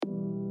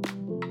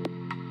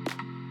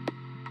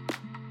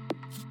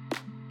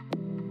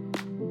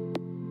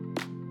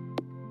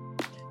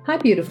Hi,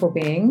 beautiful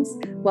beings.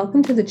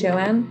 Welcome to the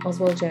Joanne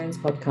Oswald Jones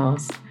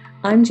podcast.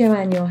 I'm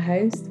Joanne, your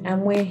host,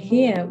 and we're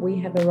here. We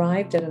have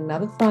arrived at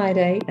another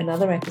Friday,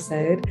 another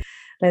episode.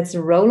 Let's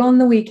roll on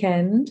the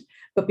weekend.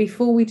 But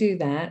before we do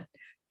that,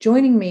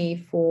 joining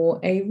me for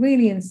a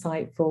really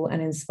insightful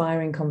and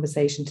inspiring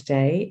conversation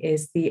today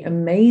is the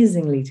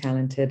amazingly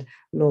talented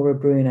Laura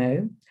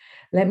Bruno.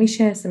 Let me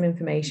share some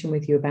information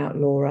with you about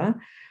Laura.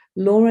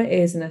 Laura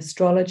is an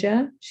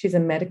astrologer. She's a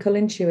medical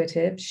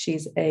intuitive.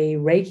 She's a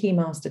Reiki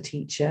master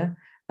teacher,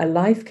 a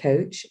life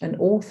coach, an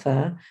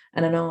author,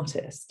 and an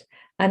artist.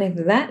 And if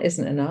that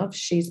isn't enough,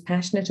 she's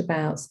passionate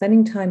about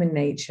spending time in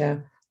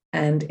nature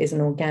and is an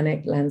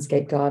organic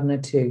landscape gardener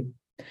too.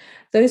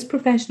 Those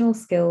professional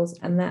skills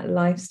and that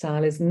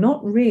lifestyle is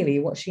not really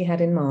what she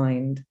had in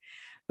mind.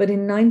 But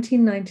in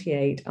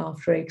 1998,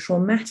 after a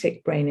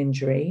traumatic brain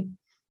injury,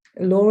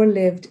 Laura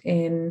lived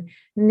in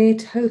near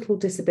total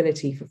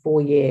disability for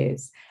 4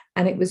 years.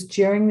 And it was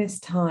during this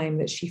time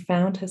that she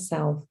found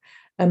herself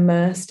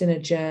immersed in a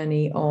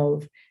journey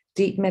of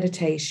deep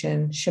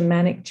meditation,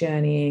 shamanic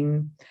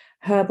journeying,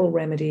 herbal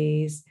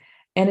remedies,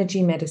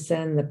 energy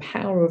medicine, the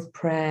power of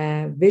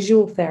prayer,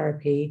 visual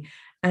therapy,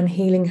 and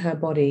healing her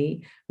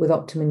body with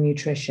optimum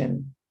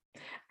nutrition.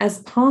 As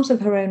part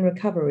of her own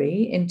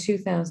recovery in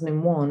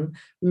 2001,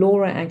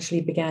 Laura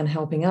actually began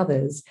helping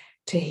others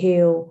to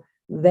heal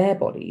their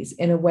bodies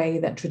in a way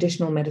that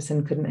traditional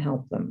medicine couldn't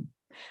help them.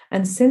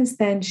 And since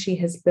then, she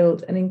has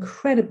built an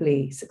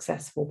incredibly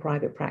successful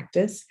private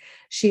practice.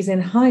 She's in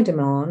high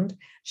demand.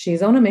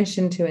 She's on a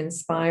mission to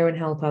inspire and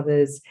help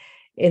others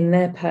in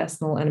their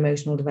personal and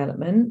emotional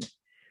development.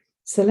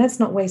 So let's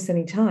not waste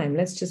any time.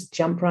 Let's just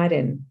jump right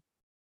in.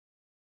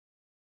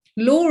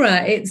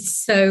 Laura, it's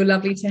so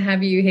lovely to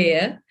have you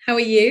here. How are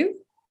you?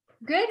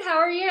 Good. How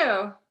are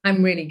you?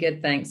 I'm really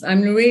good, thanks.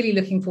 I'm really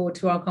looking forward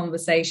to our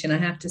conversation, I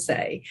have to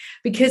say,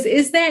 because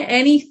is there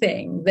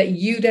anything that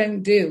you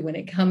don't do when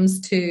it comes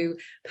to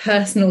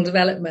personal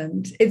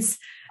development? It's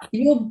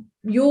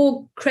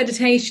your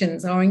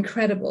creditations are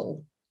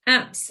incredible,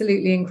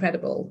 absolutely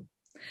incredible.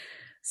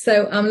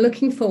 So I'm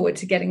looking forward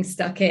to getting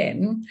stuck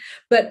in.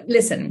 But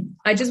listen,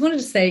 I just wanted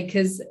to say,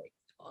 because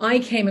I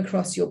came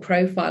across your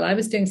profile, I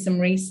was doing some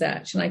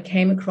research and I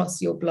came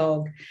across your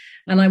blog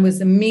and I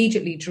was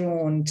immediately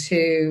drawn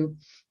to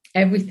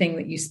everything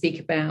that you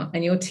speak about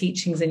and your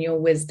teachings and your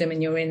wisdom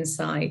and your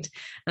insight.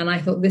 And I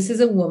thought, this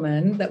is a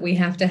woman that we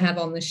have to have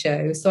on the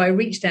show. So I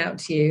reached out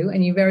to you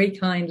and you very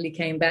kindly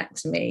came back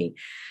to me.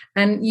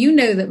 And you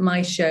know that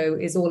my show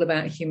is all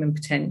about human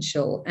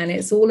potential, and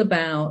it's all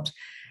about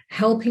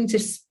helping to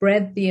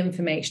spread the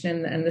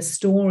information and the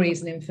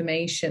stories and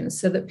information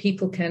so that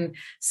people can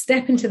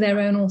step into their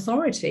own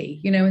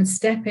authority, and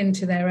step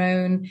into their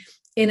own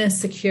inner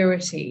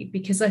security.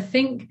 Because I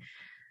think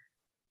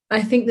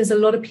there's a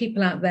lot of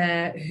people out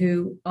there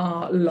who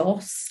are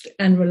lost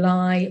and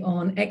rely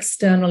on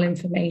external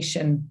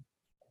information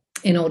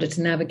in order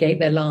to navigate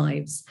their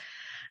lives.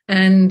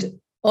 And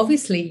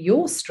obviously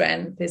your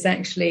strength is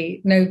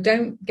actually, no,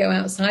 don't go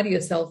outside of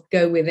yourself,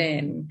 go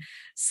within.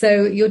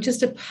 So you're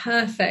just a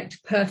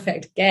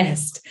perfect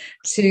guest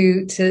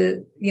to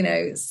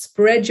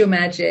spread your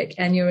magic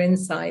and your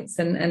insights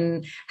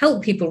and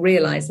help people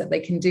realize that they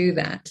can do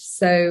that.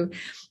 So,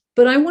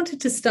 but I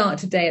wanted to start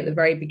today at the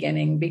very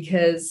beginning,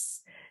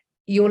 because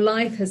your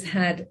life has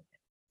had,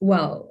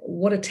 well,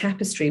 what a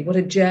tapestry, what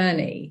a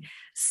journey.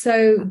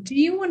 So do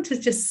you want to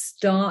just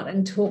start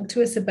and talk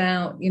to us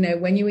about,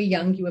 when you were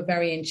young, you were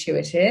very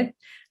intuitive,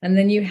 and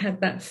then you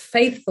had that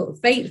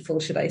fateful,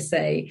 should I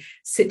say,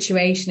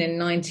 situation in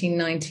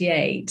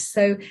 1998.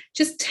 So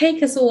just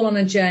take us all on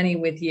a journey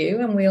with you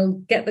and we'll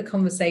get the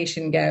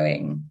conversation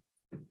going.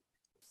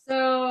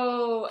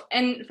 So,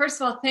 and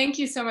first of all, thank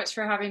you so much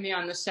for having me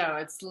on the show.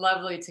 It's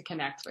lovely to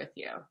connect with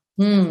you.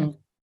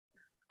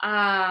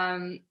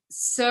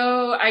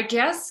 So I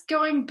guess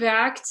going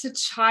back to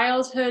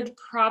childhood,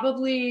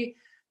 probably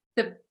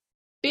the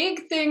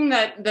big thing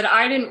that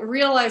I didn't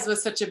realize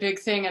was such a big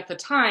thing at the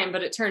time,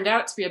 but it turned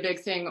out to be a big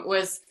thing,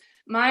 was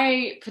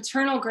my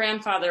paternal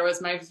grandfather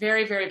was my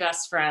very, very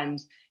best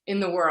friend in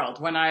the world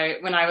when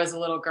I was a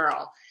little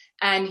girl.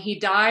 And he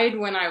died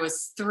when I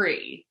was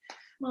 3.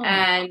 Oh.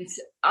 And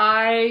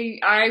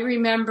I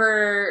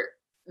remember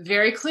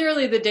very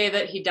clearly the day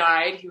that he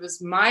died. He was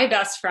my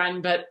best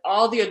friend, but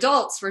all the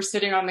adults were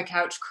sitting on the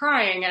couch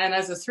crying. And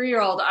as a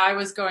 3-year-old, I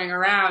was going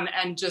around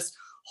and just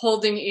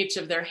holding each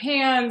of their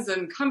hands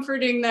and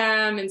comforting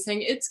them and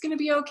saying, it's going to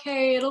be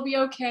okay. It'll be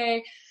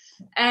okay.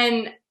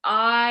 And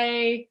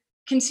I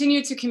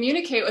continued to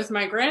communicate with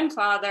my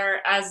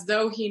grandfather as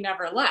though he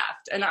never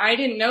left. And I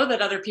didn't know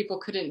that other people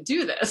couldn't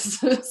do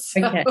this.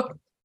 Okay.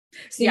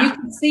 So yeah. You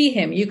could see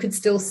him. You could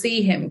still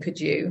see him, could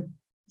you?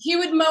 He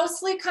would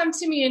mostly come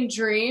to me in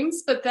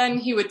dreams, but then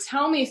he would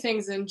tell me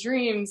things in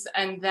dreams,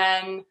 and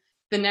then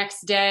the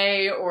next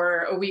day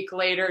or a week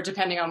later,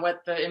 depending on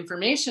what the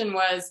information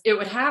was, it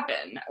would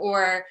happen.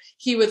 Or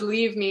he would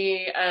leave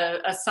me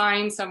a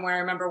sign somewhere. I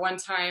remember one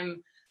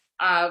time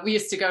we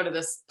used to go to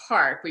this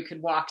park we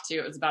could walk to.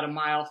 It was about a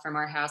mile from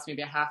our house,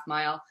 maybe a half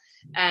mile.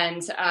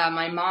 And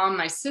my mom,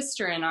 my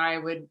sister, and I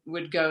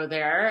would go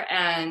there.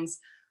 And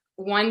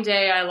one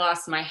day I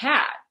lost my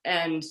hat,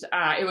 and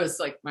it was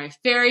like my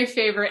very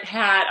favorite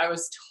hat. I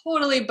was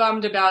totally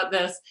bummed about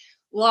this.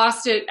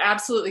 Lost it,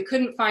 absolutely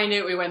couldn't find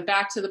it. We went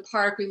back to the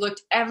park. We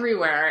looked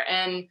everywhere,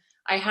 and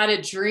I had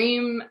a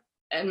dream.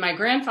 And my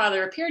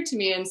grandfather appeared to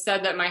me and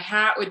said that my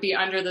hat would be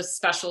under this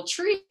special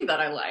tree that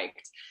I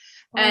liked.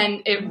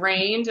 And it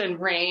rained and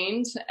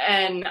rained,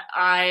 and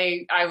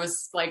I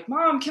was like,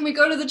 Mom, can we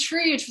go to the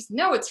tree? And she was,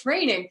 no, it's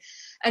raining.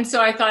 And so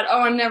I thought,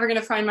 oh, I'm never going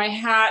to find my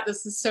hat.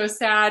 This is so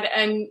sad.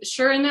 And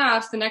sure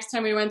enough, the next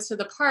time we went to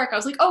the park, I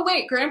was like, oh,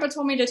 wait, Grandpa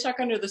told me to check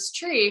under this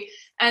tree.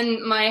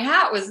 And my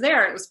hat was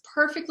there. It was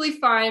perfectly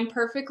fine,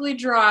 perfectly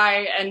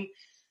dry. And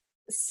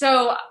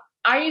so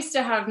I used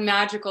to have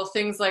magical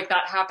things like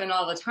that happen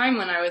all the time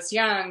when I was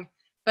young,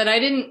 but I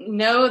didn't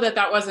know that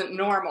that wasn't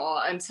normal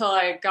until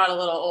I got a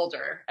little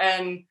older.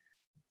 And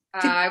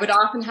I would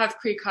often have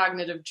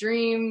precognitive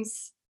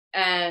dreams,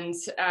 and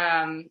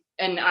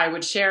I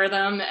would share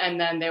them, and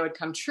then they would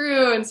come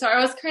true. And so I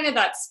was kind of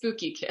that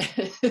spooky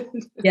kid.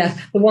 Yeah,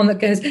 the one that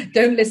goes,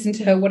 don't listen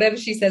to her, whatever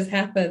she says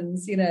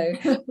happens, you know.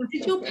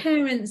 Did your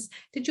parents,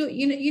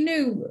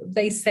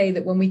 they say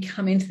that when we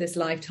come into this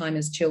lifetime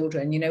as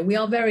children, you know, we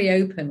are very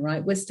open,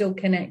 right? We're still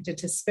connected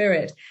to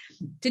spirit.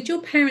 Did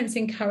your parents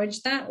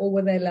encourage that, or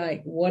were they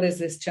like, what is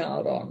this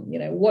child on? You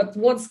know,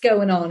 what's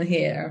going on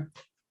here?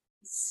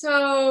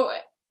 So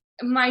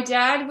my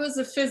dad was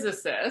a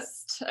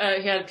physicist.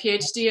 He had a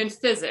PhD in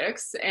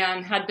physics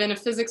and had been a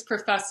physics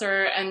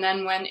professor, and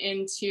then went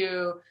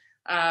into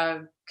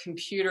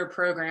computer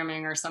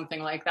programming or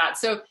something like that.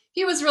 So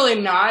he was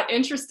really not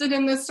interested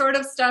in this sort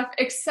of stuff,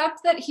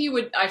 except that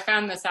I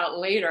found this out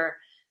later,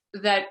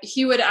 that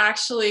he would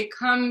actually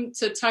come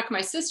to tuck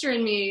my sister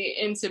and me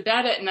into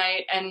bed at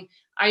night, and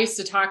I used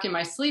to talk in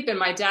my sleep, and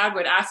my dad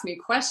would ask me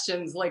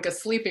questions like a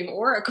sleeping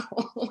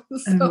oracle.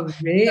 So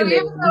even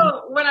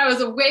though when I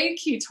was awake,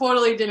 he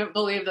totally didn't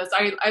believe this.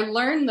 I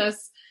learned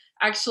this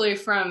actually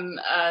from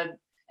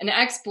an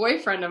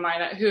ex-boyfriend of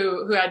mine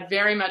who had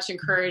very much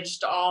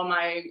encouraged all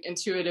my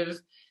intuitive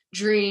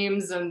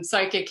dreams and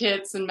psychic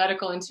hits and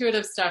medical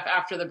intuitive stuff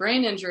after the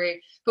brain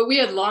injury. But we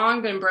had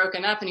long been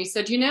broken up, and he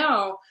said, you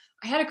know,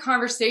 I had a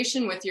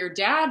conversation with your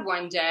dad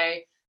one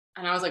day.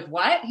 And I was like,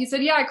 what? He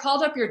said, yeah, I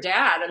called up your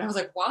dad. And I was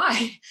like,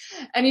 why?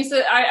 And he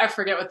said, I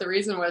forget what the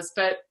reason was,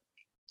 but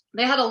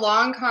they had a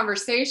long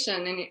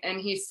conversation. And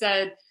he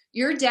said,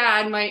 your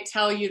dad might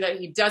tell you that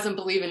he doesn't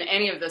believe in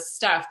any of this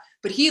stuff,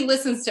 but he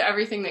listens to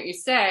everything that you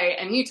say,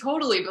 and he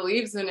totally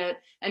believes in it.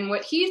 And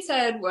what he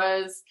said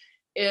was,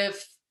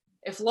 if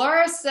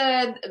Laura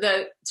said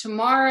that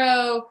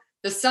tomorrow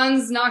the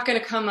sun's not going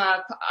to come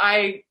up,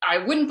 I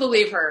wouldn't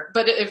believe her.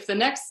 But if the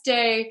next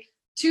day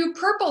 2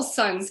 purple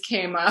suns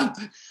came up,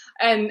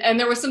 and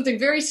there was something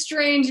very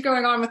strange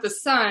going on with the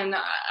sun,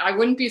 I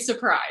wouldn't be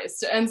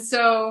surprised. And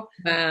so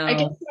wow. I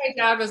guess my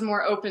dad was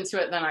more open to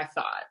it than I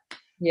thought.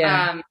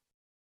 Yeah.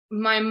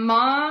 My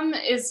mom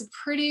is a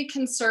pretty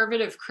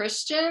conservative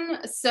Christian.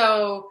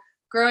 So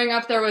growing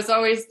up, there was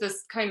always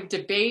this kind of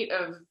debate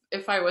of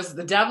if I was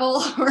the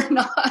devil or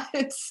not.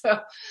 So,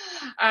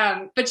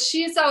 but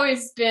she's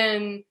always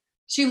been,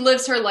 she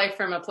lives her life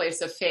from a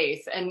place of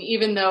faith. And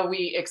even though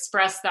we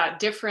express that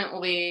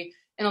differently,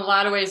 in a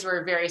lot of ways,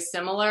 we're very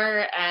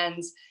similar.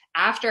 And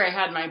after I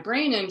had my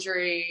brain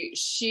injury,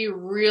 she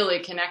really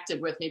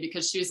connected with me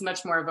because she's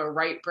much more of a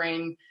right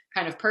brain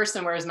kind of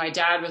person, whereas my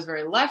dad was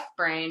very left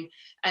brain.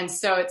 And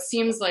so it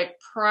seems like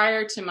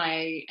prior to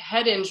my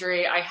head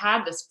injury, I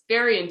had this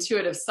very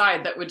intuitive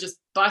side that would just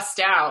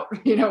bust out,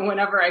 you know,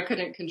 whenever I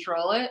couldn't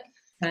control it.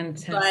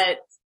 Fantastic. But,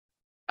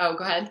 oh,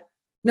 go ahead.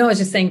 No, I was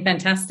just saying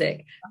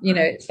fantastic. You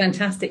know, it's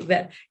fantastic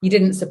that you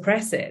didn't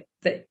suppress it,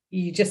 that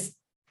you just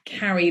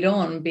carried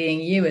on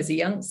being you as a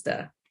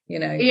youngster, you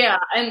know. Yeah,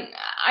 and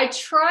I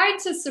tried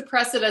to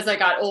suppress it as I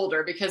got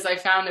older because I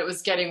found it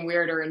was getting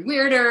weirder and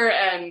weirder,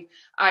 and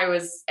I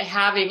was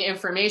having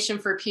information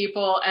for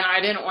people, and I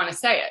didn't want to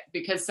say it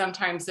because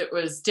sometimes it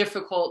was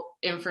difficult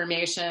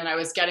information. I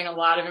was getting a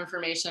lot of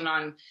information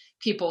on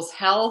people's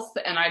health,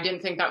 and I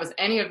didn't think that was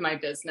any of my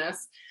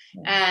business.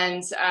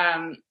 And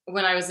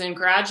when I was in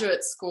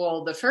graduate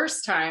school the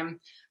first time,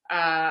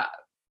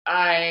 I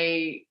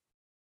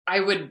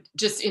would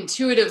just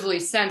intuitively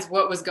sense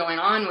what was going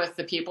on with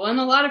the people. And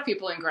a lot of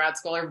people in grad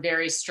school are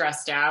very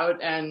stressed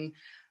out, and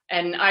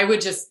I would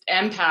just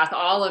empath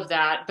all of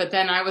that. But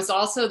then I was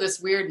also this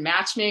weird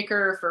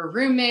matchmaker for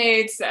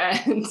roommates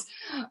and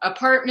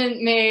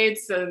apartment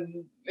mates.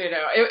 And, you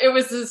know, it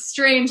was a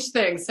strange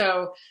thing.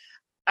 So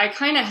I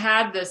kind of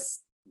had this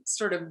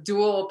sort of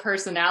dual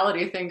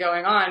personality thing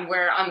going on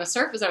where on the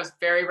surface I was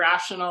very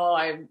rational.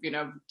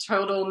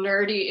 Total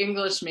nerdy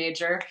English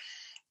major.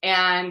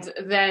 And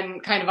then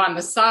kind of on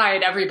the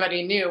side,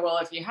 everybody knew, well,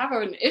 if you have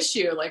an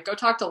issue, like go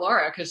talk to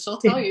Laura because she'll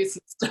tell you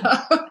some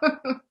stuff.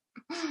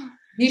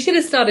 You should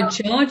have started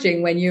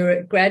charging when you were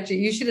at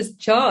graduate. You should have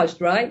charged,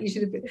 right? You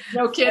should have been,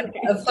 no kidding.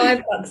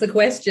 $5 a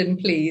question,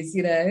 please,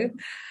 you know?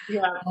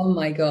 Yeah. Oh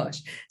my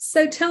gosh.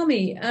 So tell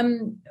me,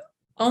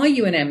 are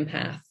you an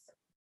empath?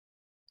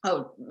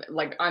 Oh,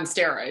 like on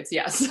steroids,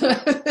 yes.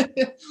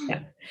 Yeah,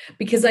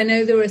 because I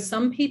know there are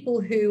some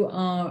people who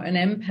are an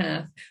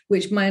empath,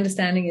 which my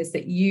understanding is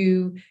that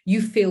you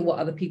feel what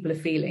other people are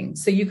feeling.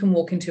 So you can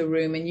walk into a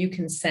room and you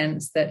can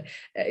sense that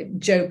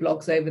Joe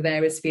Bloggs over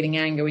there is feeling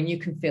anger, and you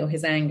can feel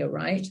his anger,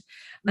 right?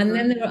 And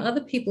then there are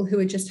other people who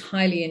are just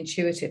highly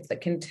intuitive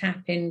that can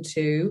tap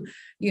into,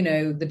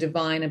 the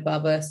divine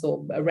above us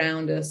or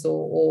around us,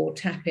 or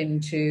tap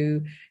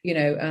into,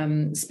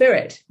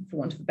 spirit, for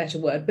want of a better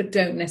word, but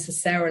don't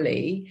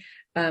necessarily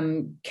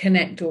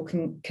connect or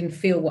can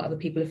feel what other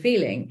people are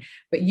feeling.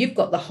 But you've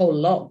got the whole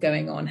lot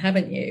going on,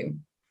 haven't you?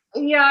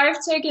 Yeah,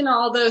 I've taken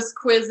all those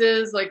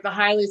quizzes, like the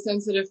highly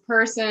sensitive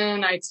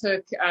person. I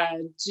took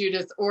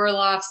Judith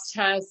Orloff's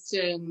test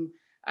and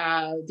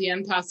the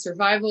Empath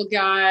Survival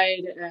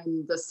Guide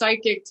and the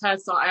psychic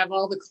test. So I have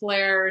all the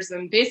clairs,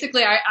 and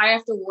basically I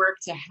have to work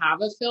to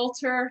have a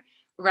filter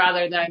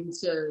rather than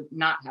to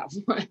not have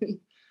one.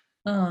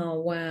 Oh,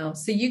 wow.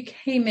 So you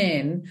came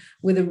in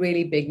with a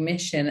really big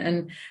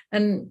mission,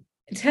 and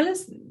tell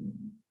us,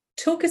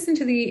 talk us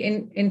into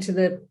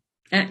the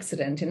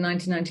accident in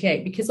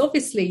 1998, because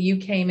obviously you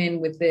came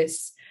in with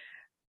this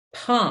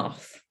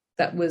path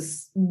that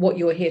was what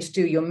you were here to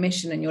do, your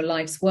mission and your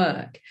life's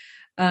work.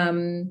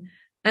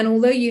 And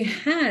although you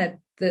had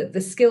the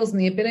skills and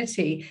the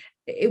ability,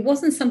 it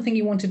wasn't something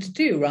you wanted to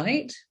do,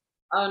 right?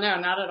 Oh no,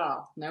 not at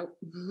all. Nope.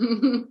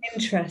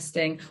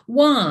 Interesting.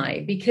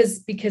 Why?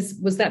 Because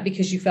was that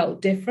because you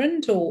felt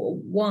different, or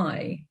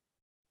why?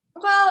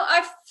 Well,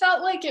 I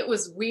felt like it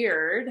was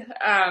weird.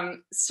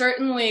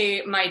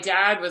 Certainly, my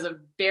dad was a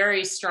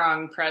very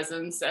strong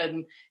presence,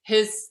 and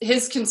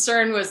his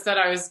concern was that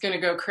I was going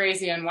to go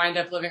crazy and wind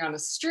up living on the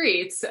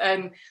streets.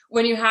 And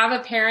when you have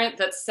a parent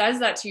that says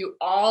that to you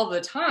all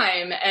the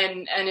time,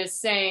 and is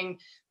saying,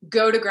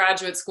 go to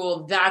graduate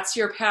school, that's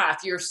your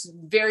path. You're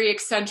very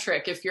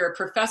eccentric. If you're a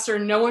professor,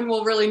 no one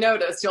will really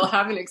notice. You'll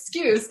have an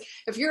excuse.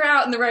 If you're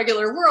out in the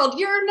regular world,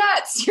 you're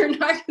nuts. You're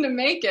not going to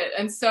make it.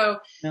 And so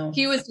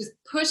he was just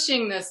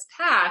pushing this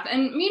path.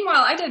 And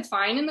meanwhile, I did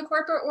fine in the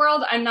corporate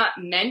world. I'm not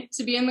meant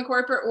to be in the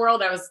corporate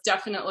world. I was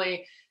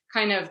definitely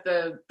kind of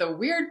the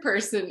weird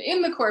person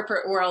in the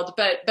corporate world,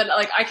 but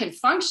like I can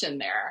function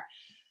there.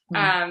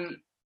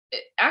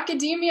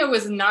 Academia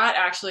was not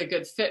actually a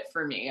good fit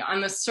for me.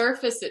 On the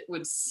surface, it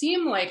would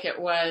seem like it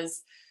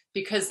was,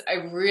 because I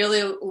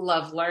really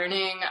love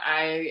learning.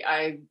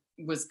 I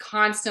was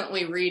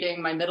constantly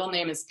reading. My middle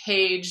name is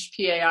Paige,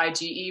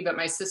 Paige, but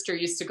my sister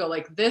used to go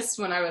like this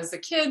when I was a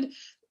kid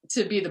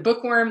to be the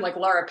bookworm, like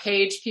Laura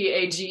Page,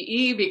 Page,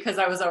 because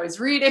I was always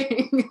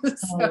reading.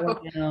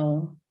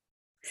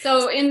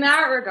 So in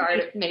that regard,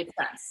 it made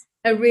sense.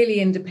 A really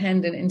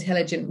independent,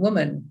 intelligent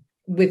woman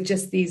with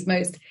just these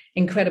most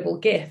incredible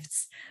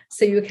gifts.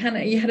 So you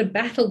had a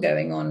battle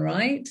going on,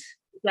 right?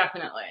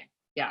 Definitely.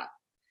 Yeah.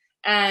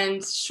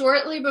 And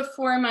shortly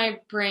before my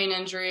brain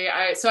injury,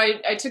 I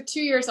took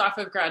 2 years off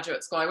of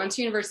graduate school. I went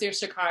to University of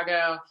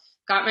Chicago,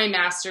 got my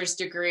master's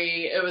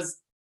degree.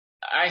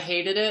 I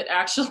hated it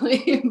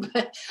actually,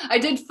 but I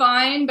did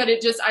fine, but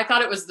I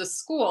thought it was the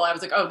school. I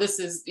was like, oh, this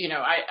is,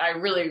 I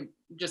really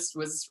just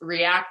was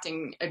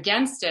reacting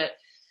against it.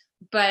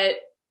 But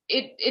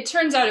it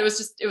turns out it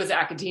was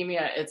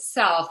academia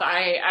itself.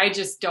 I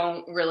just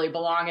don't really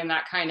belong in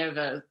that kind of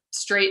a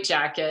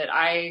straitjacket.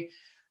 I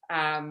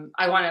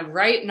want to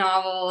write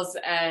novels,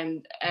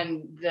 and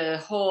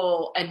the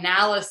whole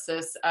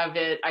analysis of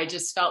it, I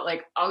just felt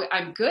like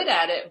I'm good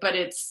at it, but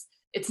it's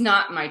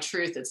not my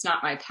truth. It's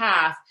not my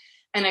path.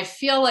 And I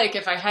feel like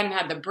if I hadn't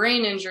had the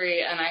brain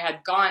injury and I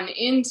had gone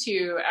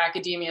into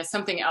academia,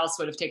 something else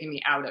would have taken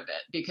me out of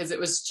it, because it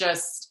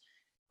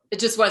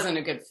just wasn't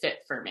a good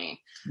fit for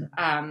me.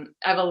 I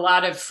have a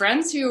lot of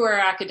friends who are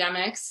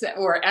academics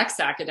or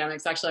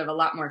ex-academics. Actually, I have a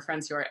lot more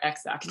friends who are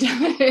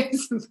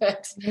ex-academics.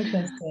 But,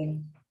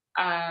 interesting.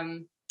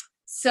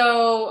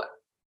 So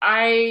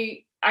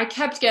I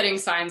kept getting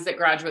signs that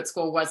graduate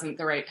school wasn't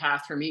the right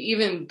path for me,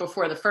 even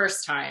before the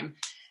first time.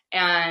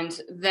 And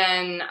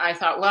then I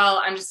thought,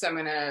 well, I'm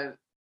going to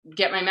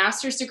get my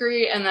master's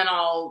degree, and then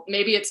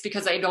maybe it's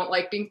because I don't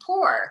like being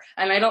poor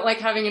and I don't like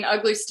having an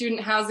ugly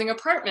student housing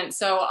apartment.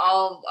 So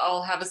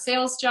I'll have a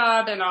sales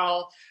job and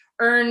I'll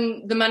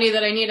earn the money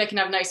that I need. I can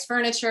have nice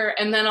furniture,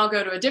 and then I'll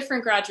go to a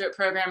different graduate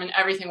program and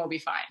everything will be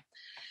fine.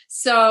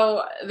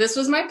 So this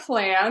was my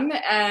plan,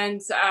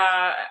 and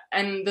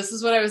this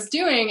is what I was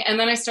doing. And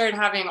then I started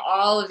having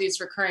all of these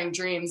recurring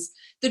dreams,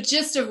 the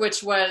gist of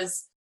which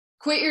was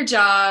quit your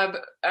job,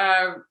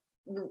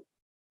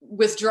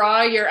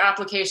 withdraw your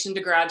application to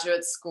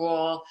graduate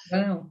school,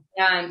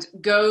 and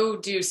go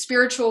do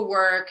spiritual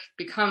work,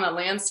 become a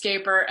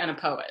landscaper and a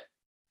poet.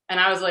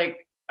 And I was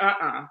like,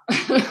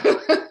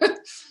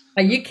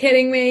 Are you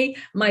kidding me?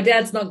 My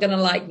dad's not going to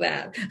like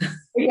that.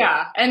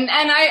 Yeah. And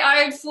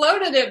I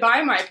floated it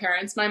by my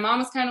parents. My mom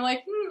was kind of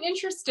like,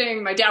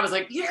 interesting. My dad was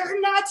like,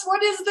 you're nuts.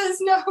 What is this?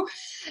 No.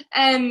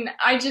 And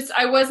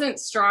I wasn't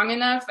strong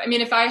enough. I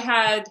mean, if I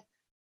had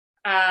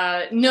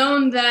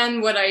known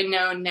then what I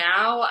know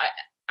now,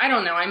 I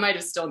don't know, I might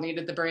have still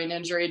needed the brain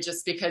injury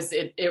just because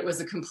it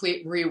was a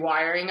complete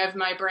rewiring of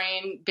my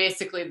brain.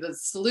 Basically, the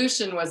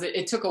solution was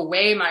it took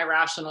away my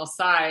rational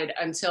side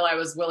until I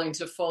was willing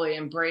to fully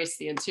embrace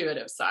the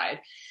intuitive side.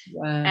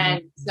 Wow.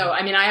 And so,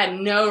 I mean, I had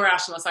no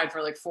rational side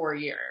for like 4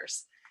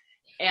 years.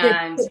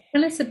 And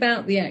tell us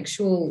about the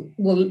actual,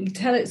 well,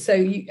 tell it. So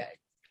you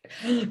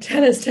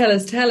tell us.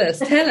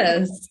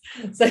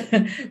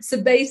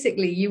 So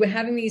basically you were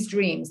having these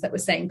dreams that were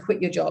saying,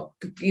 quit your job,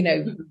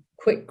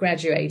 quit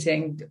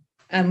graduating.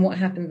 And what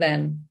happened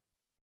then?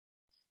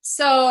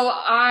 So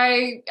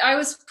I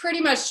was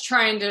pretty much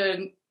trying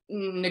to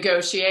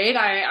negotiate.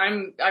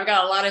 I've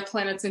got a lot of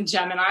planets in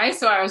Gemini,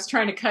 so I was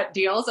trying to cut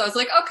deals. I was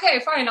like, okay,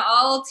 fine,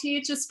 I'll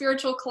teach a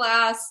spiritual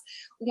class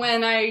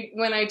when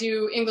I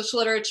do English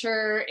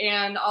literature,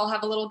 and I'll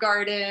have a little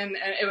garden.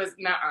 And it was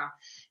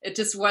it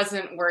just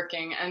wasn't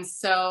working. And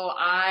so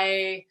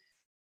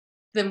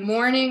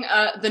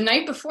the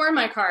night before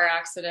my car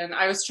accident,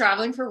 I was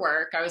traveling for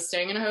work. I was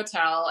staying in a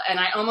hotel, and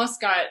I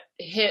almost got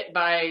hit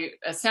by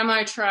a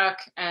semi truck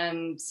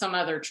and some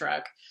other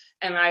truck.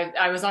 And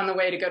I was on the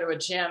way to go to a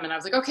gym, and I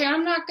was like, okay,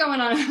 I'm not going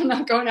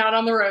out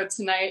on the road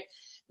tonight.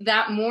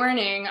 That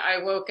morning,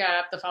 I woke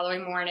up the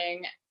following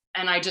morning,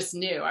 and I just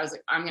knew. I was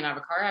like, I'm going to have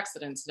a car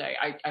accident today.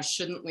 I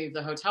shouldn't leave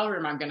the hotel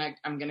room. I'm going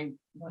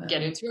to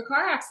get into a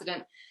car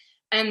accident.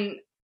 And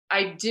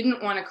I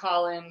didn't want to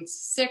call in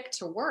sick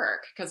to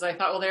work because I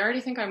thought, well, they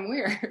already think I'm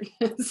weird.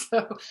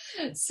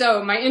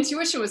 So my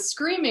intuition was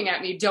screaming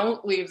at me,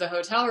 don't leave the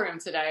hotel room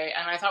today.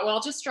 And I thought, well,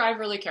 I'll just drive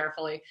really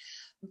carefully.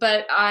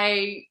 But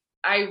I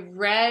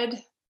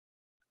read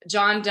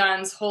John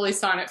Donne's Holy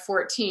Sonnet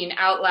 14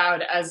 out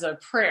loud as a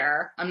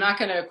prayer. I'm not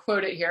going to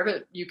quote it here,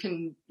 but you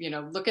can,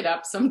 look it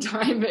up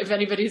sometime if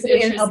anybody's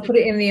interested. I'll put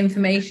it in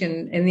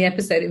the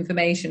episode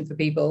information for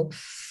people.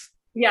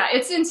 Yeah,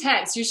 it's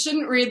intense. You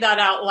shouldn't read that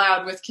out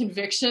loud with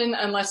conviction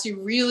unless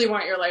you really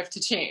want your life to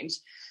change.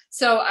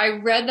 So I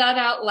read that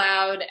out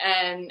loud,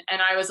 and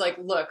I was like,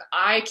 look,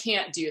 I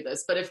can't do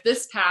this, but if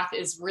this path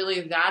is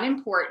really that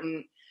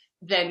important,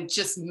 then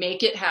just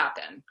make it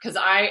happen. Because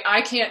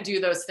I can't do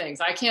those things.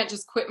 I can't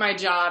just quit my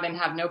job and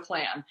have no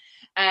plan.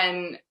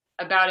 And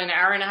about an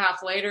hour and a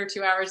half later,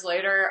 2 hours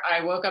later,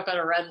 I woke up at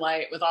a red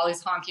light with all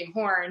these honking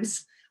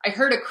horns. I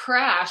heard a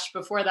crash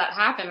before that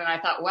happened, and I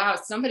thought, wow,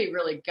 somebody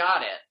really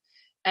got it.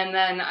 And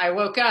then I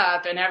woke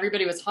up and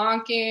everybody was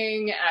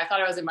honking. And I thought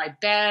I was in my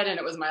bed and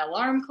it was my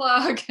alarm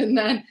clock. And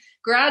then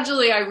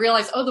gradually I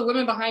realized, oh, the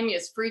woman behind me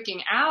is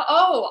freaking out.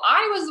 Oh,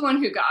 I was the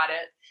one who got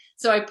it.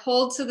 So I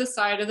pulled to the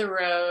side of the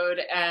road,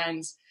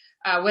 and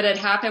what had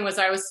happened was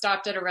I was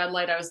stopped at a red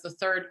light. I was the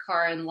third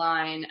car in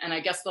line, and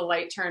I guess the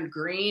light turned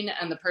green,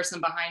 and the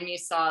person behind me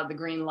saw the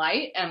green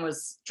light and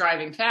was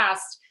driving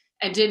fast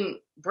and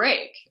didn't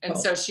brake. And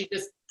so she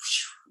just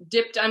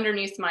dipped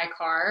underneath my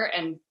car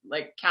and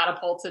like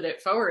catapulted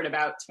it forward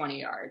about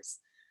 20 yards.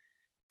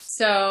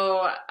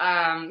 So,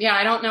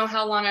 I don't know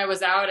how long I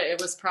was out.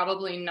 It was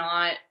probably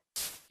not,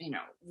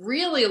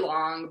 really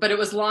long, but it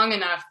was long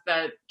enough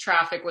that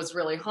traffic was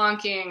really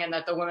honking and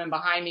that the woman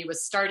behind me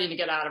was starting to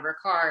get out of her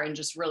car and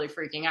just really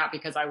freaking out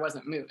because I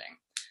wasn't moving.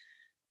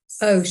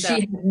 Oh, so,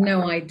 she had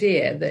no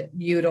idea that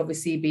you had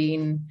obviously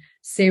been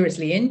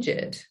seriously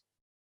injured.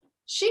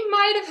 She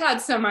might have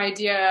had some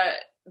idea,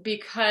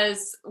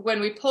 because when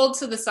we pulled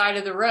to the side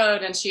of the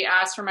road and she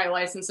asked for my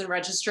license and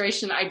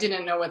registration, I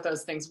didn't know what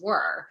those things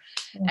were.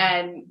 Mm-hmm.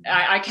 And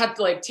I kept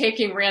like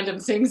taking random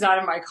things out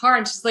of my car,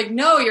 and she's like,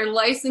 no, your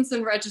license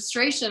and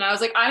registration. I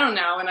was like, I don't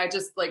know. And I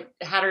just like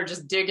had her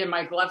just dig in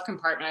my glove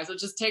compartment. I said,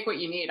 just take what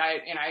you need.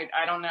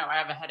 I don't know. I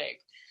have a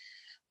headache.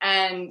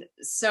 And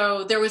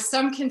so there was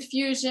some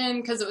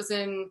confusion because it was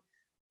in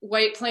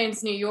White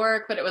Plains, New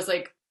York, but it was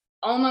like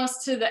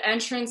almost to the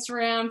entrance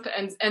ramp.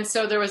 And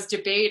so there was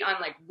debate on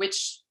like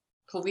which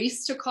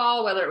police to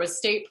call, whether it was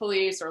state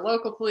police or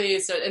local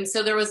police. And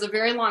so there was a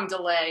very long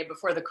delay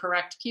before the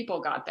correct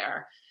people got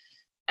there.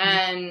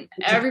 And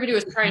everybody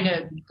was trying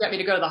to get me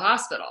to go to the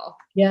hospital.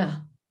 Yeah.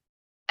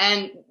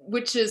 And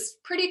which is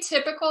pretty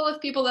typical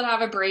of people that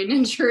have a brain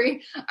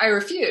injury. I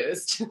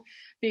refused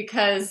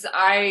because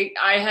I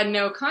had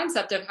no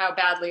concept of how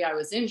badly I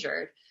was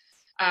injured.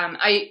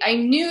 I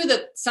knew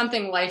that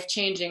something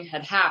life-changing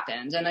had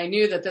happened, and I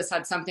knew that this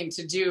had something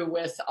to do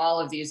with all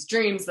of these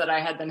dreams that I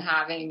had been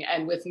having,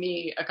 and with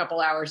me a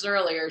couple hours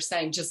earlier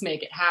saying, just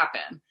make it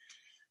happen.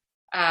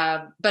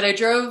 But I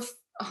drove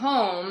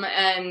home,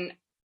 and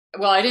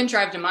well, I didn't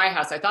drive to my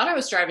house. I thought I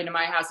was driving to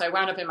my house. I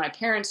wound up in my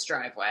parents'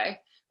 driveway,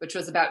 which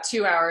was about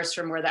 2 hours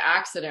from where the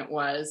accident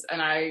was,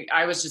 and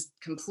I was just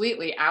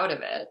completely out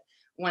of it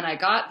when I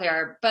got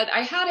there. But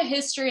I had a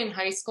history in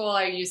high school.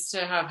 I used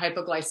to have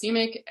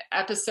hypoglycemic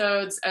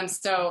episodes. And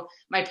so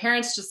my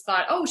parents just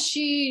thought, oh,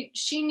 she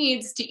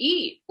needs to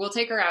eat. We'll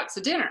take her out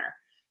to dinner.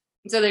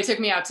 And so they took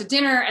me out to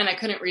dinner, and I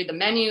couldn't read the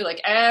menu. Like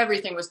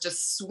everything was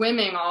just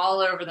swimming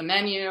all over the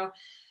menu.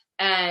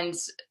 And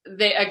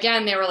they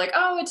were like,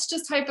 oh, it's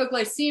just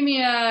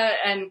hypoglycemia.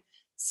 And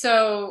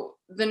so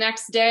the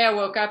next day I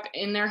woke up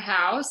in their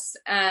house,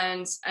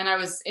 and I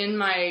was in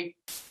my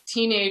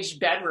teenage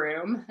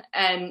bedroom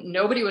and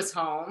nobody was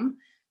home.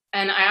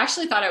 And I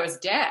actually thought I was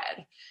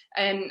dead.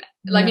 And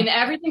I mean,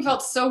 everything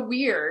felt so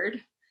weird.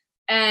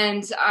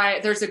 And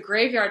there's a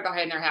graveyard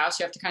behind their house.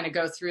 You have to kind of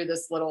go through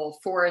this little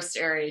forest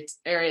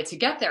area to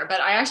get there.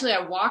 But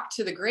I walked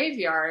to the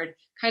graveyard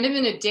kind of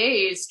in a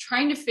daze,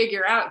 trying to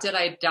figure out, did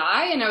I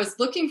die? And I was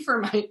looking for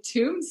my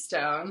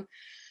tombstone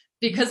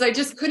because I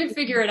just couldn't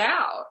figure it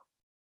out.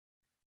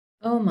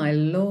 Oh my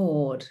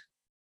Lord.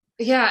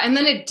 Yeah. And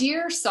then a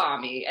deer saw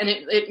me and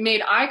it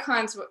made eye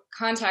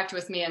contact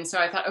with me. And so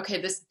I thought, okay,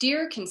 this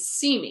deer can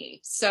see me.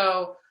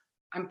 So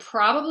I'm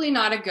probably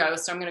not a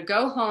ghost. I'm going to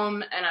go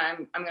home and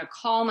I'm going to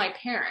call my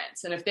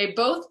parents. And if they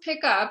both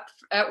pick up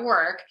at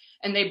work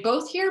and they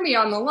both hear me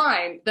on the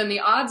line, then the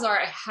odds are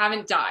I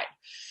haven't died.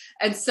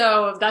 And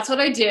so that's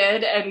what I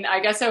did. And I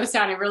guess I was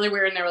sounding really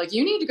weird. And they were like,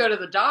 you need to go to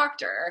the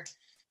doctor.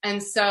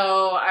 And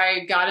so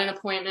I got an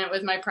appointment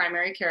with my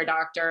primary care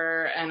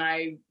doctor and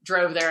I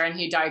drove there and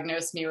he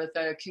diagnosed me with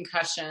a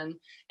concussion.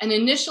 And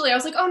initially I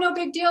was like, oh, no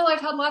big deal.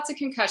 I've had lots of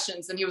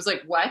concussions. And he was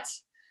like, what?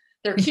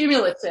 They're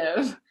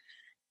cumulative.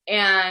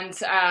 And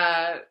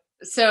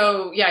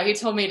so, yeah, he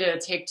told me to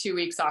take 2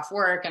 weeks off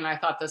work. And I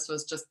thought this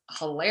was just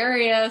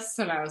hilarious.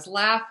 And I was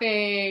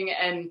laughing.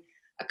 And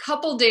a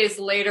couple days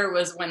later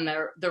was when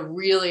the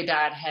really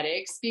bad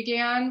headaches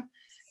began.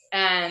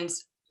 And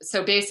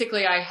so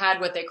basically I had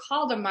what they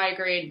called a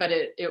migraine, but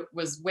it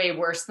was way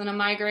worse than a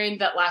migraine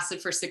that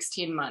lasted for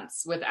 16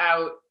 months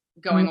without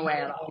going away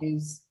at all.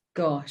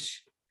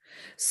 Gosh.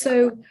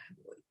 So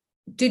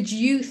did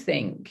you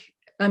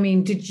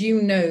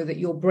know that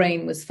your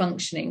brain was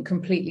functioning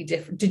completely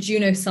different? Did you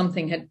know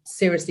something had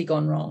seriously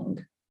gone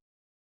wrong?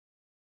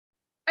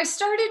 I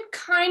started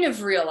kind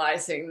of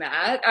realizing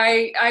that.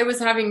 I was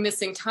having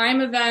missing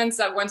time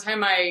events. At one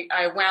time I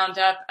wound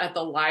up at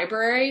the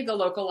library. The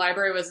local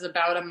library was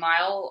about a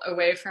mile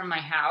away from my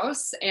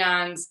house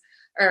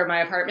or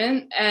my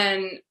apartment.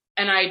 And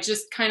I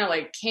just kind of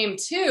like came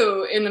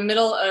to in the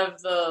middle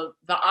of the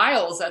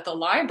aisles at the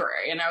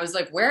library. And I was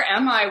like, where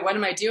am I? What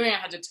am I doing? I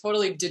had to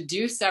totally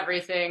deduce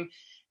everything.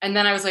 And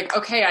then I was like,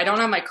 okay, I don't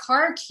have my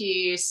car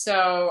key.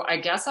 So I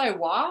guess I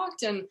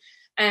walked and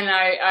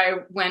I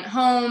went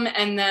home.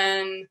 And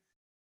then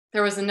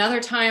there was another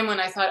time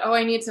when I thought, oh,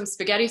 I need some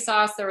spaghetti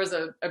sauce. There was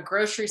a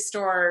grocery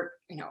store,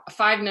 a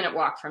 5-minute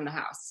walk from the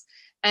house.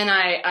 And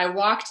I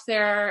walked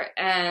there.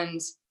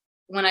 And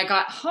when I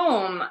got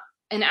home,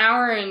 an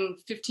hour and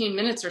 15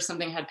 minutes or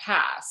something had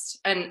passed.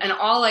 And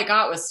all I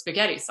got was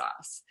spaghetti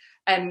sauce.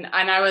 And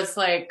I was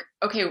like,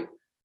 okay,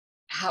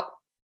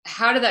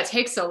 how did that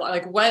take so long?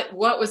 Like what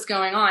was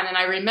going on? And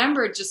I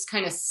remember just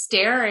kind of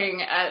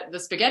staring at the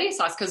spaghetti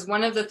sauce because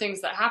one of the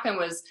things that happened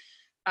was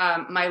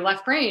my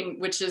left brain,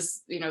 which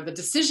is, the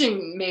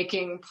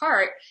decision-making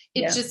part,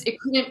 it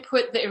couldn't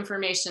put the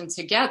information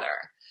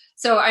together.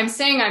 So I'm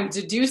saying I'm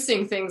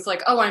deducing things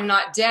like, oh, I'm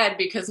not dead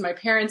because my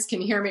parents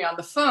can hear me on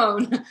the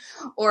phone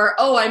or,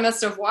 oh, I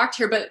must have walked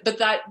here. But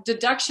that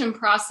deduction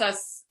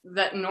process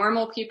that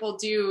normal people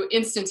do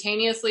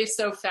instantaneously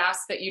so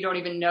fast that you don't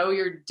even know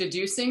you're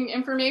deducing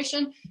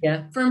information.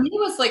 Yeah. For me, it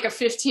was like a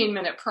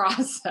 15-minute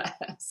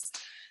process.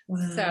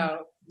 Wow.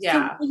 So,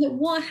 yeah. So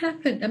what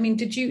happened? I mean,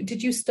 did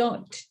you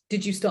start to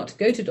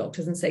go to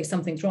doctors and say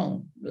something's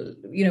wrong?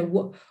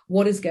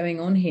 What is going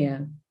on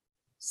here?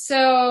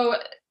 So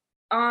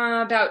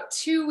about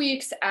 2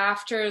 weeks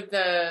after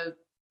the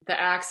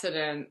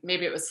accident,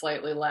 maybe it was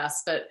slightly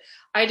less, but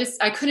I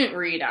couldn't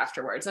read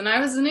afterwards. And I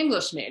was an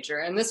English major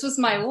and this was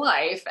my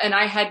life. And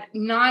I had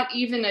not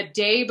even a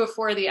day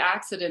before the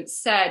accident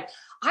said,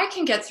 I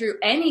can get through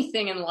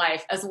anything in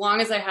life as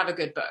long as I have a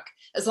good book,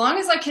 as long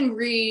as I can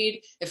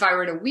read. If I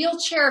were in a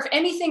wheelchair, if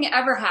anything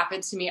ever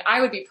happened to me, I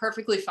would be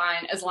perfectly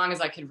fine as long as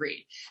I could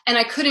read. And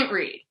I couldn't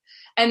read.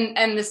 And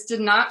this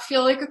did not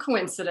feel like a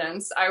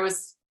coincidence. I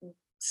was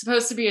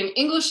supposed to be an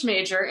English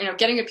major,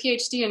 getting a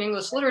PhD in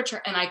English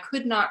literature, and I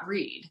could not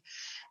read.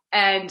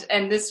 And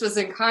this was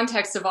in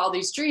context of all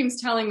these dreams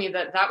telling me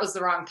that was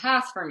the wrong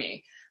path for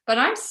me. But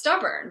I'm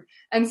stubborn.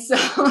 And so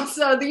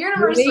the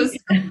universe was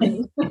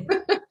saying,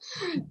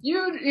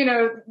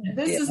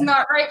 this is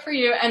not right for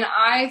you. And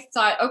I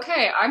thought,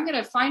 okay, I'm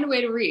going to find a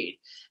way to read.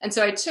 And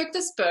so I took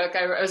this book.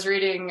 I was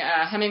reading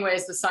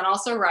Hemingway's The Sun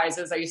Also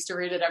Rises. I used to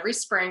read it every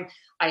spring.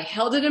 I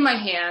held it in my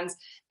hands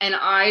and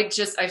I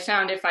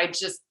found if I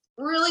just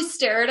really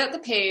stared at the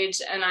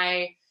page and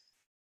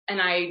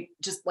I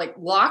just like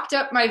locked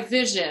up my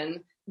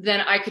vision,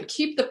 then I could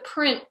keep the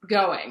print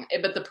going.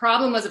 But the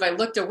problem was if I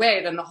looked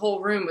away, then the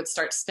whole room would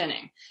start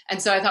spinning.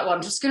 And so I thought, well,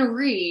 I'm just going to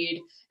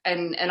read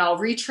and I'll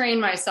retrain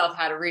myself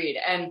how to read.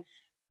 And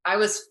I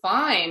was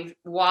fine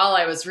while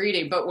I was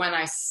reading. But when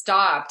I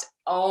stopped,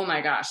 oh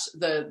my gosh,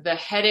 the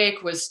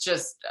headache was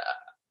just,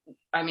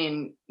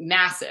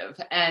 massive.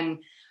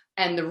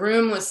 And the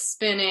room was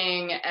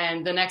spinning.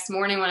 And the next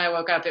morning when I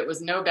woke up, it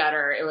was no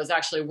better. It was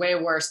actually way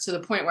worse, to the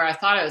point where I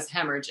thought I was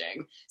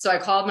hemorrhaging. So I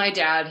called my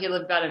dad. He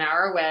lived about an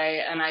hour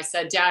away. And I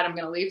said, Dad, I'm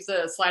going to leave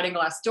the sliding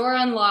glass door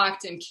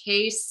unlocked in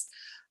case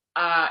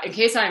in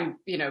case I'm,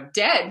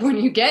 dead when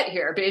you get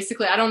here.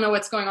 Basically, I don't know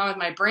what's going on with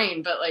my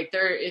brain, but like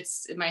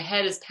my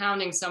head is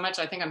pounding so much,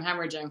 I think I'm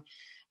hemorrhaging.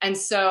 And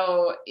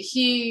so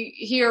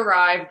he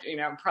arrived,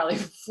 probably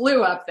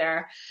flew up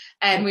there,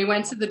 and we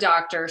went to the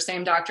doctor,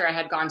 same doctor I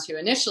had gone to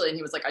initially. And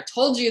he was like, I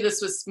told you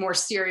this was more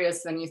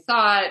serious than you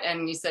thought.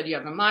 And he said, you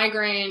have a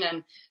migraine.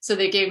 And so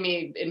they gave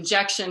me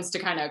injections to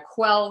kind of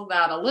quell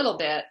that a little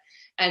bit.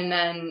 And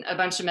then a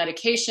bunch of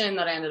medication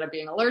that I ended up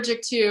being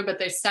allergic to, but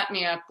they set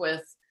me up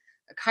with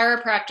a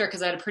chiropractor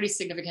because I had a pretty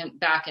significant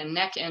back and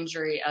neck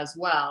injury as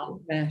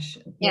well. Gosh.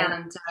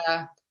 Yeah.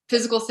 And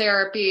physical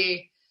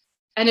therapy.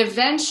 And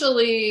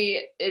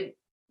eventually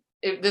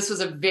this was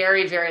a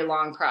very, very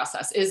long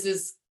process.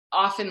 Is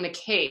often the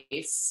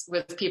case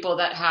with people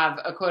that have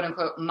a quote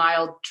unquote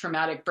mild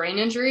traumatic brain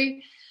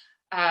injury.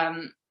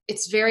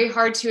 It's very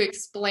hard to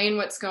explain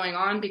what's going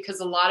on because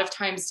a lot of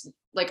times,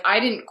 like, I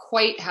didn't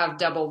quite have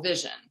double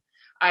vision.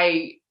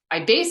 I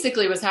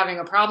basically was having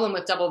a problem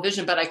with double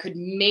vision, but I could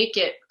make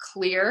it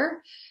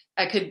clear.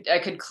 I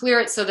could clear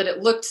it so that it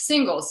looked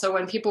single. So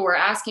when people were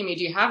asking me,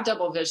 do you have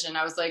double vision?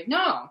 I was like,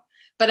 no,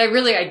 but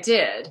I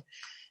did.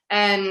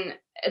 And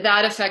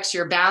that affects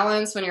your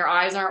balance when your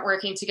eyes aren't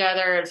working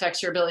together. It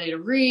affects your ability to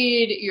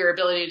read, your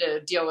ability to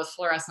deal with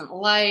fluorescent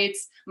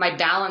lights. My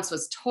balance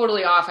was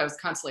totally off. I was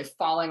constantly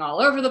falling all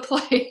over the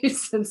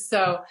place. And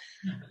so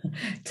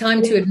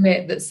time to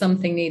admit that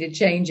something needed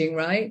changing,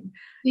 right?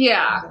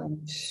 Yeah.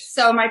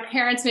 So my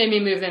parents made me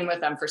move in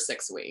with them for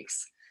 6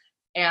 weeks.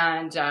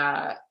 And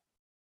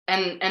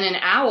an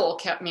owl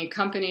kept me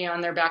company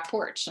on their back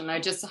porch. And I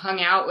just hung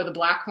out with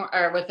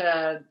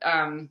a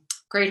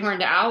great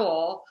horned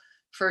owl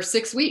for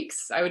 6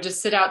 weeks. I would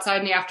just sit outside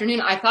in the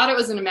afternoon. I thought it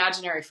was an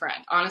imaginary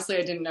friend. Honestly,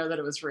 I didn't know that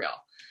it was real.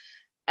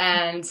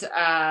 And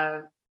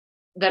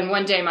then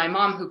one day my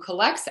mom, who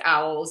collects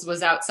owls,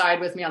 was outside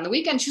with me on the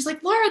weekend. She's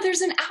like, Laura,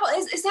 there's an owl.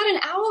 Is that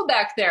an owl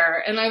back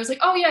there? And I was like,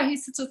 oh yeah, he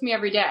sits with me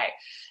every day.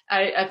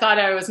 I thought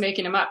I was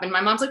making him up. And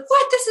my mom's like,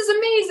 what? This is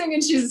amazing.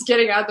 And she's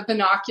getting out the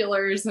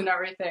binoculars and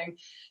everything.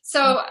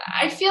 So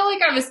I feel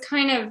like I was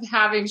kind of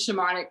having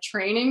shamanic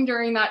training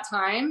during that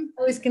time.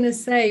 I was going to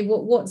say,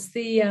 what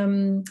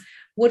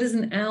does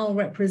an owl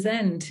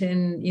represent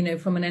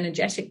from an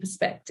energetic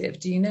perspective?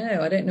 Do you know?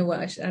 I don't know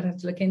I'd have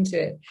to look into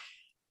it.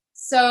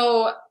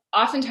 So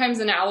oftentimes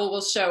an owl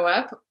will show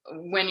up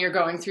when you're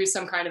going through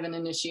some kind of an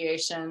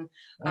initiation.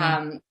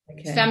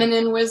 Okay.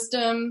 Feminine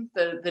wisdom,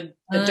 the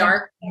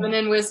dark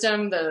feminine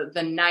wisdom,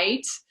 the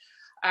night,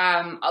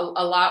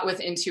 a lot with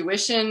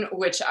intuition,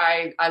 which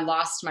I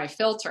lost my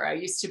filter. I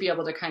used to be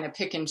able to kind of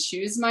pick and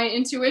choose my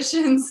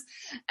intuitions.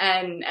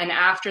 And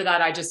after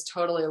that, I just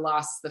totally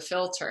lost the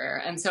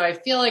filter. And so I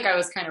feel like I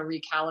was kind of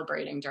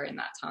recalibrating during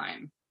that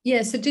time.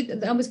 Yeah, so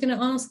I was going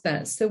to ask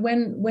that. So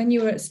when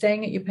you were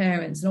staying at your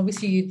parents', and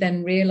obviously you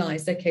then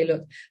realized, okay,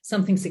 look,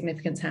 something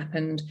significant's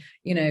happened,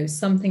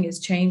 something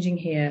is changing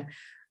here.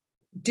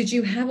 Did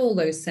you have all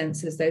those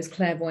senses, those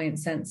clairvoyant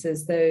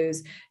senses,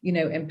 those,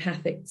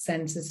 empathic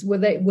senses? Were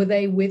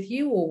they with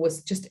you, or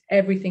was just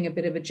everything a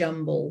bit of a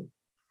jumble?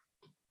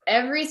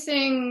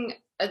 Everything.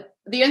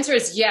 The answer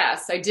is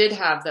yes, I did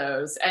have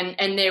those, and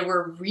they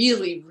were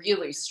really,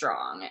 really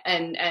strong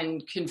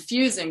and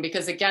confusing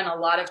because, again, a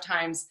lot of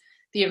times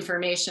the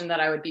information that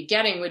I would be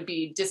getting would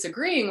be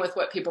disagreeing with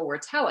what people were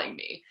telling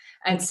me.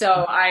 And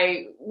so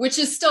which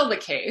is still the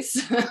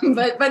case,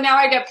 but now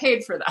I get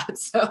paid for that.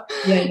 So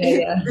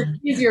yeah. It's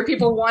easier.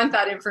 People want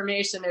that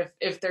information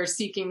if they're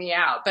seeking me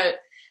out.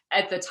 But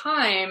at the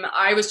time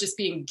I was just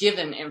being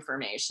given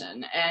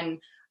information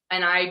and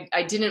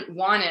I didn't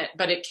want it,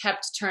 but it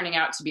kept turning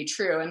out to be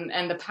true.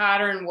 And the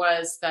pattern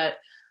was that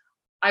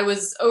I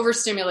was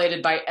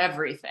overstimulated by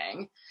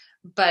everything.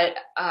 But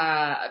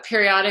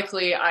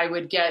periodically I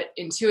would get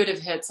intuitive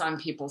hits on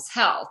people's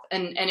health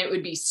and it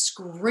would be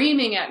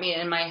screaming at me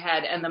in my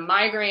head. And the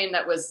migraine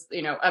that was,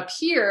 up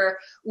here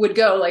would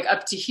go like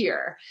up to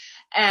here.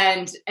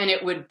 And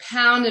it would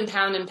pound and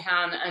pound and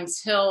pound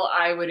until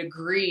I would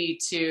agree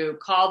to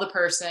call the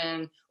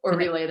person or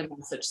relay the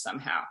message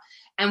somehow.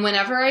 And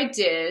whenever I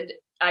did,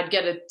 I'd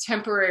get a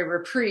temporary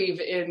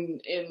reprieve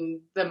in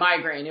the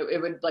migraine.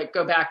 It would like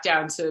go back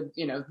down to,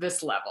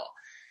 this level.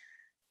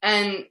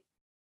 And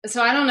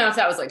so I don't know if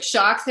that was like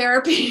shock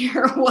therapy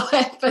or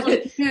what, but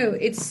no,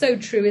 it's so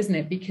true, isn't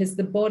it? Because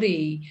the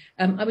body,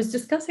 I was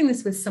discussing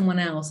this with someone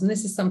else, and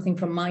this is something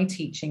from my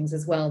teachings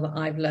as well that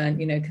I've learned,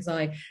 because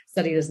I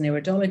studied as an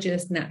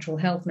iridologist, natural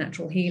health,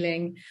 natural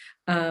healing.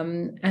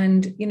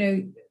 And,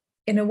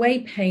 in a way,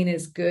 pain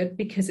is good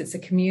because it's a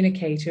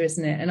communicator,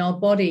 isn't it? And our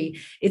body,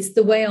 it's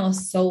the way our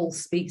soul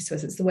speaks to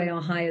us. It's the way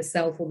our higher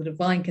self or the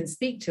divine can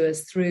speak to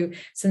us through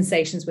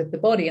sensations with the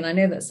body. And I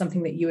know that's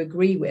something that you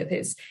agree with.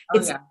 It's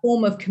a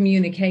form of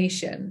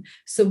communication.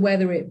 So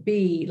whether it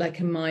be like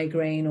a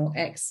migraine or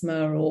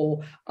eczema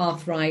or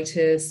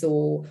arthritis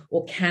or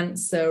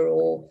cancer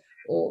or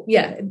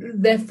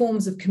they're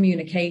forms of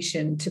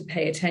communication to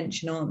pay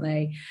attention, aren't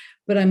they?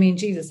 But I mean,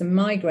 Jesus, a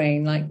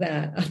migraine like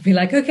that, I'd be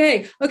like,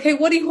 okay, what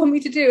do you want me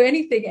to do?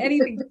 Anything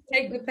to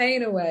take the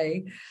pain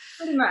away.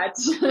 Pretty much.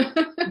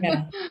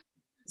 Yeah.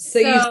 So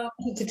you So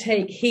started to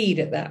take heed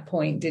at that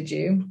point, did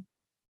you?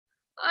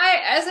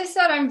 as I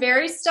said, I'm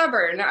very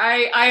stubborn.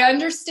 I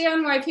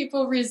understand why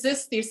people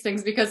resist these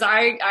things because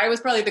I was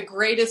probably the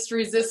greatest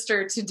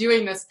resistor to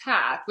doing this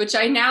path, which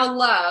I now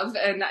love.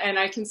 And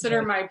I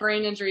consider my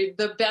brain injury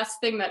the best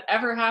thing that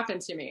ever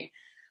happened to me.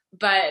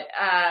 But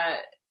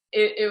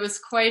it was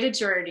quite a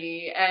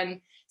journey.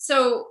 And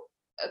so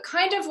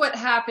kind of what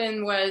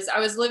happened was I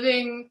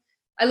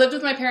lived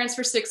with my parents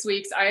for 6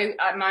 weeks.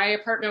 My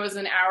apartment was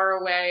an hour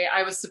away.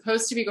 I was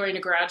supposed to be going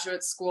to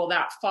graduate school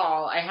that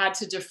fall. I had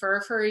to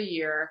defer for a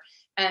year.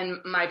 And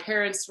my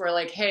parents were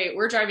like, hey,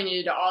 we're driving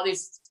you to all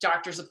these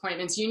doctor's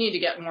appointments. You need to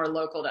get more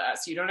local to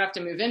us. You don't have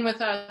to move in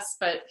with us,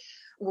 but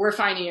we're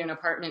finding you an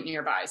apartment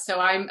nearby. So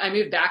I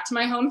moved back to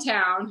my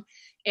hometown,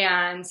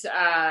 and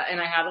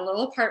I had a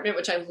little apartment,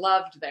 which I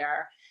loved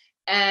there.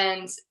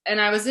 And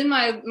I was in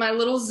my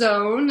little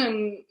zone,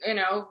 and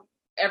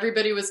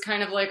everybody was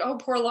kind of like, oh,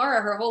 poor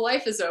Laura, her whole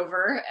life is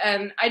over.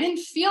 And I didn't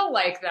feel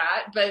like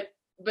that,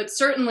 but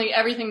certainly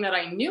everything that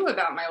I knew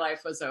about my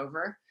life was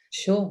over.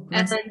 Sure.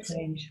 That's And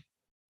strange.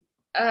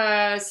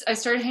 I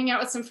started hanging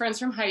out with some friends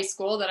from high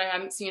school that I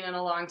hadn't seen in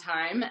a long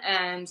time.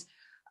 And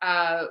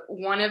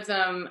one of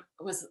them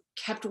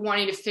kept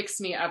wanting to fix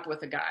me up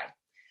with a guy.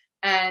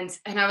 And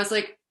I was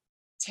like,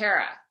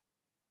 Tara,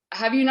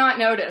 have you not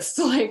noticed?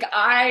 Like,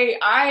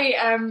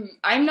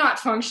 I'm not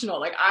functional.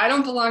 Like, I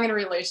don't belong in a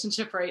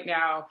relationship right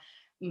now.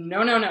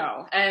 No, no,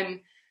 no. And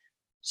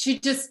she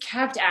just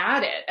kept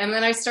at it. And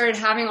then I started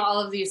having all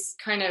of these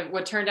kind of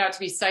what turned out to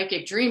be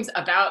psychic dreams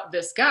about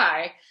this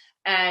guy.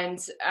 And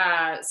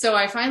so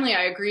I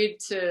agreed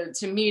to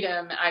meet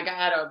him. I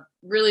had a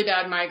really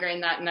bad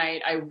migraine that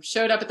night. I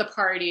showed up at the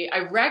party. I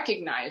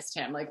recognized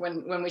him. Like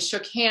when we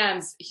shook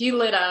hands, he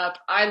lit up,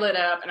 I lit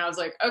up, and I was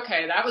like,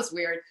 okay, that was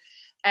weird.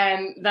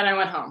 And then I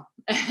went home.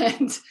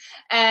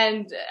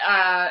 And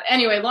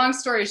anyway, long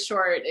story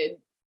short,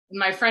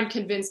 my friend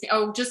convinced me,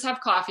 oh, just have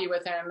coffee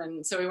with him.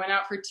 And so we went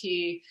out for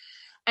tea.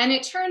 And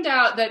it turned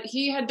out that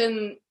he had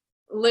been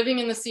living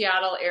in the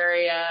Seattle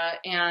area,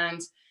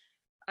 and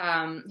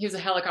he was a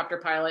helicopter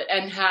pilot,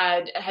 and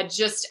had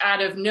just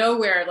out of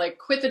nowhere, like,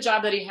 quit the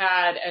job that he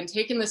had and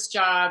taken this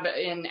job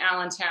in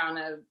Allentown,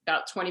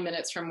 about 20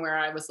 minutes from where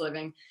I was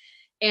living.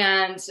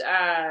 And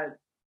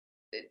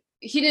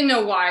he didn't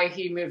know why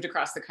he moved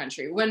across the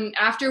country.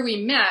 After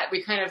we met,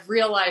 we kind of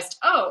realized,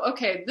 oh,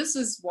 okay, this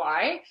is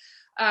why.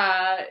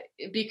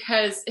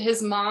 Because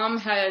his mom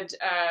had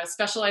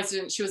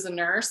she was a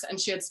nurse, and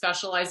she had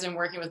specialized in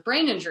working with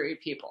brain injury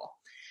people.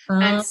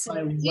 And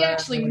so he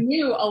actually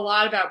knew a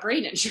lot about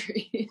brain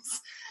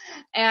injuries.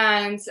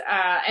 And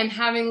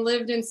having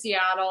lived in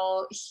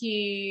Seattle,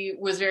 he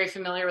was very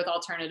familiar with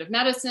alternative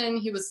medicine.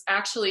 He was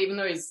actually, even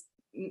though he's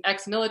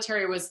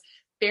ex-military, was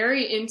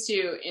very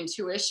into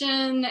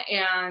intuition,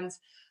 and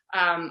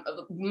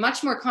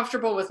much more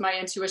comfortable with my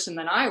intuition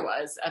than I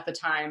was at the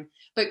time,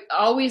 but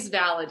always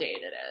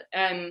validated it.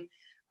 And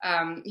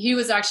he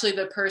was actually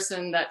the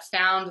person that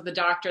found the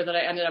doctor that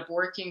I ended up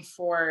working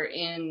for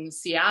in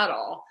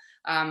Seattle.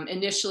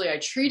 Initially, I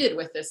treated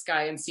with this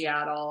guy in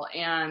Seattle,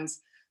 and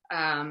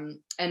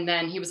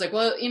then he was like,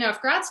 well,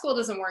 if grad school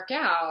doesn't work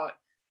out,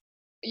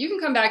 you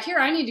can come back here.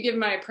 I need to give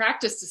my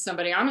practice to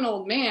somebody. I'm an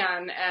old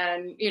man,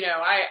 and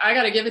I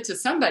got to give it to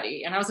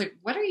somebody. And I was like,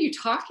 what are you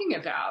talking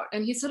about?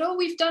 And he said, oh,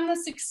 we've done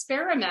this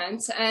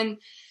experiment, and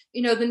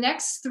the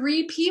next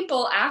 3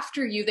 people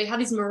after you, they have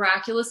these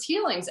miraculous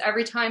healings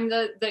every time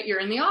that you're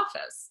in the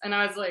office. And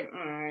I was like,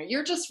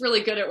 you're just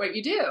really good at what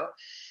you do.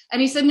 And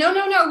he said,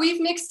 no,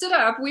 we've mixed it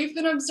up. We've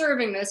been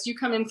observing this. You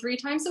come in 3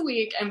 times a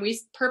week, and we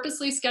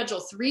purposely schedule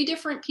 3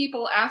 different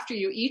people after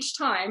you each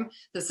time.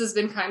 This has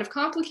been kind of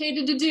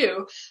complicated to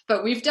do,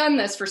 but we've done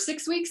this for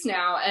 6 weeks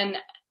now. And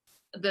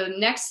the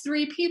next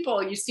 3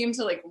 people, you seem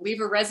to like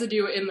leave a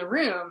residue in the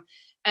room,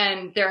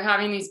 and they're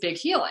having these big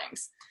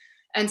healings.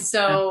 And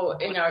so,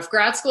 if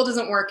grad school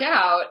doesn't work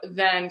out,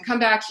 then come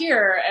back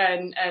here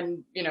and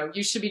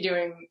you should be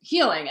doing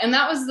healing. And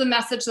that was the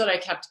message that I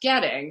kept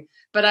getting,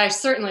 but I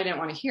certainly didn't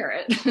want to hear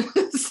it.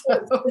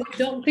 So, the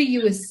doctor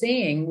you were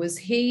seeing, was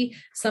he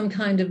some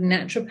kind of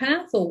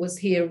naturopath, or was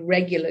he a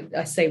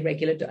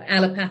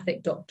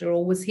allopathic doctor,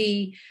 or was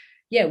he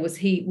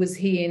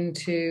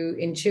into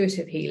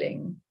intuitive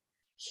healing?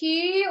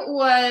 He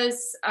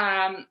was,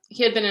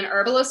 he had been an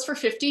herbalist for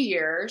 50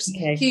 years.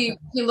 Okay. He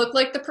looked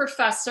like the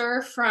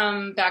professor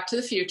from Back to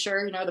the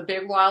Future, the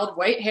big wild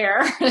white hair.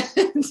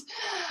 And,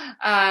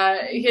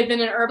 he had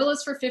been an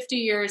herbalist for 50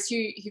 years.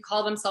 He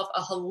called himself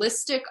a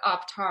holistic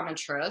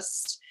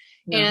optometrist,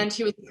 and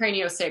he was a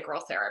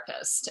craniosacral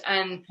therapist.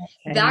 And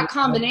that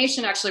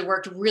combination actually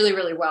worked really,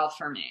 really well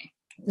for me.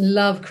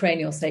 Love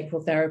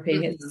craniosacral therapy.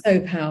 Mm-hmm. It's so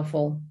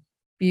powerful.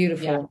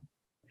 Beautiful. Yeah.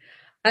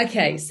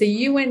 Okay, so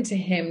you went to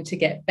him to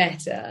get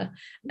better,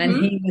 and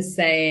he was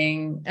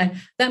saying,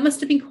 and that must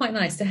have been quite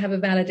nice to have a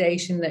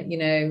validation that,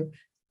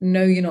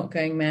 no, you're not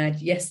going mad.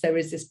 Yes, there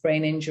is this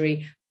brain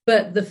injury,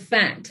 but the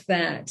fact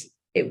that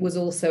it was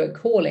also a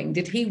calling,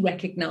 did he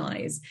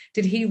recognize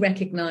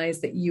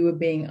that you were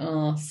being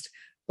asked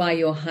by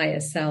your higher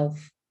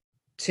self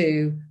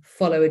to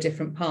follow a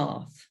different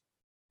path.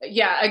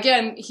 Yeah,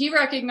 again, he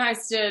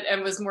recognized it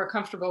and was more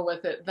comfortable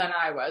with it than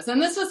I was.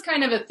 And this was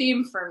kind of a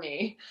theme for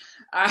me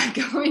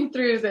going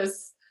through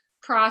this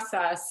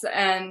process.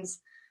 And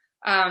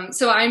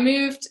so I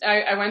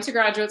went to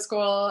graduate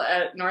school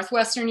at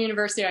Northwestern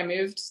University. I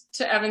moved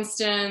to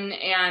Evanston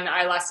and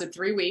I lasted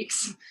 3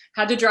 weeks,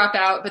 had to drop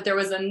out, but there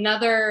was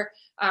another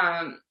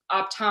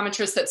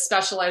optometrist that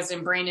specialized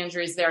in brain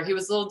injuries there. He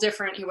was a little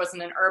different. He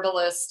wasn't an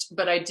herbalist,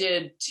 but I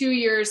did 2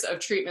 years of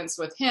treatments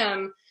with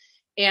him.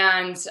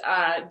 And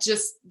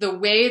just the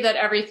way that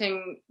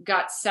everything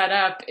got set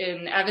up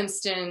in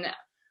Evanston,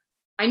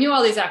 I knew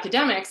all these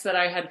academics that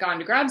I had gone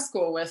to grad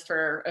school with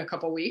for a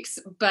couple weeks,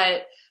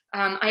 but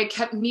I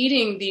kept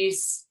meeting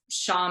these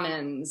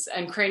shamans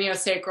and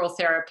craniosacral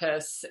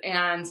therapists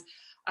and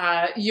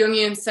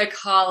Jungian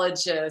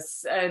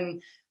psychologists,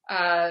 and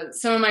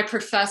some of my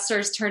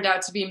professors turned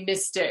out to be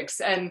mystics.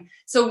 And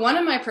so one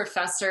of my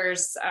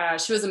professors,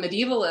 she was a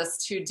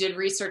medievalist who did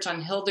research on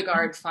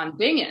Hildegard von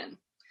Bingen,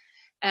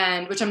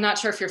 and which I'm not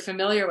sure if you're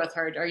familiar with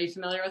her. Are you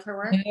familiar with her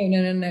work?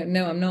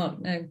 No, I'm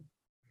not. No.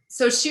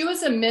 So she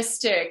was a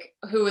mystic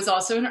who was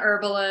also an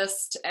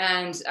herbalist,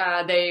 and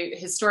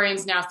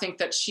historians now think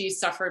that she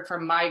suffered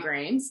from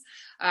migraines.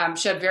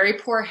 She had very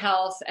poor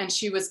health, and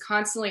she was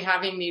constantly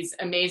having these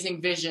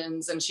amazing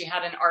visions, and she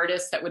had an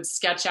artist that would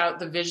sketch out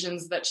the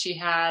visions that she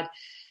had.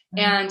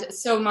 And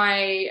so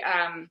my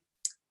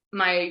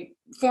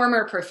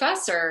former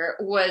professor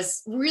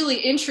was really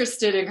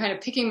interested in kind of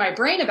picking my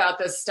brain about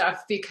this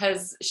stuff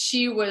because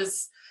she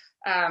was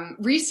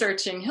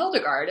researching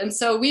Hildegard. And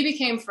so we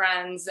became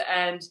friends,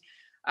 and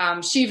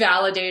she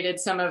validated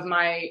some of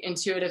my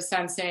intuitive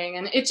sensing.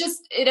 And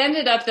it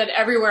ended up that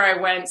everywhere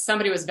I went,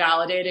 somebody was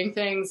validating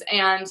things.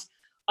 And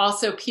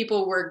also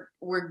people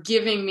were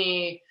giving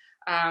me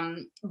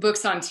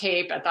books on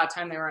tape. At that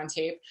time they were on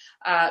tape,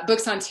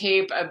 books on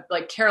tape of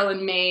like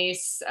Carolyn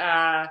Mace,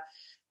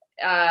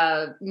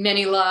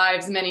 Many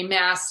Lives, Many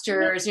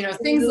Masters,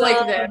 things like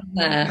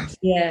that.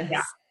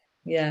 Yes.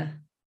 Yeah.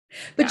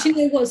 But you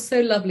know what's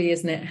so lovely,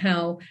 isn't it?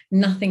 How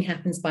nothing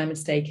happens by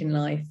mistake in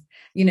life,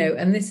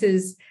 and this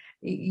is,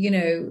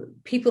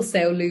 people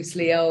say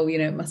loosely,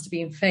 it must have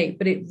been fate,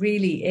 but it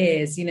really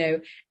is,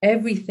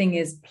 everything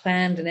is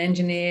planned and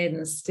engineered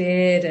and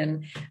steered,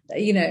 and,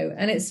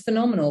 and it's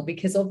phenomenal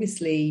because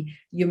obviously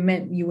you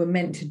were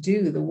meant to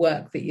do the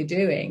work that you're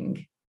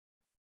doing.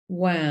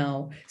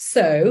 Wow.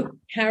 So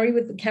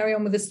carry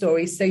on with the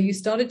story. So you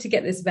started to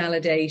get this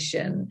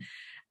validation.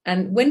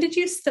 And when did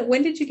you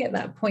get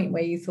that point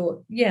where you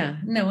thought, yeah,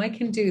 no, I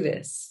can do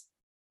this?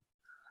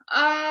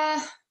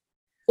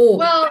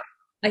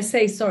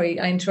 Sorry,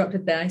 I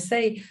interrupted there. I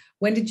say,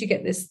 when did you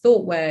get this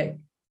thought where,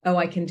 oh,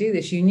 I can do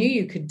this? You knew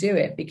you could do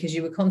it because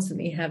you were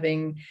constantly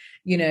having,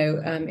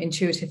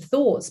 intuitive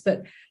thoughts.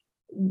 But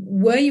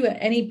were you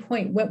at any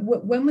point,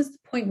 when was the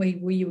point where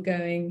you were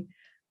going,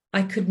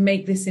 I could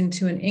make this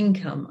into an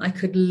income. I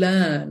could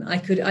learn. I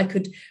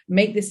could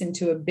make this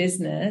into a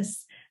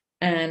business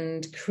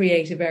and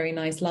create a very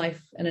nice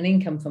life and an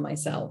income for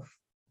myself?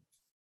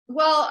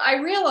 Well, I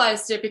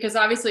realized it because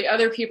obviously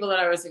other people that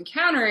I was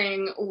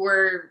encountering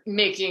were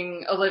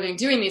making a living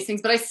doing these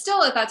things, but I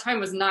still at that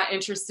time was not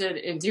interested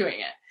in doing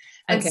it.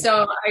 And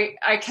so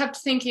I kept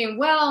thinking,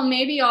 well,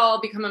 maybe I'll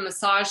become a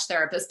massage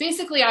therapist.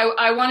 Basically,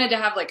 I wanted to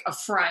have like a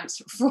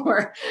front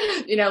for,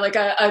 like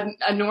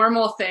a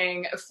normal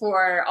thing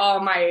for all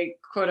my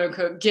quote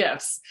unquote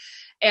gifts.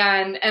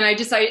 And I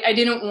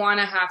didn't want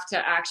to have to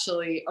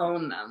actually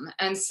own them.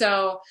 And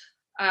so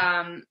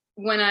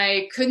when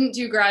I couldn't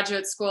do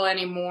graduate school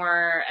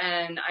anymore,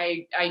 and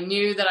I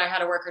knew that I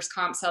had a workers'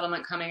 comp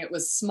settlement coming, it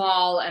was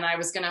small, and I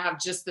was going to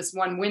have just this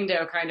one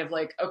window kind of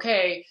like,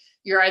 okay,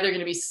 you're either going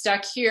to be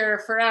stuck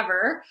here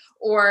forever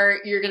or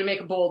you're going to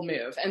make a bold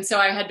move. And so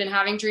I had been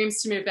having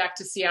dreams to move back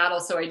to Seattle.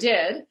 So I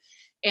did.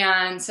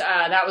 And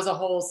that was a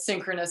whole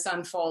synchronous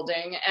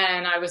unfolding.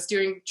 And I was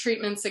doing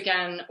treatments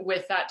again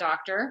with that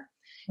doctor.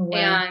 Wow.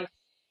 And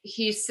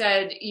he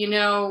said,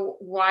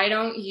 why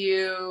don't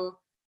you,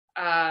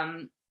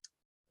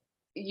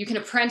 you can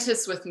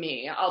apprentice with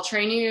me. I'll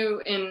train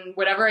you in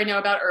whatever I know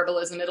about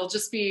herbalism. It'll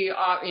just be,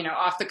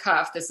 off the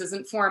cuff. This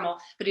isn't formal,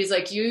 but he's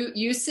like,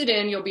 you sit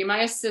in, you'll be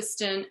my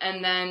assistant,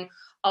 and then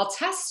I'll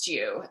test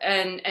you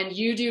and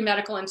you do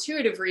medical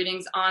intuitive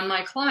readings on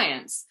my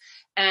clients,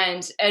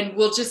 and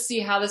we'll just see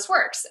how this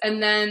works.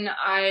 And then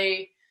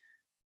I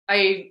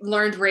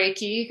learned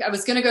Reiki. I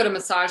was going to go to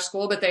massage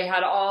school, but they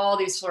had all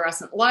these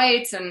fluorescent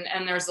lights, and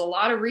there's a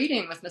lot of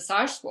reading with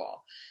massage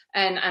school.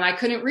 And I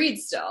couldn't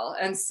read still.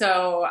 And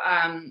so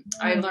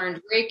I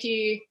learned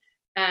Reiki,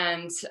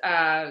 and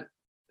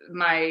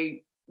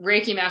my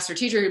Reiki master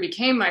teacher, who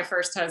became my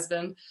first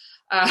husband,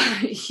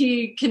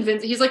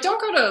 he's like,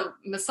 don't go to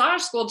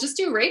massage school, just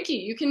do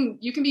Reiki. You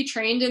can be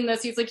trained in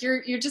this. He's like,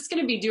 you're just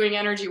going to be doing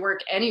energy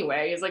work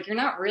anyway. He's like, you're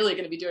not really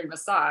going to be doing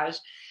massage.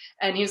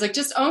 And he was like,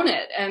 just own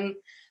it.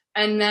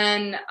 And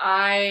then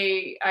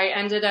I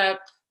ended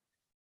up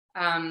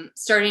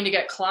starting to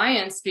get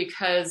clients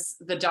because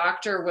the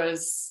doctor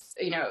was,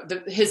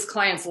 his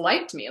clients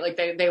liked me. Like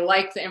they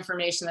liked the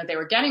information that they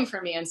were getting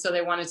from me. And so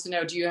they wanted to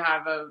know, do you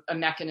have a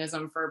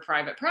mechanism for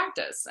private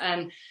practice?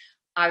 And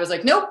I was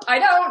like, nope, I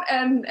don't.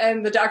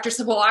 And the doctor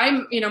said, well,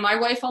 my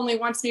wife only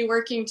wants me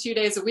working 2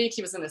 days a week.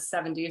 He was in his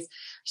 70s.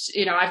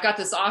 I've got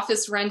this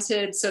office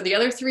rented. So the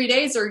other 3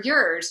 days are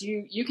yours.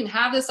 You can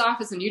have this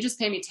office and you just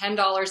pay me $10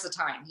 a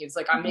time. He was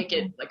like, I'll make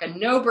it like a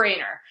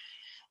no-brainer.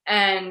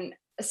 And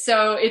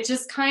so it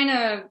just kind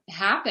of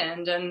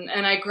happened. And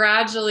I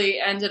gradually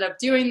ended up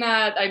doing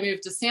that. I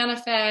moved to Santa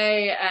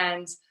Fe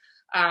and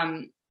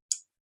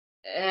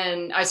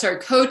I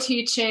started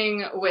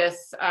co-teaching with,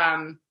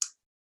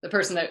 the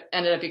person that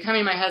ended up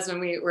becoming my husband.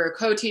 We were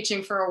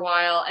co-teaching for a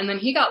while, and then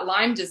he got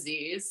Lyme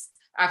disease.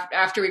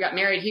 After we got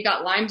married, he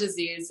got Lyme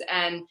disease,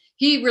 and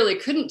he really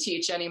couldn't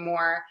teach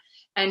anymore.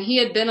 And he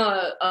had been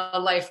a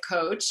life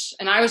coach,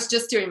 and I was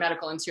just doing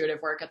medical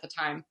intuitive work at the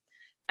time.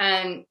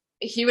 And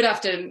he would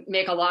have to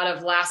make a lot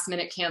of last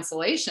minute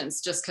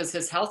cancellations just because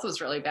his health was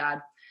really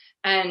bad.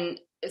 And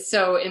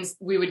so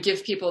we would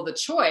give people the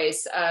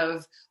choice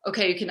of,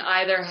 okay, you can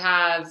either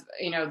have,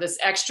 this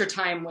extra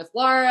time with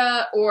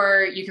Laura,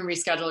 or you can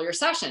reschedule your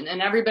session.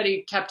 And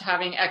everybody kept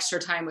having extra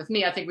time with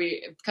me. I think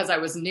because I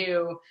was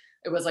new,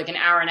 it was like an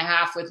hour and a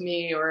half with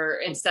me, or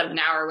instead of an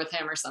hour with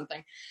him or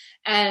something.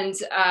 And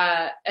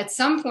at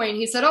some point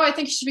he said, oh, I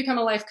think you should become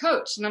a life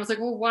coach. And I was like,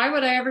 well, why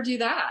would I ever do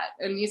that?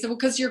 And he said, well,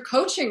 because you're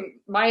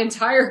coaching my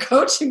entire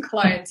coaching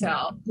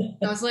clientele. And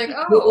I was like,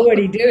 oh, you're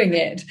already doing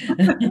it.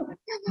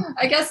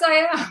 I guess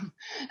I am.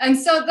 And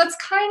so that's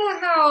kind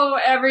of how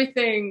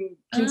everything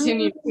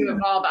continued to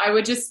evolve. I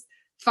would just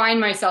find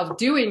myself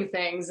doing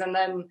things, and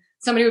then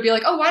somebody would be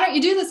like, oh, why don't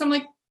you do this? I'm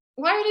like,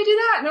 why would I do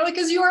that? And they're like,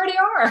 because you already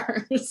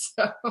are.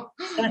 So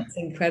that's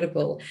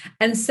incredible.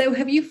 And so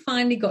have you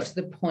finally got to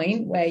the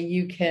point where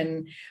you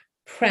can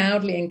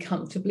proudly and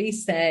comfortably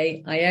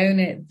say, I own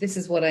it. This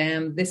is what I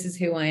am. This is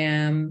who I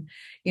am.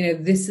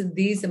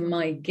 These are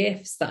my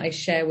gifts that I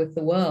share with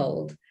the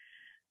world.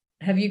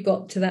 Have you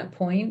got to that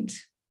point?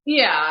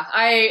 Yeah,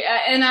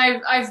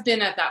 I've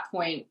been at that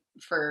point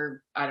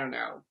for, I don't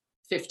know,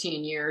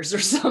 15 years or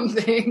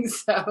something.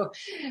 So,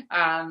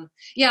 I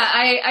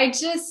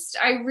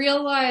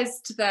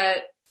realized that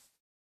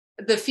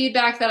the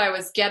feedback that I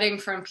was getting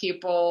from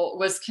people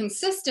was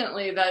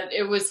consistently that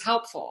it was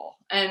helpful.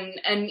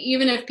 And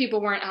even if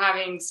people weren't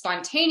having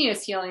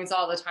spontaneous healings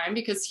all the time,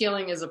 because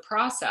healing is a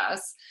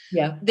process,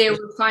 they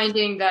were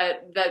finding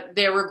that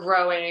they were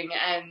growing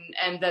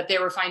and that they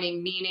were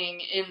finding meaning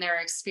in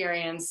their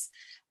experience.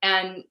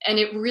 And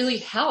it really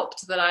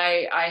helped that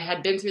I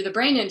had been through the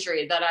brain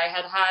injury, that I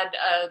had had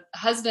a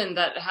husband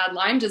that had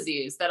Lyme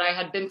disease, that I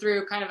had been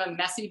through kind of a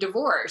messy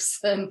divorce.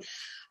 And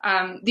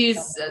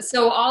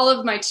so all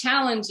of my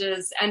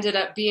challenges ended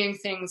up being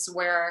things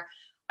where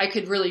I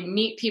could really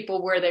meet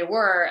people where they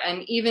were.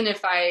 And even if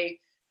I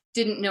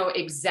didn't know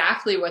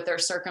exactly what their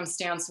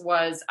circumstance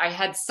was, I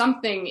had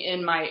something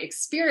in my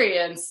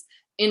experience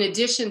in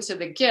addition to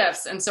the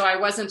gifts. And so I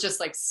wasn't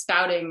just like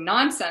spouting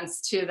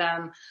nonsense to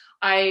them.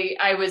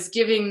 I was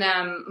giving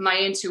them my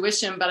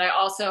intuition, but I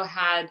also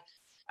had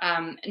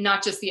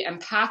not just the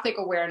empathic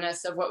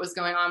awareness of what was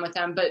going on with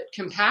them, but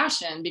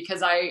compassion,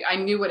 because I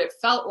knew what it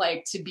felt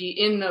like to be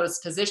in those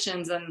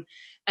positions. And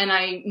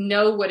I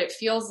know what it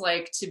feels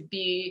like to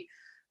be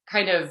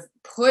kind of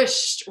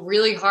pushed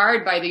really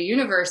hard by the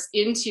universe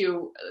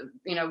into,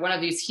 one of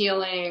these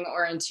healing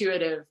or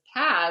intuitive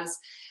paths.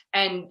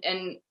 And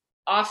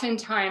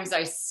oftentimes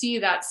I see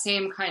that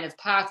same kind of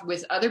path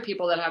with other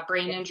people that have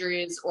brain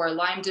injuries or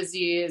Lyme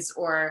disease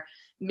or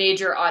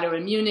major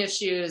autoimmune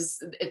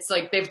issues. It's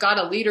like they've got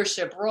a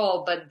leadership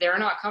role, but they're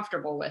not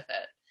comfortable with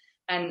it.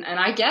 And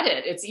I get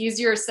it. It's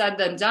easier said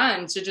than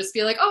done to just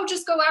be like, oh,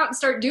 just go out and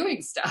start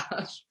doing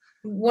stuff.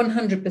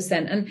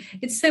 100%. And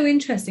it's so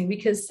interesting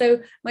because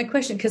my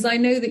question, because I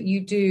know that you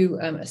do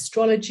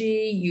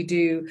astrology, you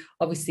do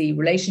obviously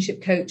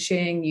relationship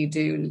coaching, you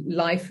do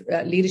life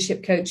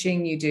leadership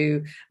coaching, you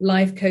do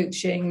life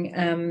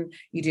coaching,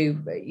 you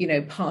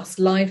do, past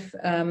life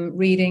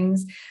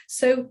readings.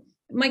 So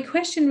my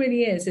question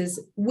really is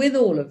with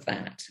all of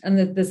that,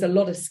 and there's a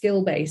lot of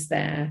skill base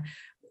there,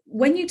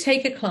 when you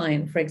take a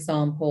client, for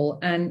example,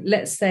 and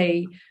let's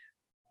say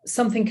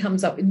something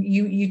comes up and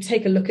you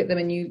take a look at them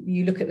and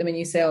you look at them and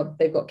you say, oh,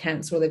 they've got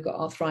cancer or they've got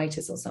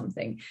arthritis or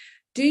something.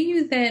 Do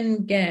you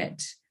then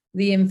get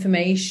the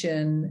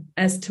information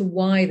as to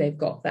why they've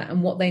got that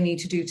and what they need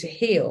to do to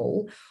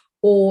heal?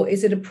 Or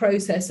is it a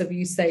process of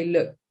you say,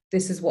 look,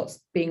 this is what's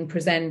being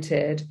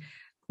presented.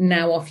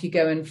 Now off you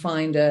go and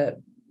find a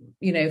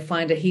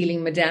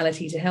healing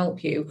modality to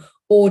help you?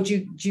 Or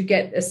do you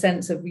get a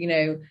sense of,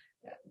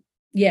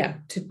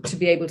 to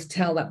be able to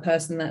tell that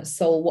person, that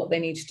soul, what they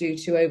need to do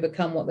to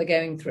overcome what they're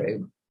going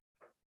through?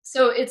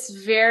 So it's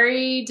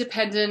very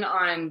dependent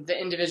on the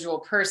individual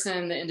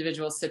person, the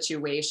individual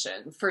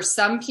situation. For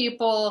some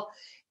people,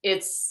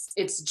 it's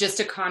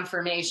just a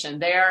confirmation.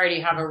 They already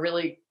have a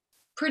really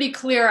pretty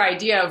clear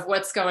idea of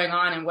what's going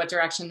on and what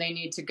direction they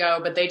need to go,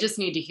 but they just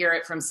need to hear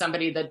it from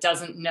somebody that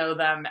doesn't know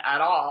them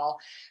at all,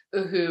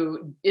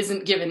 who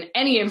isn't given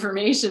any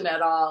information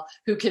at all,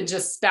 who can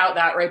just spout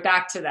that right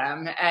back to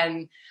them.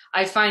 And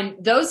I find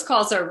those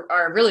calls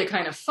are really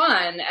kind of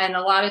fun. And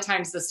a lot of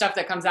times the stuff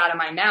that comes out of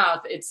my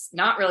mouth, it's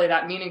not really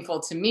that meaningful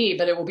to me,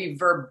 but it will be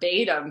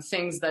verbatim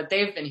things that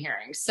they've been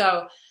hearing.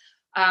 So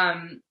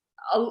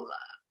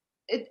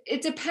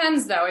it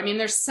depends though. I mean,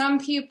 there's some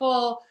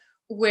people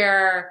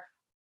where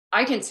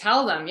I can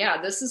tell them,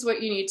 yeah, this is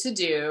what you need to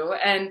do.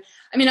 And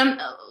I mean, I'm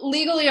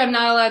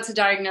not allowed to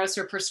diagnose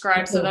or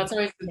prescribe. So that's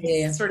always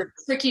sort of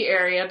tricky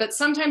area. But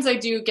sometimes I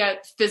do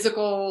get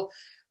physical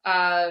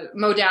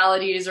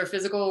modalities or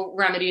physical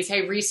remedies.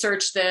 Hey,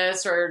 research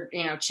this, or,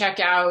 check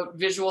out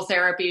visual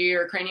therapy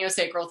or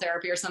craniosacral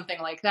therapy or something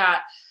like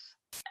that.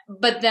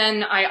 But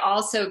then I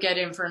also get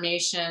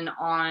information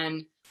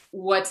on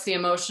what's the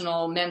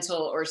emotional,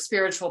 mental, or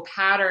spiritual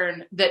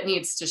pattern that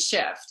needs to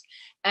shift.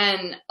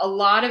 And a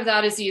lot of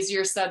that is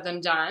easier said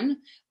than done.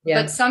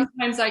 Yeah. But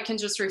sometimes I can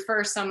just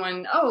refer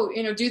someone,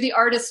 do the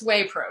Artist's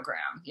Way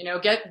program,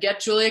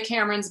 get Julia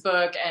Cameron's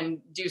book and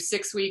do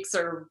 6 weeks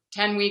or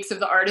 10 weeks of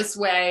the Artist's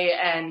Way,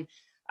 and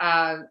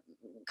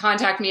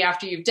contact me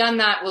after you've done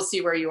that. We'll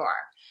see where you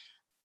are.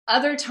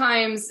 Other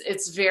times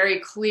it's very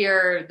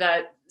clear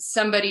that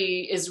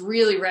somebody is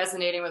really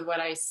resonating with what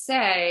I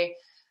say,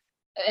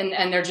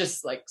 and they're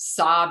just like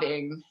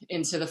sobbing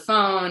into the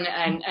phone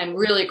and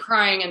really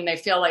crying. And they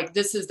feel like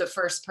this is the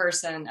first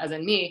person, as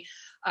in me,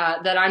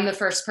 that I'm the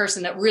first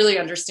person that really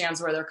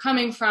understands where they're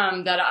coming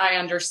from, that I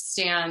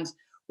understand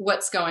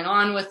what's going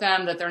on with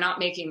them, that they're not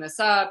making this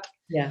up.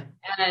 Yeah.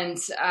 And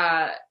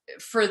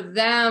for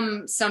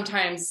them,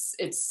 sometimes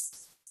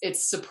it's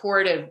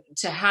supportive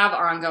to have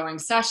ongoing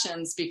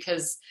sessions,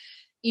 because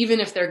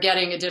even if they're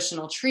getting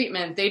additional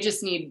treatment, they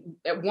just need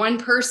one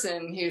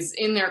person who's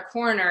in their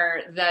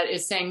corner that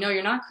is saying, no,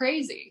 you're not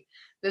crazy.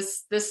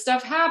 This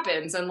stuff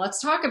happens, and let's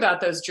talk about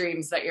those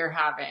dreams that you're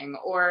having,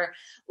 or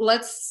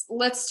let's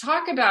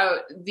talk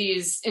about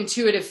these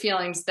intuitive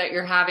feelings that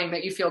you're having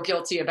that you feel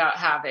guilty about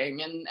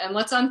having, and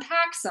let's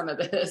unpack some of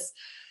this.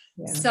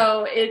 Yeah.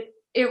 So it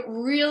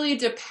really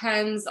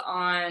depends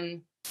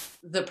on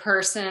the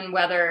person,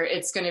 whether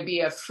it's going to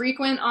be a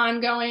frequent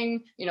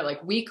ongoing,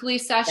 like weekly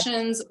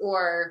sessions,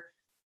 or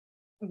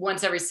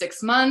once every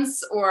 6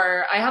 months.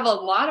 Or I have a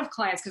lot of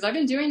clients, because I've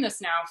been doing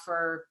this now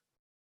for,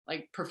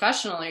 like,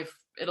 professionally,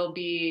 it'll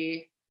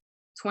be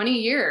 20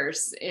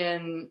 years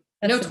in,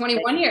 That's no,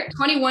 21 years,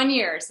 21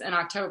 years in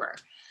October.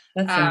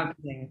 That's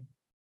amazing.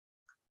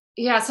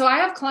 Yeah. So I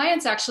have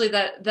clients actually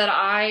that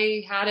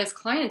I had as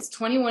clients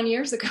 21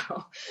 years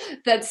ago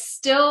that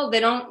still, they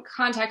don't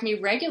contact me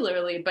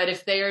regularly, but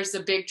if there's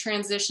a big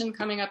transition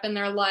coming up in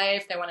their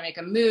life, they want to make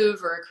a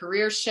move or a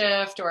career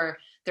shift, or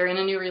they're in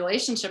a new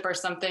relationship or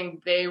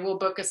something, they will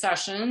book a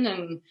session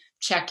and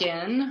check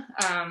in.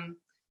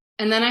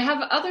 And then I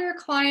have other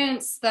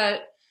clients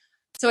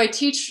so I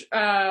teach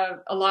a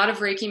lot of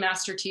Reiki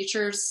master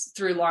teachers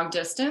through long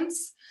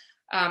distance.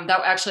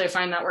 That actually, I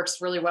find that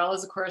works really well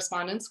as a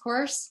correspondence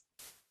course.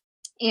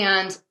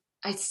 And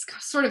I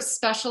sort of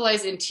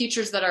specialize in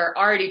teachers that are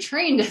already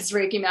trained as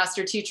Reiki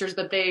master teachers,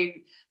 but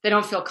they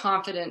don't feel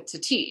confident to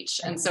teach.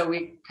 And so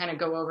we kind of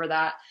go over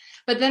that.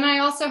 But then I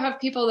also have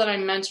people that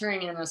I'm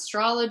mentoring in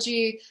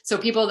astrology. So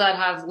people that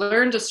have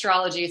learned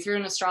astrology through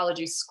an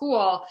astrology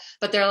school,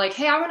 but they're like,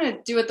 hey, I want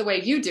to do it the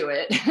way you do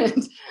it.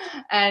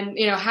 and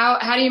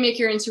how do you make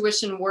your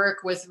intuition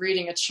work with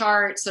reading a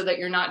chart so that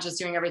you're not just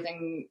doing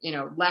everything,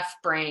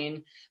 left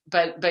brain,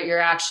 but you're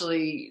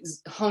actually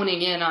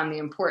honing in on the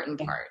important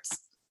parts.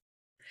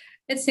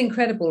 It's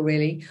incredible,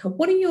 really.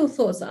 What are your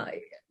thoughts?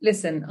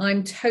 Listen,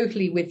 I'm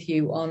totally with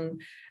you on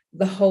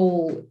the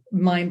whole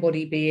mind,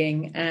 body,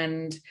 being,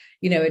 and,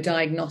 a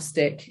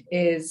diagnostic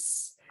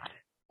is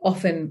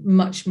often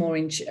much more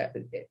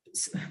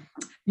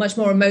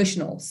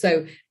emotional.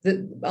 So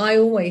I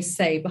always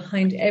say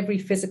behind every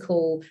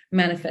physical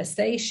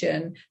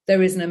manifestation,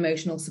 there is an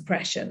emotional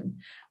suppression.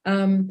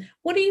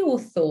 What are your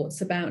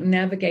thoughts about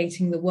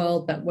navigating the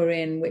world that we're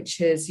in,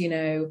 which is,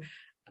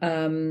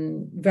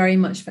 very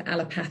much for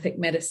allopathic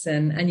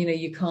medicine, and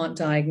you can't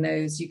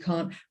diagnose, you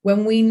can't,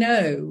 when we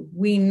know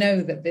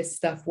that this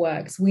stuff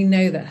works, we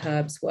know that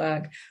herbs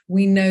work,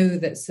 we know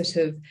that sort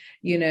of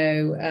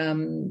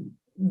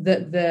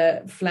that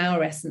the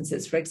flower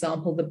essences, for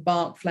example, the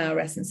bark flower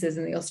essences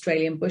and the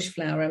Australian bush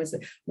flower,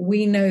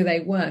 we know they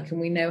work and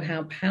we know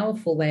how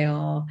powerful they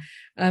are.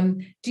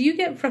 Do you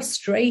get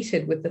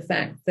frustrated with the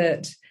fact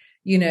that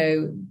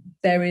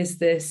there is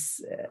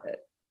this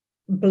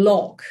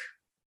block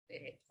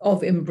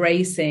of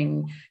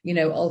embracing,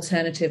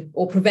 alternative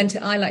or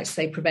preventive, I like to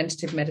say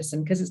preventative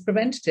medicine, because it's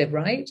preventative,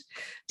 right?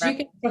 Do you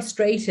get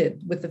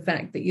frustrated with the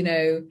fact that,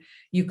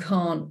 you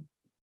can't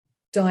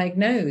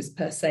diagnose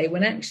per se,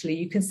 when actually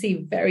you can see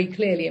very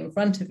clearly in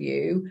front of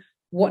you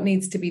what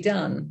needs to be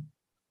done?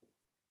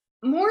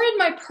 More in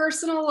my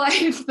personal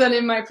life than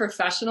in my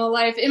professional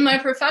life. In my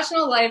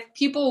professional life,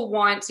 people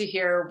want to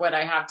hear what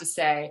I have to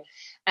say.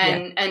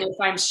 And if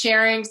I'm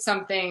sharing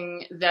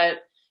something that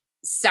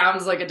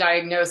sounds like a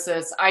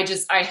diagnosis,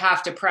 I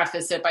have to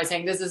preface it by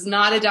saying, this is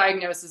not a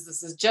diagnosis.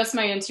 This is just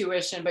my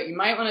intuition, but you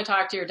might want to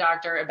talk to your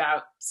doctor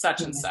about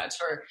such and such,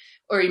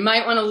 or you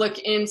might want to look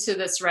into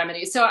this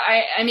remedy. So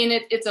I mean,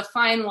 it's a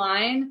fine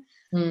line.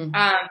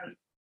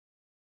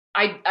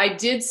 I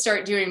did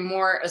start doing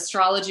more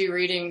astrology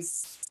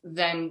readings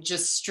than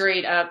just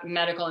straight up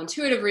medical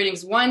intuitive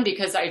readings. One,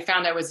 because I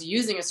found I was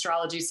using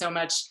astrology so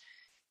much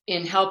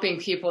in helping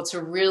people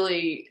to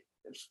really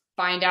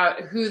find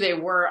out who they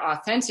were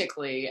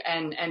authentically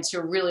and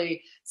to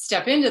really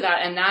step into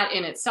that. And that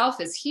in itself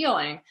is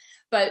healing.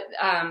 But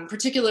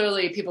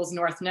particularly people's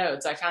north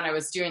nodes, I found I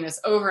was doing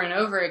this over and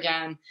over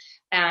again.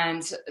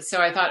 And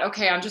so I thought,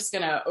 okay, I'm just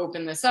going to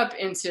open this up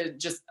into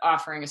just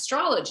offering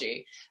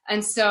astrology.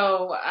 And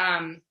so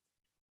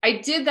I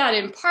did that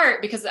in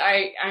part because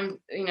I'm,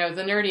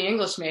 the nerdy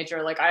English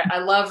major. Like I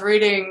love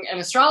reading an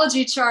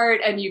astrology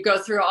chart, and you go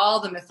through all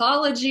the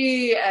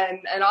mythology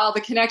and all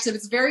the connections.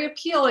 It's very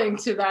appealing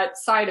to that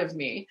side of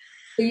me.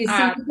 So you see,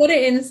 you put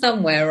it in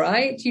somewhere,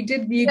 right? You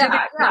did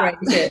integrate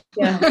it.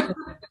 Yeah.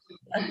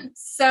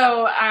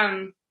 So,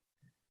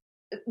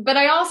 but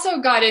I also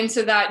got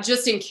into that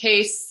just in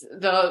case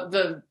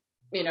the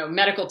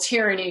medical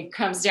tyranny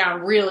comes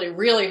down really,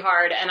 really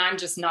hard, and I'm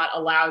just not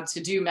allowed to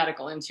do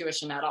medical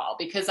intuition at all,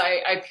 because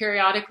I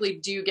periodically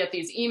do get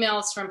these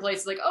emails from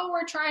places like, oh,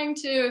 we're trying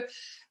to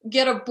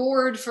get a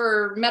board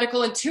for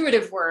medical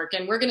intuitive work,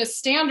 and we're going to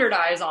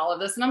standardize all of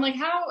this. And I'm like,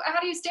 how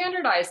do you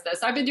standardize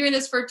this? I've been doing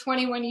this for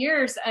 21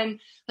 years, and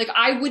like,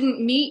 I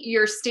wouldn't meet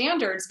your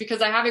standards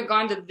because I haven't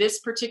gone to this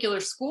particular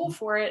school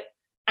for it.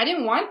 I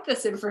didn't want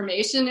this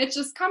information. It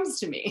just comes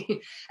to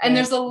me. And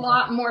there's a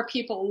lot more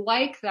people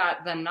like that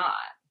than not.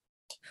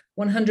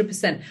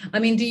 100%. I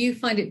mean, do you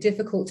find it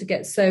difficult to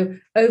get, so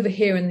over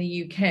here in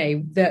the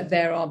UK, that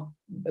there are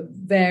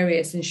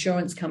various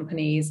insurance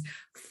companies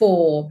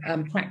for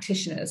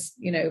practitioners,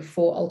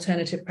 for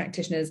alternative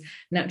practitioners,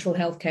 natural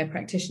healthcare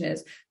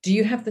practitioners. Do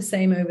you have the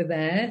same over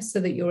there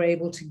so that you're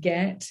able to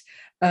get,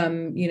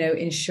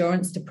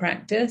 insurance to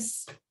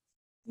practice?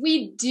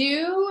 We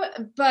do,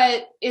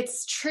 but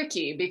it's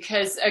tricky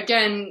because,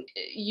 again,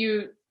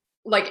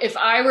 if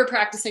I were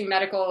practicing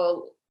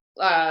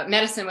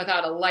medicine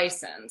without a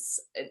license,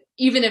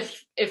 even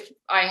if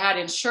I had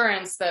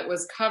insurance that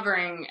was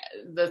covering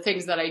the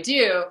things that I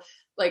do,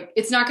 like,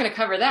 it's not going to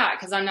cover that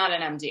because I'm not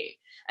an MD.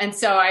 And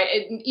so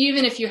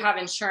even if you have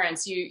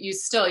insurance, you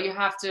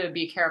have to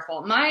be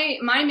careful. My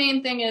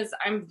main thing is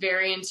I'm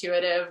very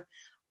intuitive.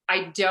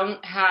 I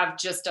don't have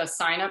just a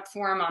sign-up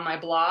form on my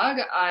blog.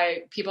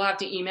 People have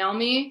to email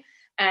me.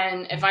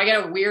 And if I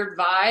get a weird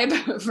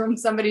vibe from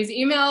somebody's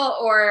email,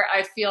 or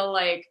I feel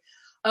like,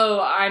 oh,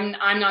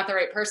 I'm not the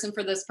right person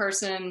for this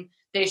person,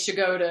 they should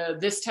go to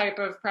this type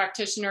of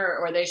practitioner,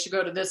 or they should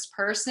go to this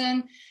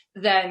person,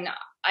 then,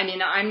 I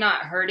mean, I'm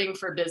not hurting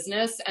for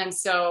business. And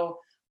so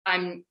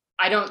I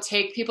don't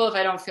take people if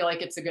I don't feel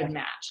like it's a good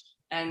match.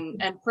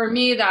 And for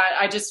me, that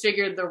I just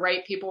figured the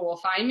right people will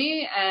find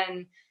me,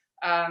 and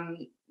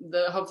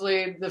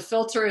hopefully the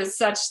filter is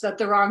such that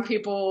the wrong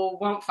people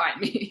won't find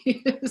me.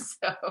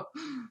 So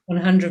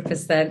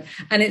 100%.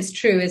 And it's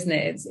true, isn't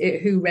it?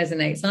 It's who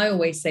resonates. I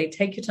always say,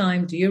 take your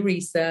time, do your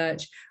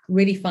research,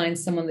 really find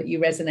someone that you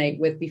resonate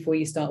with before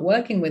you start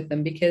working with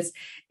them, because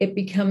it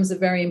becomes a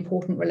very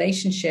important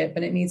relationship,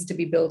 and it needs to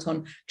be built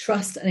on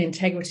trust and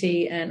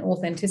integrity and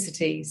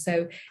authenticity.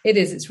 So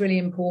it's really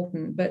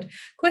important. But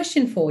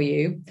question for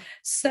you.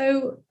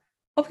 So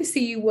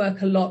obviously you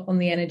work a lot on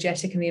the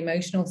energetic and the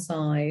emotional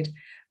side,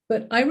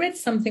 but I read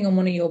something on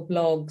one of your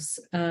blogs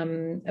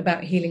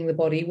about healing the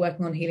body,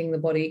 working on healing the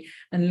body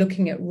and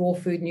looking at raw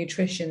food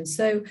nutrition.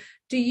 So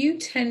do you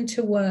tend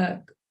to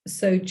work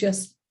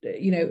just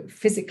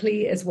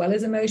physically as well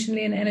as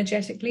emotionally and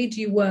energetically?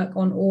 Do you work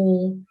on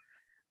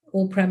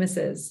all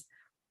premises?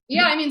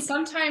 Yeah, I mean,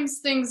 sometimes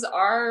things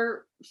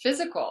are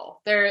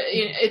physical.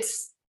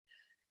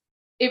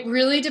 It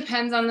really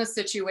depends on the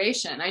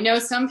situation. I know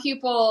some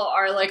people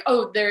are like,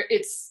 oh,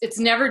 it's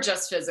never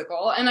just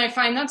physical. And I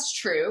find that's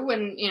true.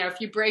 When, if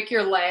you break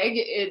your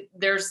leg,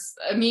 there's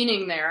a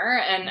meaning there.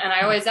 And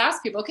I always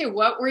ask people, okay,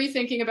 what were you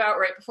thinking about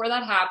right before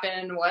that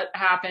happened? What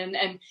happened?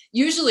 And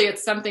usually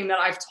it's something that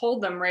I've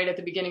told them right at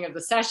the beginning of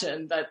the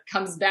session that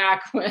comes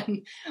back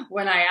when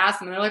I ask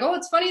them. They're like, oh,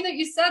 it's funny that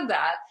you said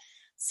that.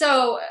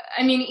 So,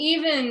 I mean,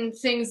 even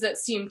things that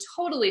seem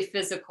totally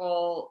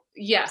physical,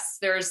 yes,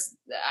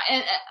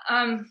 and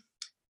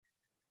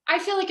I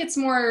feel like it's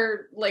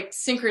more like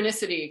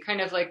synchronicity,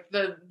 kind of like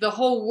the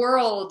whole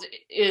world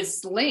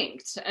is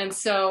linked. And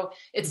so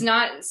it's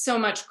not so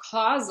much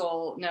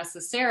causal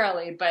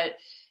necessarily, but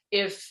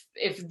if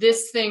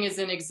this thing is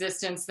in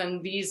existence,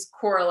 then these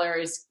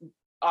corollaries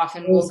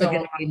often will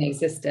go in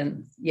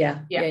existence. Yeah.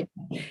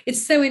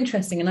 It's so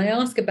interesting. And I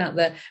ask about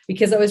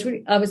because I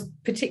was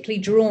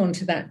particularly drawn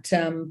to that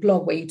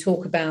blog where you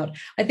talk about,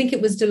 I think it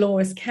was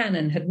Dolores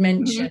Cannon had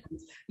mentioned,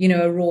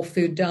 a raw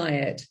food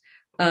diet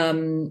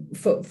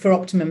for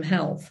optimum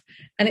health.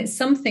 And it's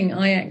something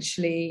I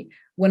actually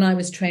when I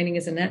was training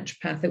as a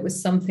naturopath, it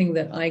was something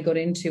that I got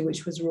into,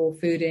 which was raw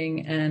fooding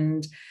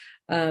and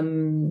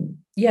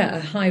a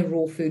high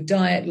raw food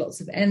diet,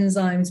 lots of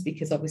enzymes,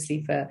 because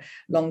obviously for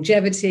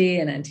longevity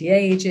and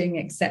anti-aging,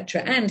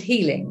 etc., and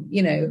healing,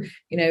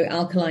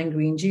 alkaline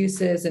green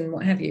juices and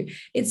what have you.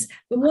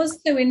 But what's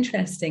so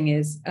interesting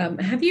is,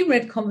 have you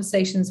read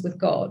Conversations with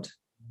God,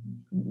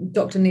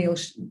 Dr.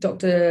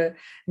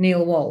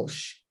 Neil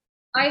Walsh?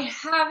 I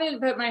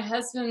haven't, but my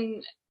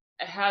husband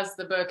has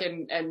the book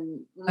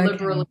and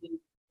liberally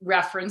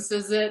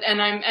references it,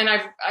 and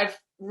I've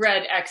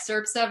read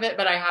excerpts of it,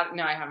 but I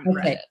haven't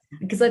read it.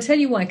 Because I tell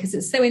you why, because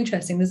it's so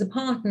interesting. There's a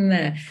part in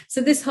there.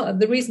 So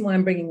the reason why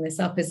I'm bringing this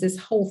up is this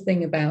whole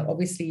thing about,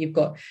 obviously you've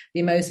got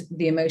the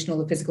emotional,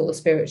 the physical, the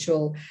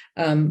spiritual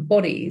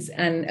bodies,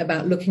 and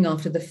about looking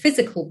after the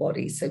physical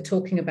body. So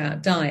talking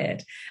about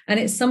diet, and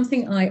it's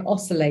something I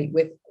oscillate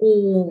with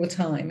all the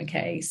time.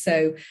 Okay,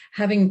 so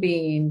having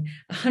been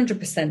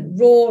 100%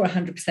 raw,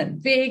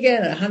 100%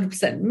 vegan,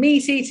 100%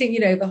 meat eating,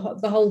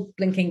 the whole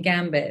blinking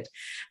gambit,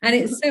 and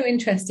it's so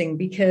interesting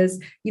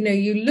because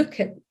you look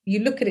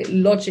at it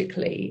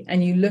logically,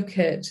 and you look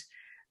at,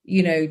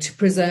 to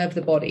preserve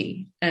the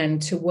body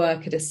and to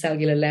work at a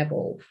cellular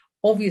level.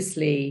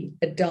 Obviously,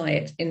 a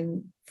diet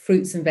in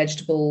fruits and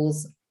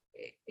vegetables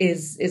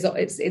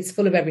it's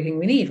full of everything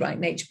we need, right?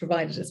 Nature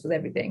provided us with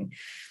everything.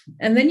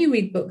 And then you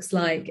read books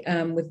like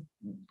with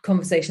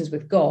Conversations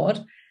with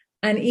God,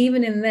 and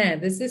even in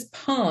there's this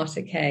part,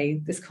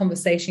 this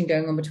conversation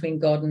going on between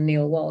God and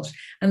Neil Walsh,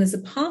 and there's a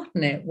part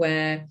in it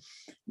where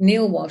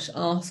Neil Walsh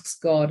asks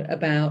God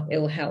about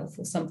ill health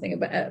or something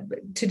about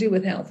to do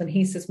with health. And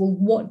he says, well,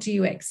 what do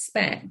you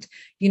expect?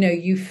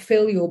 You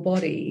fill your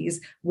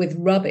bodies with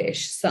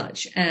rubbish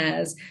such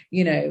as,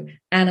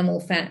 animal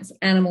fats,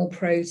 animal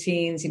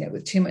proteins,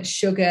 with too much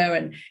sugar.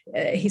 And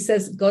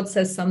God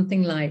says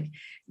something like,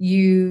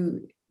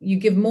 you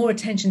give more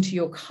attention to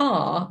your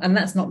car, and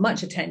that's not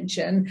much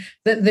attention,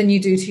 than you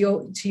do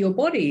to your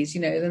bodies,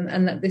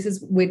 and that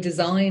we're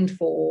designed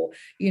for,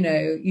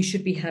 you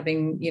should be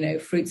having,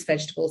 fruits,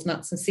 vegetables,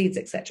 nuts and seeds,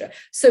 etc.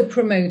 So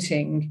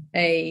promoting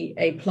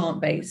a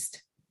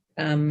plant-based,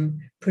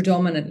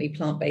 predominantly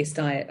plant-based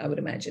diet, I would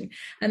imagine.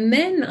 And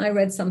then I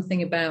read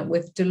something about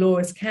with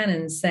Dolores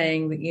Cannon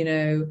saying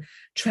that,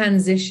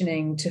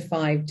 transitioning to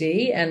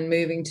 5D and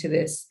moving to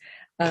this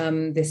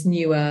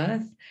new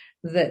earth,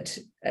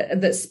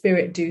 that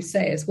Spirit do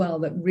say as well,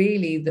 that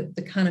really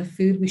the kind of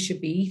food we should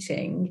be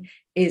eating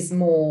is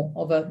more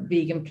of a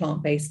vegan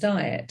plant-based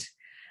diet.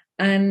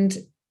 And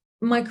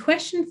my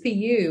question for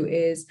you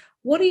is,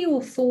 what are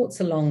your thoughts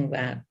along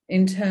that,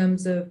 in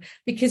terms of,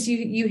 because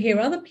you hear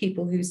other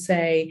people who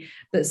say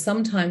that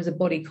sometimes a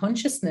body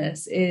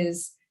consciousness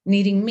is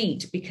needing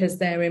meat because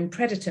they're in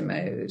predator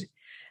mode.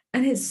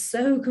 And it's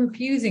so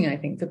confusing, I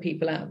think, for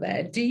people out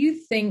there. Do you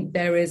think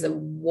there is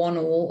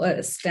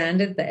a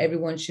standard that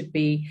everyone should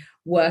be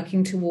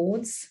working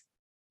towards?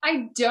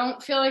 I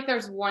don't feel like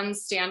there's one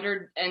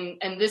standard,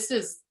 and this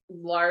is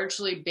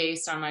largely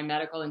based on my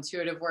medical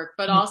intuitive work,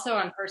 but also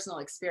on personal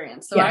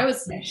experience. So I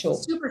was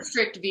super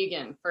strict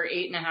vegan for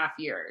 8.5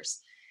 years,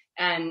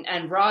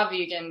 and raw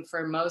vegan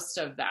for most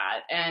of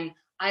that. And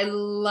I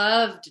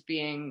loved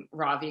being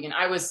raw vegan.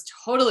 I was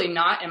totally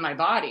not in my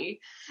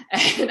body.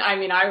 And I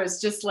mean, I was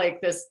just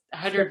like this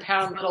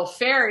 100-pound little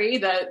fairy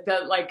that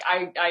like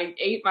I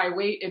ate my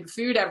weight in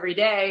food every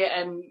day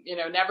and,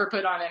 never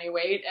put on any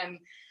weight. And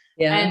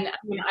I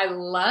mean, I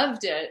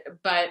loved it,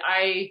 but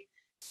I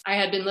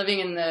had been living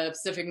in the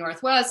Pacific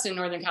Northwest in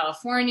Northern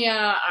California.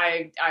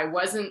 I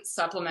wasn't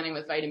supplementing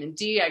with vitamin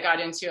D. I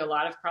got into a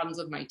lot of problems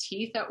with my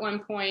teeth at one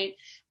point,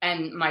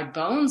 and my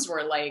bones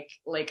were like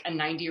a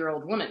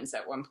 90-year-old woman's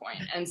at one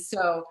point. And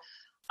so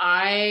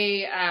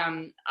I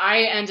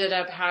ended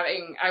up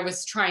I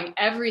was trying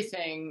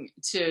everything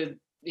to,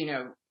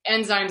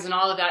 enzymes and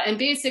all of that. And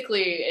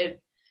basically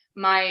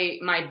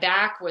my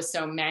back was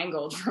so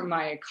mangled from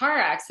my car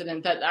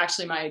accident that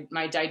actually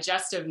my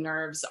digestive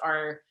nerves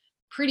are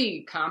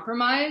pretty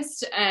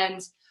compromised.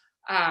 And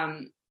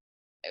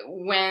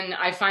when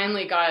I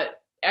finally got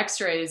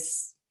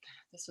x-rays,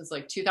 this was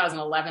like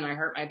 2011, I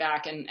hurt my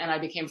back, and I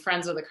became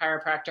friends with a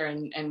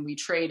chiropractor, and we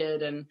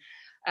traded, and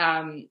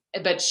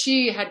but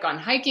she had gone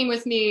hiking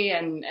with me,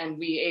 and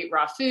we ate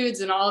raw foods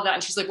and all of that.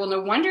 And she's like, well,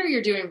 no wonder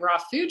you're doing raw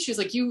food. She was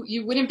like,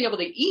 you wouldn't be able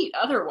to eat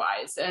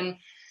otherwise. And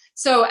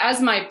so as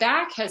my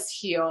back has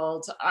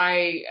healed,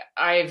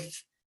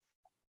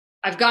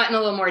 I've gotten a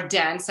little more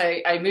dense.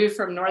 I moved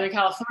from Northern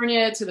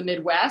California to the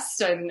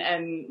Midwest,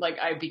 and like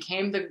I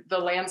became the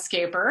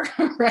landscaper,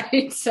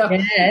 right? So I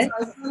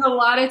spent a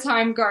lot of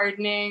time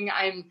gardening.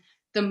 I'm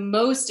the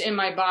most in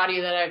my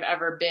body that I've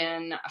ever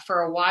been.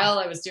 For a while,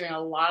 I was doing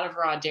a lot of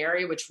raw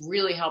dairy, which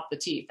really helped the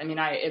teeth. I mean,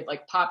 it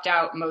like popped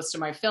out most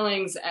of my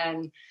fillings,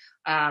 and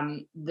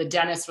the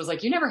dentist was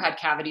like, you never had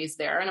cavities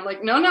there. And I'm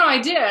like, no, I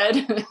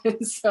did.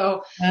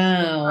 So,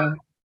 wow.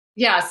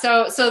 Yeah.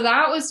 So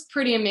that was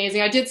pretty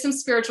amazing. I did some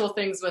spiritual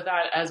things with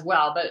that as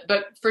well.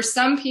 But for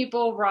some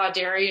people, raw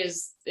dairy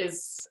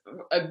is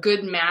a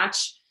good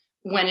match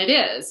when it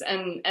is.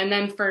 And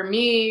then for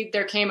me,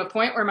 there came a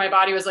point where my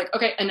body was like,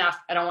 okay, enough.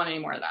 I don't want any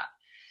more of that.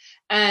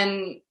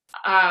 And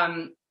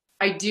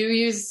I do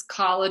use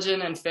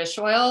collagen and fish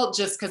oil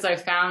just because I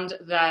found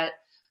that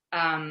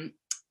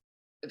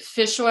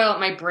fish oil,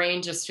 my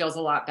brain just feels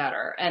a lot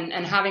better. And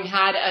having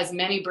had as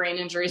many brain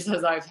injuries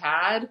as I've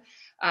had,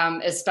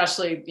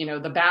 especially,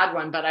 the bad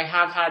one, but I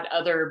have had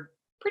other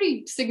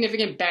pretty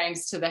significant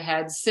bangs to the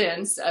head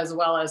since, as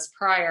well as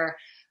prior.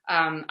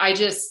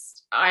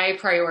 I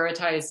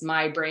prioritize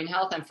my brain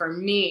health. And for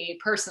me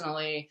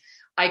personally,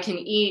 I can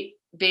eat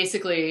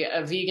basically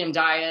a vegan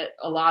diet,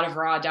 a lot of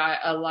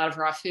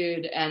raw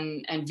food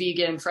and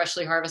vegan,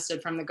 freshly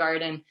harvested from the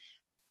garden.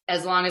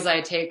 As long as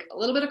I take a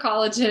little bit of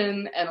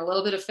collagen and a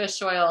little bit of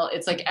fish oil,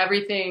 it's like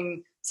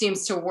everything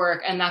seems to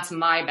work, and that's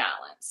my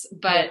balance.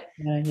 But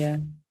yeah.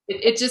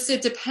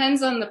 It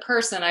depends on the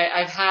person.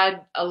 I've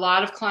had a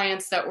lot of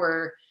clients that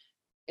were,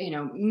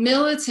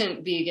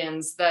 militant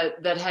vegans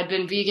that had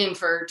been vegan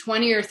for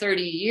 20 or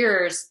 30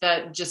 years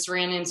that just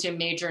ran into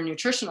major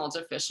nutritional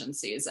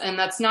deficiencies. And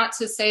that's not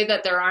to say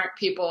that there aren't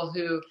people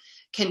who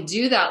can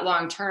do that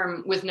long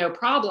term with no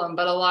problem,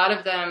 but a lot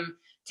of them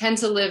tend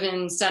to live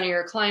in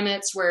sunnier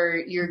climates where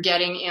you're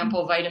getting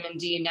ample vitamin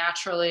D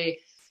naturally,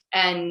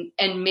 and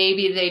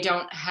maybe they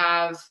don't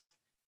have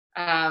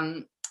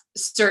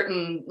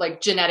certain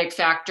like genetic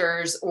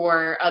factors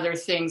or other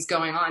things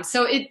going on.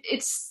 So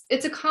it's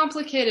a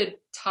complicated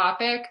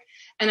topic.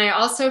 And I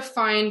also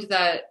find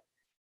that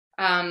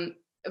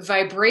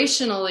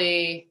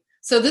vibrationally,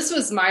 so this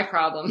was my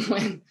problem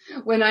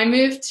when I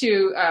moved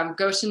to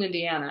Goshen,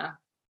 Indiana,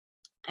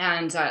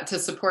 and to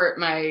support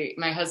my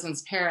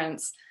husband's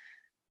parents.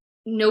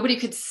 Nobody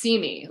could see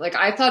me. Like,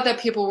 I thought that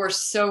people were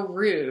so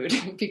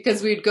rude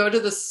because we'd go to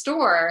the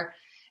store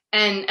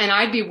and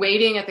I'd be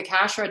waiting at the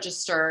cash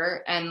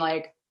register and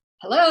like,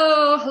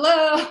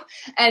 hello.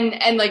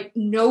 And like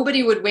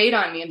nobody would wait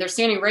on me, and they're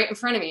standing right in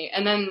front of me.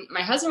 And then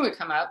my husband would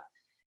come up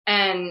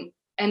and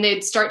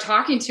they'd start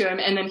talking to him.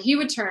 And then he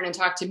would turn and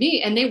talk to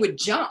me, and they would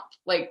jump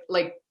like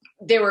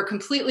they were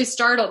completely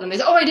startled. And they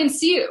said, "Oh, I didn't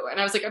see you." And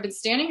I was like, "I've been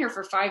standing here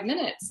for 5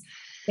 minutes."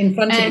 In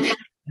front of you.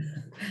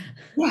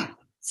 Yeah.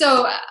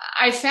 So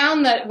I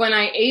found that when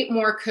I ate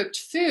more cooked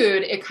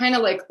food, it kind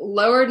of like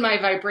lowered my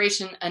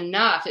vibration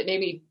enough. It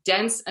made me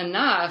dense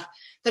enough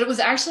that it was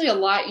actually a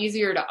lot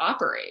easier to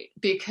operate,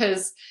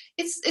 because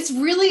it's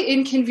really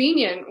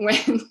inconvenient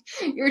when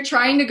you're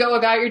trying to go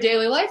about your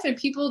daily life and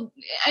people,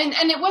 and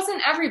it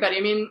wasn't everybody.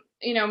 I mean,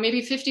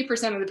 maybe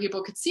 50% of the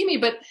people could see me,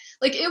 but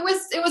like it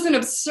was an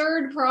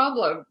absurd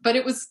problem, but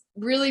it was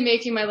really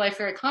making my life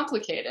very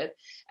complicated.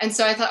 And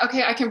so I thought,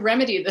 okay, I can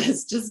remedy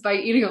this just by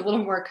eating a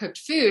little more cooked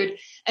food.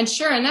 And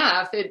sure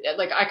enough,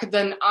 I could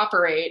then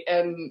operate,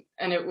 and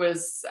it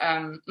was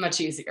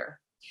much easier.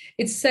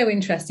 It's so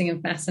interesting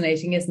and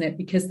fascinating, isn't it?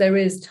 Because there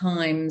is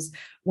times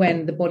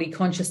when the body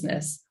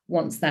consciousness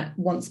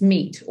wants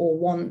meat or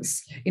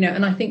wants,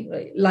 and I think,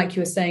 like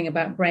you were saying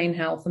about brain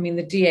health, I mean,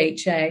 the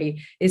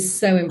DHA is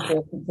so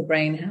important for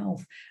brain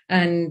health.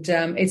 And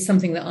it's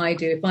something that I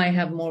do. If I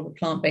have more of a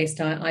plant-based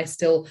diet, I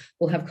still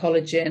will have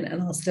collagen,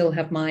 and I'll still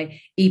have my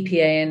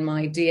EPA and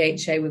my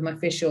DHA with my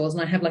fish oils.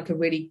 And I have like a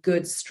really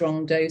good,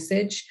 strong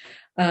dosage.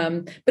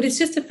 But it's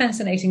just a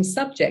fascinating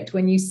subject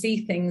when you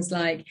see things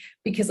like,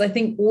 because I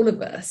think all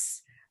of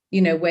us,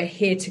 we're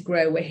here to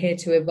grow, we're here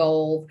to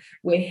evolve,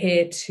 we're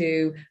here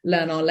to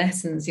learn our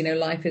lessons.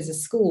 Life is a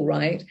school,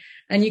 right?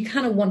 And you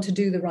kind of want to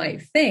do the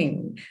right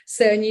thing.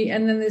 So,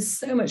 and then there's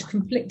so much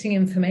conflicting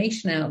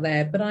information out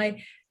there. But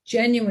I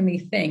genuinely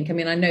think, I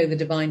mean, I know the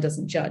divine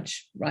doesn't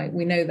judge, right?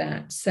 We know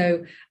that.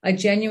 So I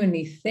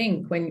genuinely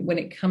think when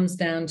it comes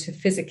down to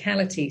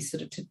physicality,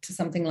 sort of to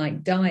something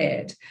like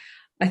diet,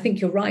 I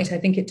think you're right. I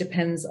think it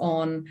depends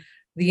on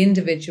the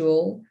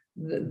individual,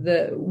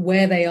 the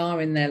where they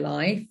are in their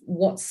life,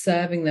 what's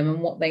serving them and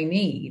what they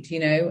need,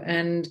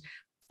 and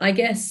I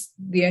guess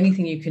the only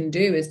thing you can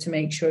do is to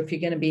make sure if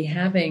you're going to be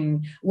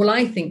having, well,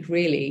 I think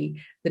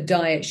really the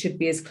diet should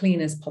be as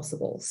clean as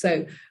possible.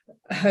 So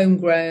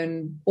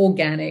homegrown,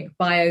 organic,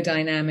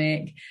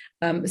 biodynamic,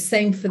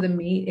 same for the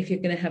meat. If you're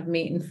going to have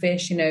meat and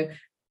fish,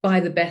 buy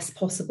the best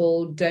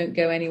possible, don't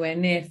go anywhere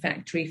near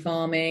factory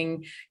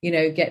farming,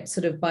 get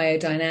sort of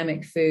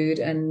biodynamic food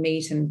and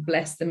meat, and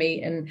bless the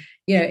meat, and,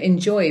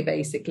 enjoy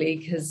basically,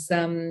 because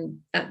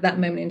at that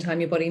moment in time,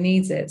 your body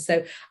needs it.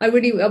 So I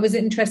was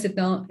interested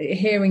in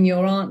hearing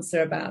your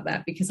answer about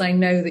that, because I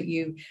know that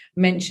you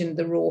mentioned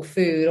the raw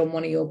food on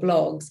one of your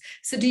blogs.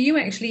 So do you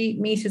actually eat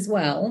meat as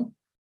well?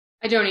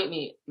 I don't eat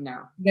meat. No.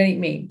 You don't eat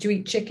meat. Do you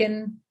eat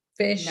chicken,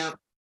 fish?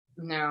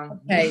 No.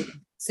 Okay.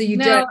 So you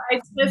no, don't.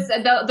 It's just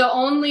the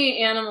only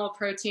animal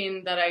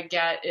protein that I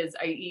get is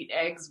I eat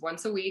eggs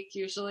once a week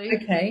usually.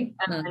 Okay.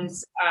 And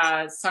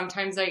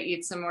sometimes I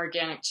eat some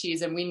organic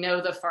cheese, and we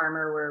know the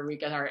farmer where we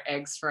get our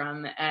eggs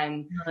from,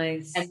 and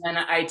nice. And then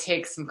I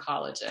take some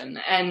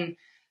collagen. And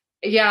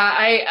yeah,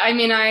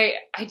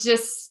 I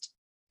just,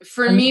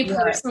 for me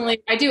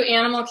personally, I do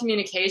animal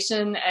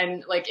communication,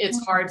 and like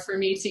it's hard for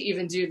me to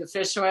even do the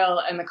fish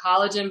oil and the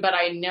collagen, but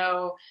I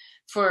know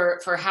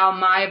for how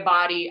my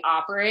body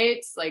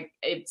operates. Like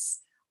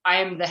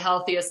I am the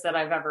healthiest that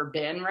I've ever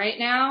been right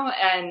now,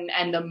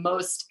 and the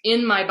most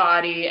in my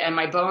body, and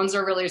my bones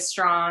are really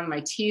strong,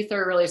 my teeth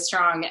are really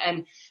strong.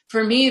 And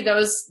for me,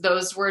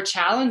 those were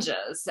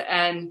challenges.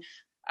 And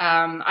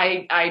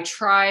I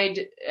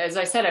tried, as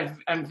I said,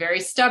 I'm very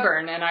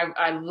stubborn, and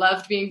I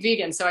loved being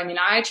vegan. So, I mean,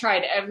 I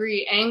tried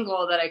every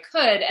angle that I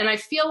could. And I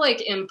feel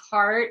like in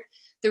part,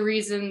 the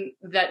reason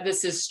that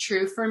this is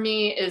true for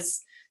me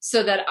is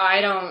so that I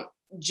don't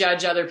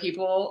judge other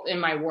people in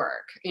my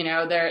work,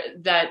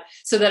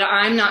 so that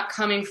I'm not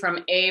coming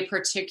from a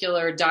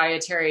particular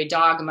dietary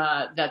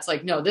dogma that's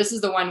like, no, this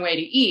is the one way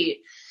to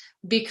eat.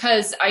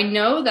 Because I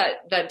know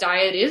that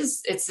diet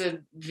it's a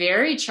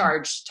very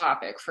charged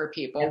topic for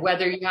people,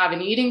 whether you have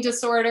an eating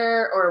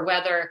disorder or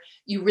whether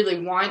you really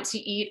want to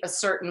eat a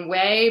certain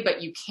way,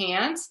 but you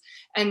can't.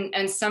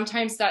 And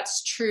sometimes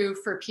that's true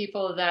for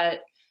people that,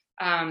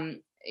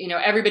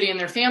 everybody in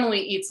their family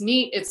eats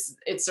meat.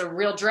 It's a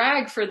real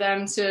drag for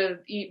them to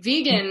eat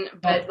vegan,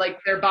 but like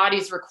their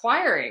body's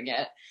requiring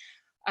it.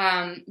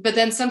 But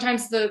then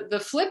sometimes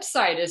the flip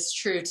side is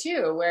true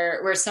too,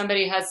 where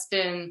somebody has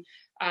been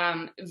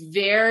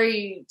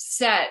very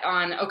set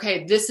on,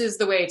 okay, this is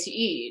the way to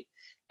eat.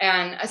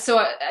 And so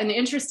an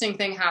interesting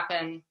thing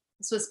happened.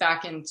 This was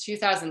back in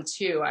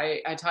 2002.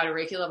 I taught a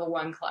Reiki level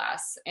 1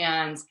 class,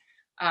 and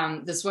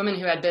this woman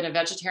who had been a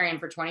vegetarian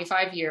for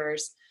 25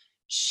 years,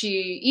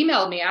 she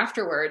emailed me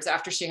afterwards,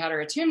 after she had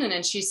her attunement,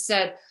 and she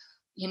said,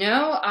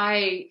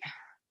 I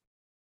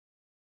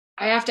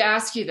have to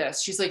ask you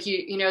this. She's like,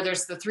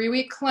 there's the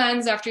 3-week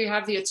cleanse after you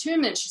have the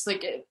attunement. She's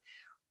like,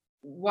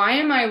 why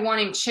am I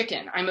wanting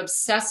chicken? I'm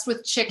obsessed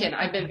with chicken.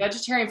 I've been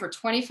vegetarian for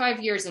 25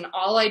 years, and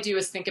all I do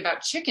is think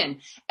about chicken.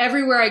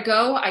 Everywhere I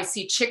go, I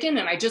see chicken,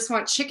 and I just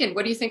want chicken.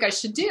 What do you think I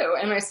should do?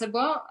 And I said,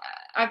 well,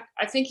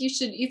 I think you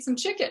should eat some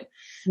chicken.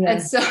 Yeah.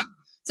 And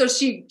so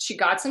she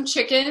got some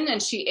chicken,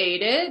 and she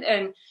ate it.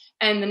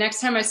 And the next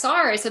time I saw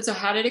her, I said, so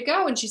how did it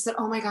go? And she said,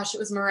 oh my gosh, it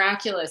was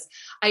miraculous.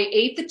 I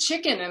ate the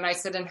chicken. And I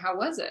said, and how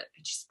was it?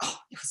 And she said, oh,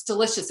 it was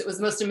delicious. It was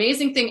the most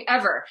amazing thing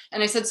ever.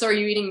 And I said, so are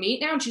you eating meat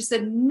now? And she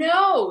said,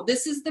 no,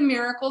 this is the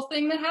miracle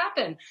thing that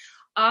happened.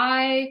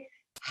 I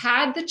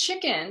had the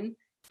chicken,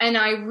 and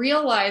I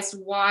realized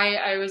why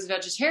I was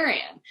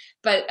vegetarian,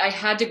 but I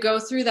had to go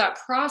through that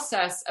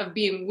process of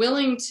being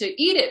willing to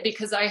eat it,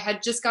 because I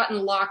had just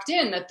gotten locked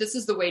in that this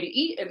is the way to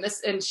eat.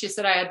 And she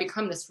said I had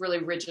become this really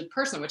rigid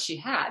person, which she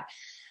had.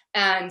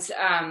 And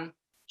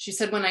she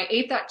said, when I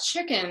ate that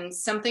chicken,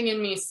 something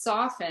in me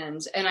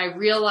softened, and I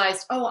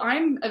realized, oh,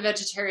 I'm a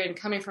vegetarian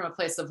coming from a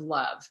place of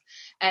love.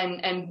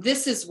 And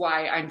this is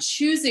why I'm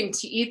choosing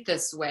to eat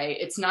this way.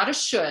 It's not a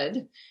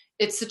should.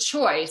 It's a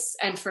choice.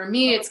 And for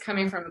me, it's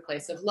coming from a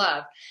place of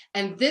love.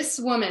 And this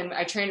woman,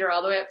 I trained her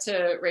all the way up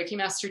to Reiki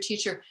Master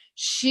Teacher.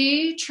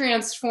 She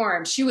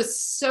transformed. She was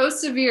so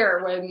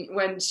severe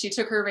when she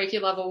took her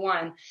Reiki level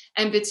 1.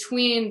 And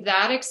between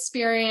that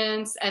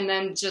experience and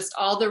then just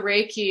all the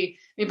Reiki, I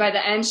mean, by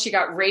the end, she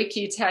got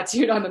Reiki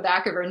tattooed on the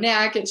back of her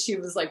neck, and she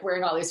was like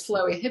wearing all these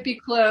flowy hippie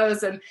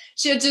clothes, and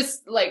she had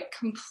just like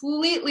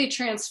completely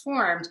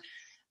transformed.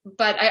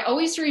 But I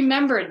always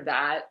remembered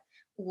that,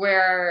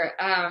 where,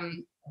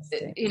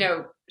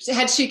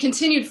 had she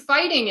continued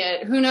fighting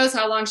it, who knows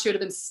how long she would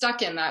have been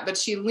stuck in that. But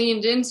she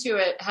leaned into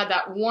it, had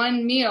that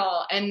one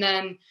meal, and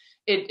then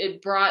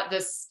it brought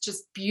this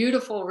just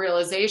beautiful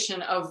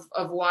realization of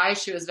why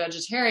she was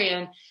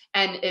vegetarian.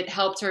 And it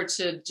helped her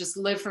to just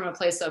live from a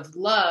place of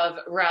love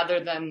rather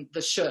than the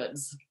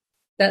shoulds.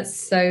 That's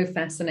so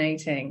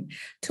fascinating.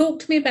 Talk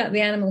to me about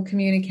the animal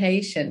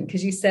communication,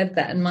 because you said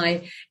that and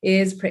my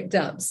ears pricked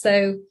up.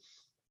 So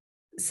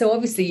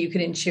obviously you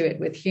can intuit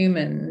with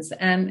humans,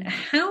 and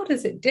how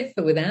does it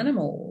differ with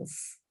animals?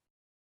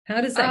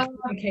 How does that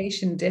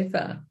communication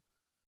differ?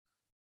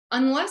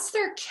 Unless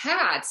they're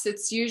cats,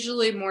 it's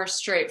usually more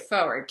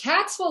straightforward.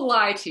 Cats will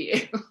lie to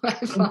you.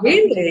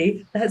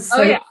 Really? That's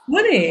so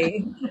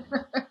funny.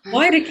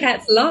 Why do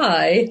cats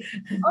lie?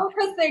 Oh,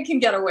 because they can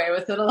get away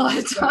with it a lot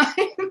of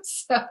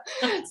times.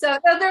 So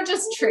they're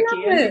just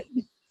tricky.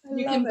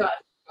 You can butt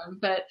them.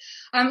 But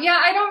I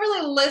don't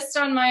really list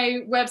on my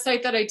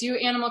website that I do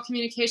animal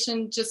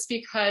communication, just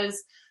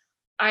because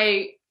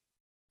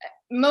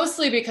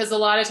mostly because a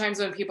lot of times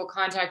when people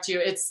contact you,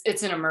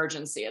 it's an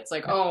emergency. It's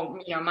like, oh,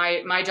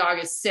 my dog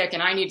is sick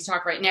and I need to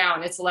talk right now,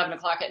 and it's 11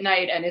 o'clock at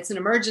night and it's an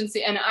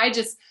emergency. And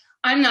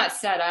I'm not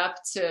set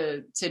up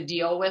to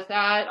deal with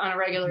that on a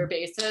regular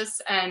basis.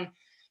 And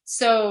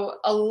so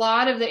a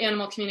lot of the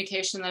animal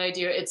communication that I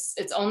do, it's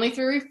only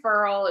through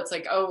referral. It's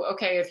like, oh,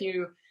 okay,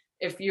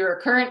 if you're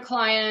a current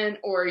client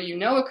or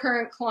a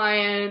current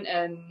client,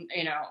 and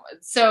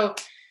so.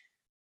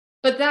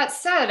 But that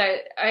said,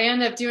 I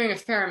end up doing a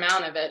fair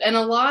amount of it. And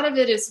a lot of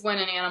it is when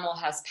an animal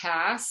has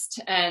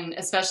passed, and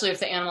especially if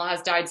the animal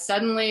has died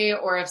suddenly,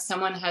 or if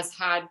someone has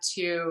had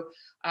to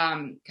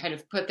kind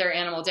of put their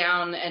animal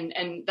down.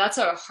 And that's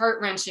a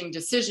heart-wrenching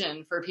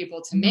decision for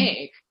people to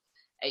make.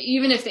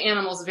 even if the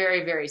animal's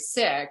very, very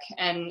sick.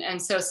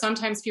 And so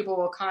sometimes people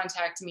will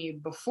contact me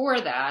before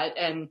that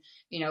and,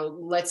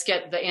 let's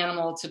get the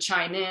animal to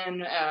chime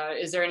in.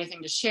 Is there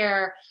anything to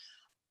share?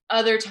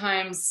 Other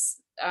times,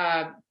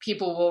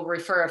 people will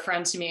refer a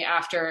friend to me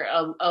after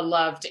a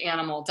loved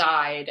animal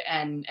died,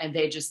 and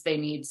they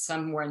need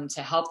someone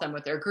to help them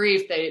with their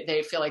grief.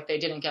 They feel like they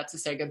didn't get to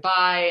say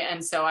goodbye.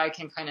 And so I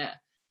can kind of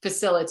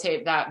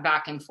facilitate that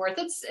back and forth.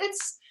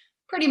 It's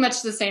pretty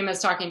much the same as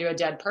talking to a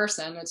dead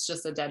person. It's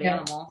just a dead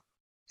animal.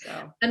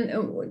 So.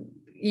 And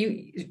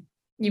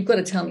you've got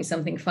to tell me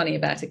something funny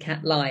about a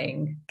cat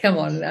lying. Come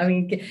on. I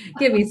mean,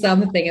 give me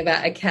something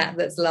about a cat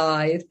that's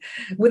lied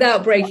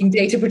without breaking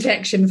data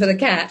protection for the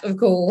cat, of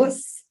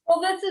course.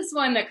 Well, this is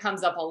one that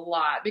comes up a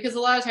lot because a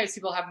lot of times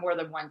people have more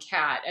than one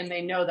cat and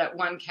they know that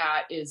one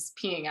cat is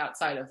peeing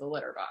outside of the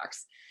litter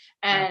box.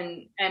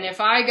 And if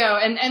I go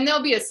and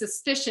there'll be a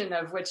suspicion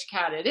of which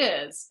cat it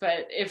is,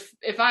 but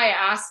if I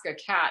ask a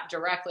cat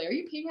directly, are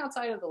you peeing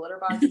outside of the litter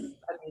box?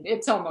 I mean,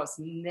 it's almost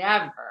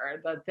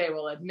never that they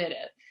will admit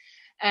it.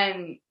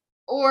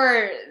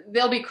 Or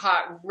they'll be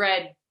caught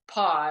red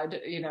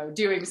pawed,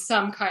 doing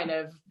some kind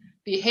of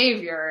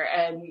behavior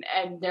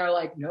and they're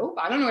like, nope,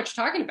 I don't know what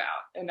you're talking about.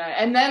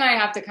 And then I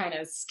have to kind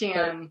of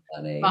scan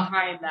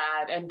behind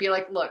that and be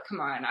like, look, come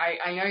on,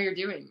 I know you're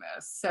doing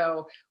this.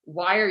 So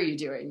why are you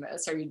doing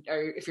this?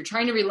 If you're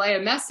trying to relay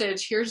a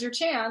message, here's your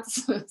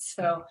chance.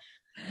 So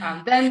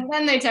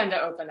then they tend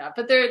to open up,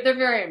 but they're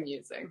very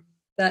amusing.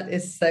 That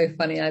is so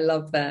funny. I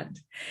love that.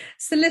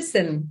 So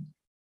listen,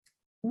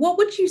 what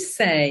would you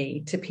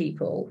say to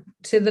people,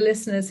 to the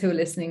listeners who are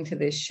listening to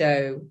this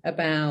show,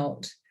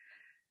 about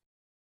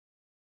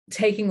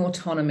taking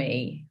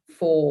autonomy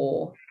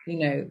for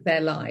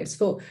their lives,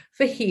 for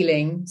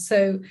healing?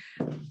 So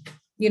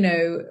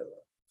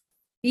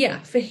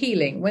for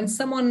healing, when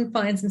someone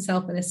finds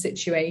himself in a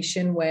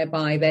situation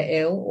whereby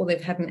they're ill or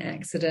they've had an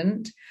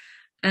accident,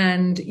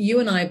 and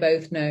you and I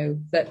both know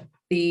that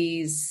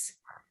these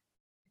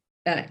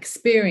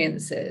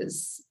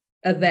experiences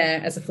are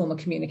there as a form of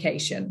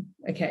communication.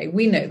 Okay,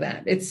 we know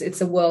that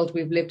it's a world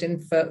we've lived in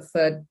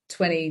for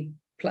 20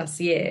 plus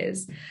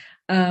years.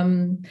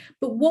 But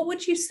what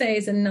would you say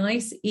is a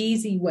nice,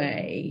 easy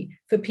way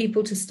for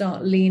people to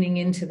start leaning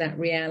into that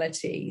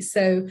reality?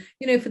 So,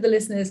 for the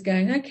listeners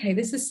going, okay,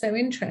 this is so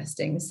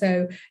interesting.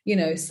 So,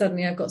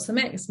 suddenly I've got some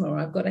eczema, or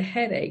I've got a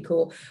headache,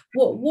 or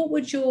what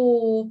would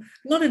your,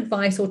 not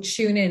advice or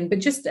tune in, but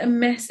just a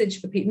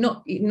message for people,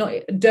 not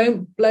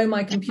don't blow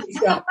my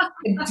computer up. I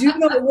do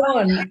not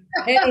want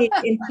any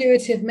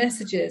intuitive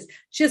messages,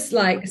 just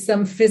like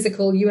some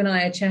physical, you and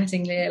I are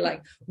chatting there,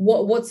 like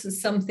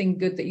what's something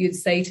good that you'd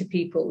say to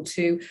people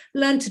to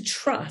learn to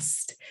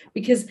trust?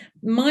 Because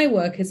my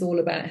work is all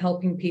about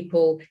helping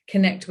people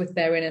connect with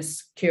their inner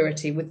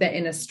security, with their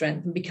inner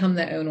strength, and become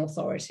their own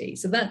authority.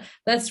 So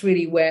that's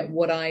really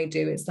what I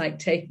do. It's like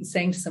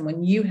saying to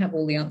someone, you have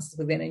all the answers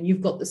within and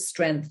you've got the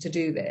strength to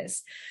do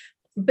this.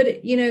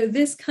 But,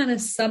 this kind of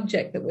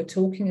subject that we're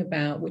talking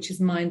about, which is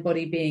mind,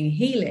 body, being,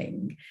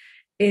 healing,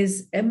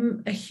 is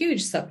a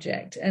huge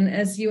subject. And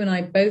as you and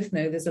I both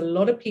know, there's a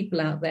lot of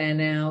people out there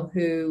now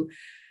who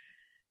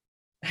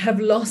have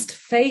lost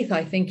faith,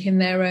 I think, in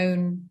their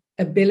own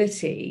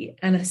ability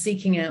and are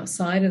seeking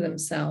outside of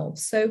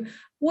themselves. So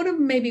what are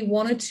maybe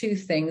one or two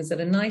things that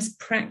are nice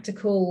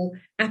practical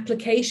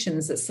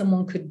applications that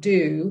someone could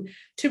do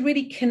to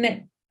really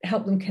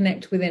help them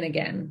connect within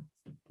again?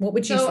 What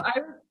would you say?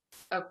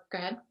 Go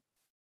ahead.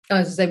 I was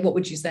going to say, what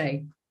would you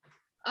say?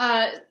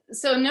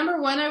 So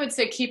number one, I would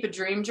say keep a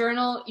dream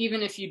journal,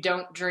 even if you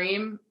don't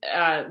dream.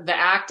 The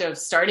act of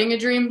starting a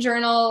dream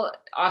journal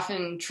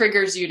often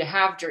triggers you to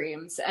have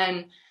dreams,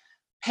 and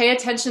pay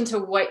attention to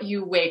what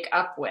you wake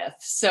up with.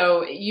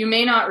 So you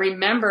may not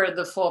remember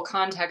the full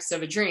context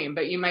of a dream,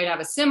 but you might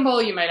have a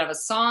symbol, you might have a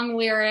song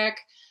lyric.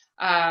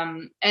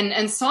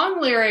 And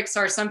song lyrics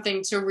are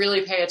something to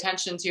really pay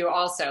attention to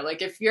also.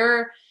 Like if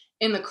you're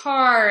in the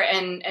car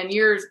and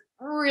you're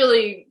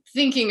really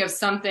thinking of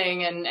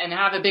something and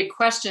have a big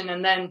question,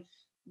 and then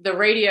the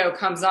radio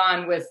comes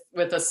on with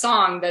a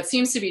song that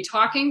seems to be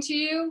talking to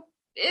you,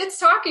 it's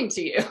talking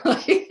to you.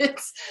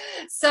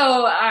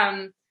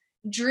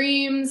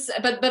 Dreams,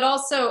 but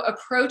also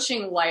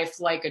approaching life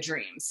like a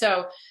dream.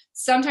 So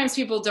sometimes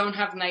people don't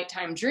have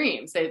nighttime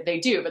dreams. They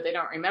do, but they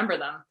don't remember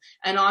them.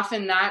 And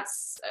often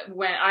that's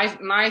when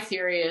my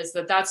theory is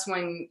that's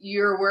when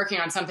you're working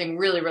on something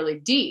really, really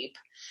deep.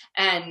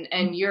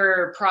 And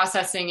you're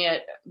processing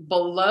it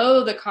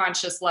below the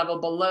conscious level,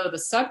 below the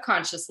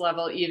subconscious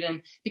level,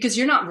 even because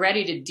you're not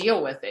ready to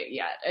deal with it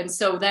yet. And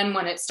so then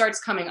when it starts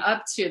coming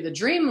up to the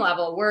dream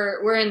level,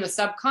 we're in the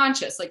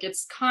subconscious, like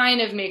it's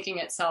kind of making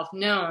itself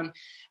known.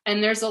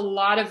 And there's a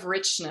lot of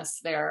richness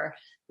there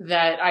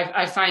that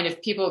I find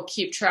if people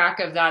keep track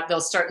of that,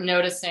 they'll start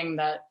noticing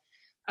that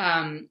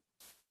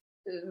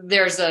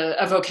there's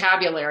a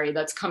vocabulary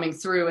that's coming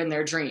through in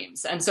their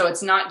dreams. And so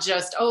it's not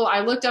just, oh,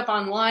 I looked up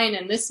online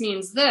and this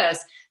means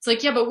this. It's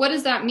like, yeah, but what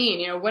does that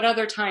mean? What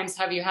other times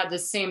have you had the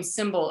same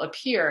symbol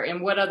appear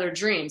in what other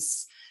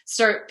dreams?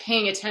 Start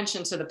paying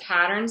attention to the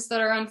patterns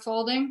that are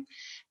unfolding.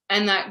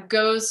 And that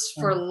goes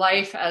for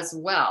life as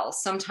well.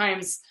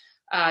 Sometimes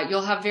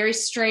you'll have very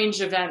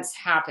strange events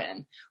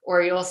happen,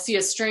 or you'll see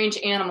a strange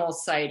animal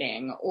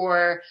sighting,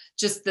 or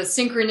just the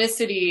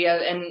synchronicity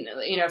and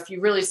if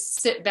you really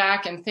sit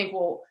back and think,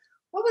 well,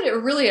 what would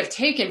it really have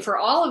taken for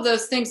all of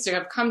those things to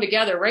have come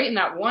together right in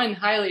that one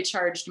highly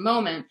charged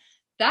moment?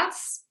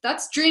 That's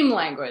dream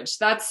language.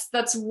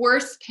 That's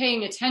worth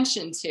paying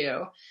attention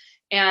to,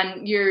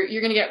 and you're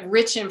going to get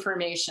rich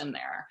information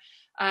there.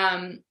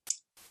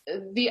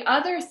 The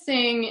other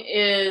thing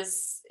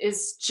is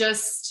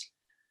just,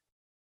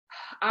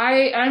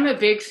 I'm a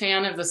big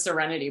fan of the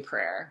serenity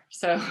prayer.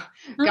 So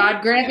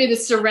God grant me the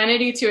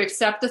serenity to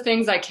accept the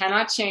things I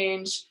cannot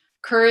change,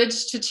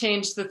 courage to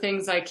change the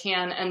things I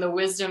can, and the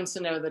wisdom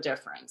to know the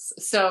difference.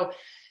 So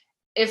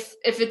if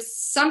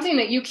it's something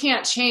that you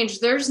can't change,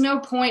 there's no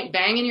point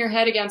banging your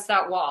head against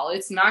that wall.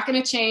 It's not going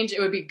to change.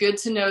 It would be good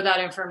to know that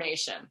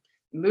information.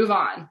 Move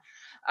on.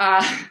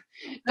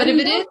 But if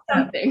it is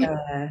something,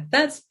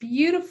 that's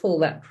beautiful,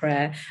 that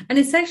prayer. And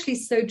it's actually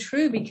so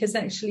true, because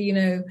actually,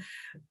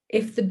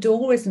 if the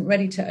door isn't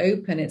ready to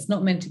open, it's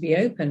not meant to be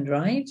opened,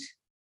 right?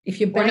 If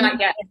you're banging,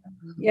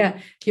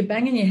 if you're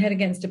banging your head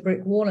against a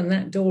brick wall and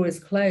that door is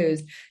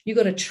closed, you've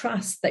got to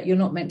trust that you're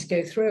not meant to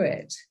go through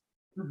it.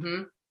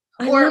 Mm-hmm.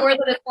 Or that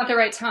it's not the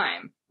right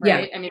time,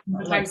 right? Yeah. I mean,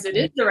 sometimes it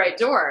is the right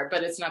door,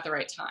 but it's not the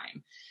right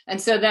time. And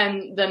so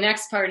then the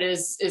next part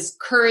is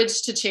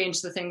courage to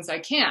change the things I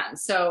can.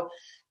 So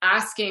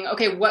asking,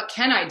 okay, what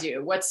can I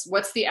do?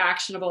 What's the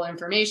actionable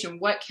information?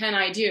 What can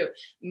I do?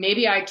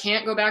 Maybe I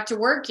can't go back to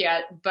work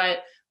yet, but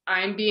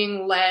I'm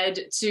being led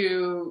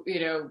to,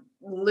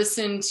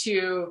 listen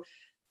to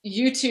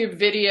YouTube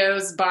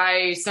videos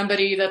by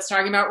somebody that's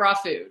talking about raw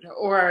food,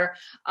 or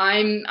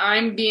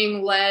I'm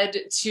being led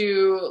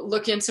to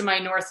look into my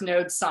North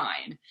Node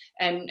sign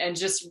and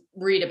just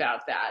read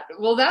about that.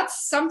 Well,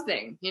 that's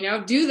something,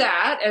 do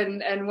that.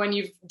 And when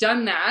you've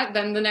done that,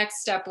 then the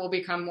next step will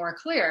become more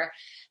clear.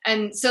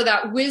 And so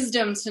that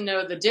wisdom to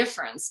know the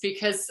difference,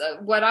 because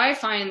what I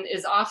find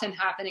is often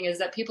happening is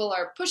that people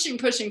are pushing,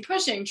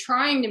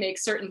 trying to make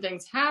certain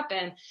things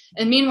happen.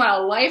 And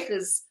meanwhile, life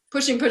is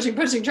pushing, trying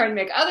to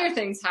make other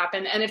things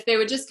happen. And if they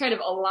would just kind of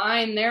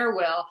align their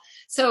will.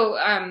 So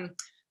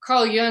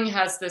Carl Jung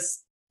has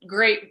this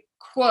great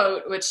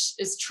quote, which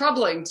is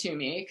troubling to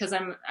me, because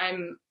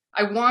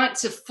I want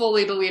to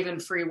fully believe in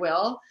free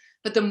will.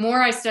 But the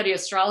more I study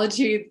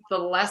astrology, the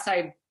less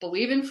I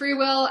believe in free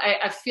will.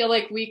 I feel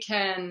like we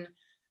can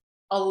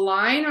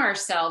align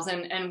ourselves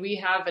and we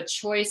have a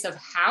choice of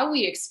how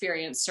we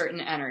experience certain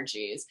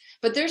energies.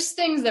 But there's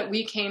things that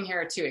we came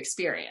here to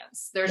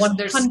experience. There's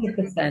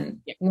 100%.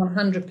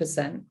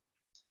 100%.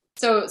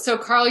 So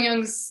Carl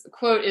Jung's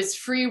quote is,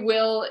 free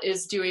will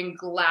is doing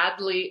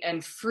gladly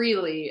and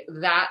freely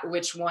that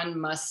which one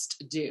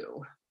must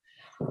do.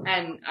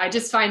 And I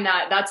just find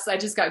I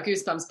just got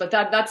goosebumps, but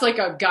that's like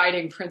a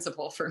guiding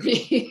principle for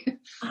me.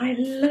 I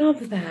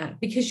love that,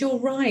 because you're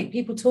right.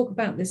 People talk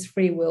about this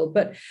free will,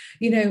 but,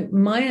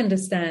 my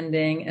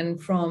understanding, and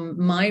from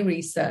my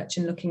research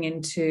and looking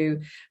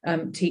into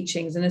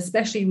teachings, and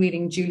especially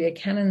reading Julia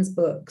Cannon's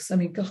books, I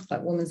mean, God,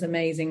 that woman's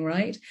amazing,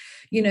 right?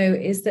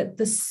 Is that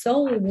the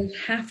soul will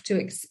have to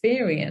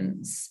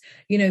experience,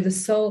 the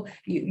soul,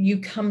 you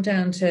come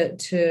down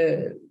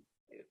to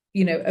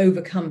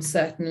overcome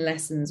certain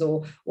lessons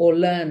or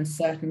learn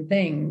certain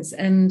things,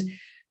 and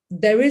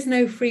there is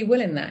no free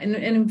will in that. And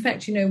in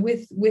fact,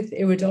 with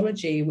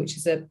iridology, which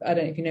is I don't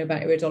know if you know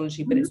about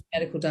iridology, but it's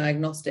medical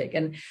diagnostic,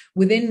 and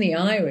within the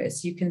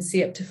iris you can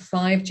see up to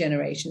 5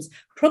 generations,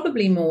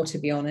 probably more, to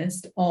be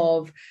honest,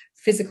 of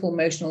physical,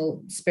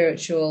 emotional,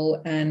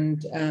 spiritual,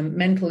 and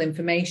mental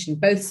information,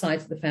 both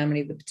sides of the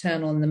family, the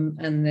paternal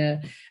and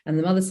the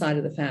mother side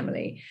of the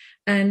family.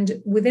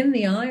 And within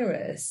the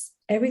iris,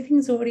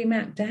 everything's already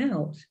mapped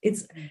out.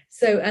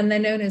 And they're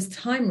known as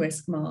time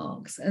risk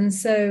marks. And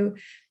so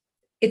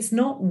it's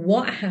not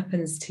what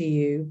happens to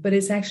you, but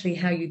it's actually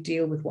how you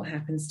deal with what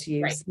happens to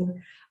you. Right. So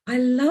I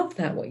love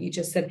that, what you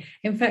just said.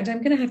 In fact,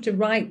 I'm going to have to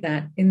write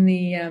that in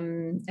the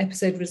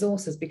episode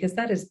resources, because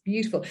that is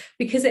beautiful,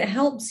 because it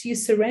helps you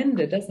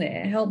surrender, doesn't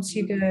it? It helps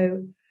you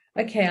go,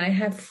 okay, I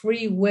have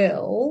free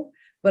will,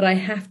 but I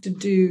have to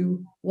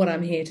do what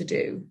I'm here to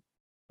do.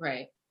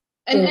 Right.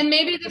 And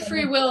maybe the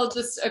free will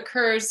just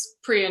occurs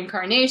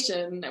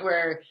pre-incarnation,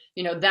 where,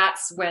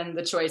 that's when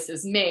the choice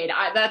is made.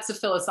 That's a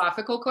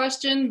philosophical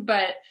question,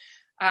 but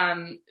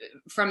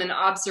from an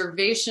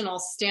observational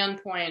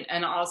standpoint,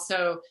 and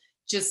also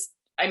just,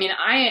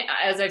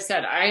 as I've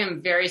said, I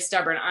am very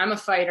stubborn. I'm a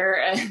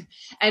fighter.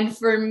 And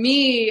for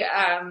me,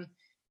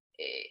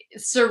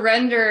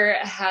 surrender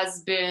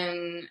has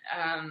been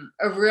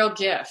a real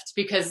gift,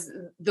 because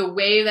the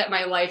way that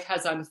my life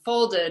has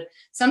unfolded,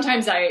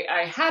 sometimes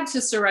I had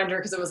to surrender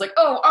because it was like,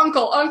 oh,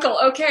 uncle,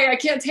 okay, I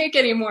can't take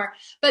anymore.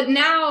 But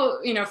now,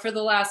 for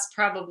the last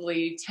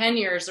probably 10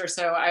 years or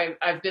so,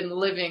 I've been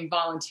living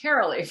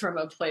voluntarily from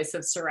a place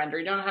of surrender.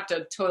 You don't have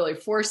to totally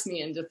force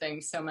me into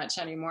things so much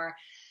anymore.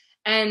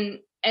 And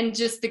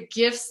just the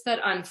gifts that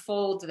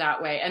unfold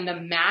that way, and the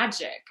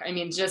magic. I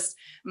mean, just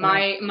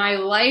my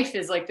life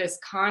is like this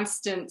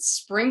constant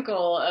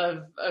sprinkle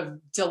of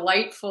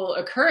delightful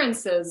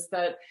occurrences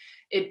that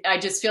I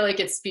just feel like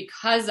it's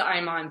because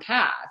I'm on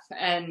path.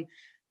 And,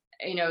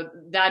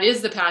 that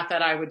is the path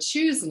that I would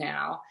choose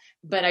now,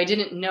 but I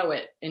didn't know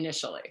it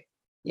initially.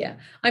 Yeah,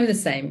 I'm the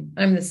same.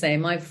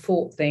 I've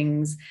fought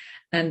things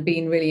and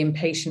been really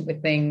impatient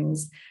with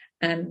things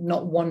and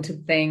not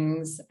wanted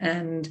things,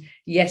 and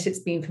yet it's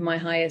been for my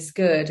highest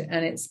good.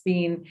 And it's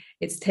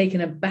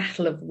taken a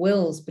battle of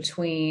wills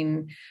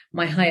between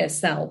my higher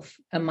self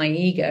and my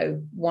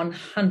ego,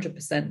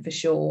 100% for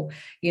sure,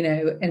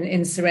 and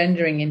in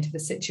surrendering into the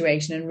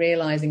situation and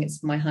realizing it's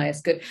for my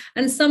highest good.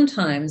 And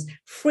sometimes,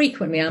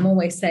 frequently, I'm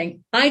always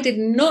saying, I did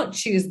not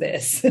choose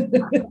this.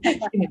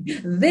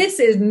 This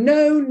is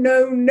no,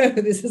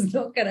 this is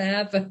not going to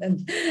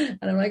happen. And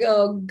I'm like,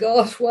 oh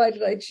gosh, why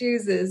did I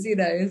choose this?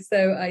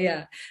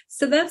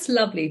 So that's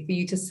lovely for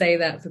you to say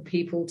that, for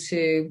people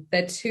to,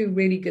 they're two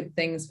really good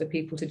things for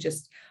people to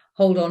just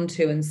hold on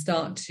to and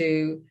start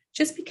to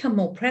just become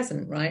more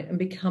present, right? And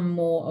become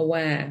more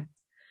aware.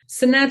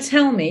 So now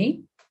tell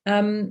me,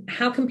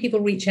 how can people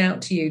reach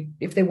out to you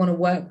if they want to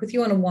work with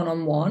you on a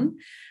one-on-one?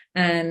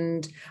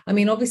 And I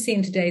mean, obviously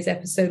in today's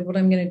episode, what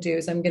I'm going to do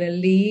is I'm going to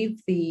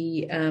leave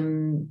the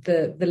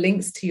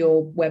links to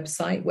your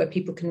website where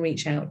people can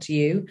reach out to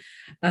you.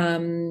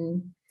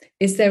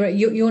 Is there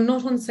you're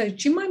not on, so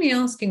do you mind me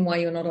asking why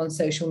you're not on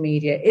social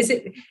media? Is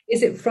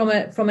it from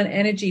an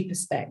energy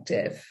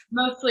perspective?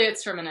 Mostly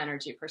it's from an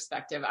energy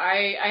perspective.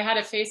 I had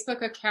a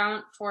Facebook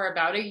account for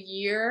about a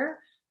year.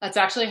 That's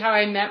actually how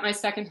I met my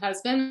second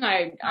husband.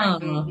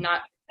 I'm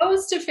not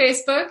opposed to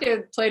Facebook.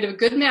 It played a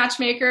good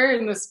matchmaker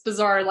in this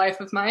bizarre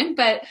life of mine.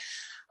 But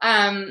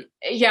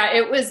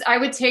it was, I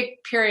would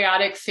take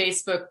periodic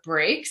Facebook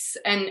breaks,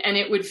 and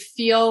it would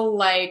feel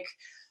like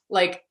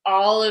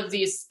all of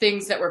these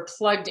things that were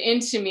plugged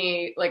into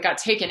me, like, got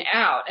taken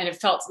out, and it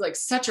felt like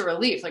such a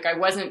relief. Like I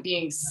wasn't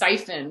being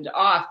siphoned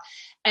off.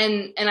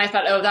 And I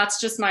thought, oh, that's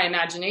just my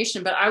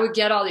imagination. But I would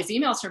get all these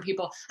emails from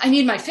people. I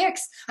need my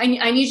fix. I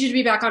need you to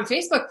be back on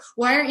Facebook.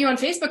 Why aren't you on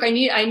Facebook? I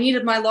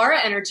needed my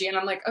Laura energy. And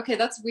I'm like, okay,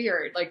 that's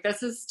weird. Like,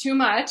 this is too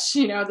much.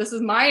 This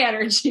is my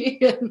energy.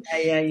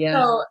 Yeah.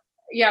 So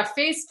yeah,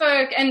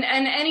 Facebook and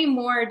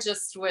anymore,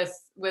 just with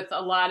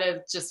a lot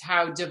of just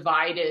how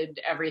divided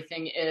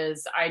everything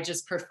is, I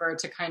just prefer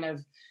to kind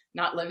of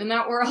not live in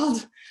that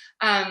world.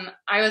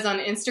 I was on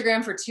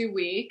Instagram for 2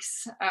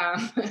 weeks.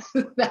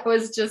 That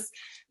was just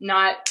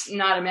not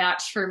a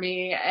match for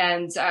me.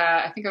 And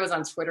I think I was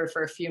on Twitter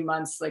for a few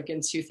months, like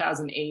in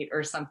 2008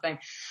 or something.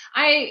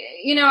 I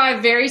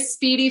have very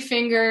speedy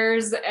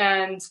fingers,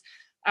 and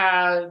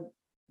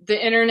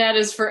the internet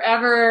is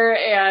forever.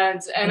 And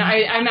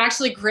I'm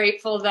actually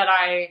grateful that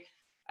I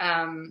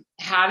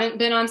haven't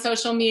been on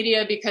social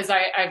media, because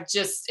I've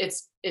just,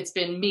 it's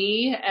been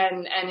me.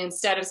 And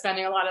instead of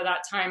spending a lot of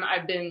that time,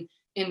 I've been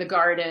in the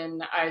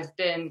garden. I've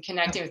been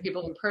connecting with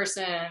people in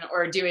person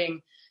or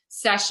doing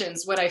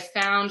sessions. What I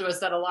found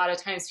was that a lot of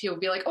times people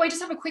would be like, oh, I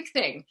just have a quick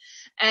thing.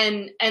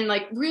 And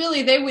like,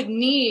 really, they would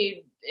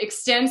need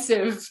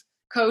extensive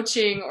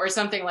coaching or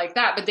something like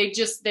that, but they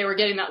were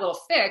getting that little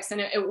fix,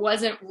 and it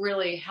wasn't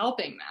really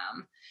helping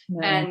them.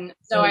 No. And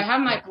so I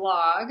have my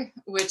blog,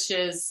 which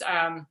is,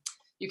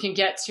 you can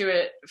get to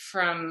it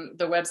from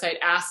the website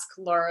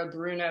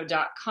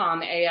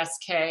asklaurabruno.com,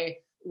 ASK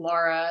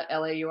Laura,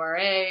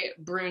 LAURA,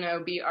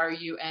 Bruno,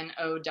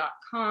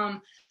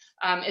 BRUNO.com.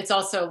 It's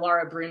also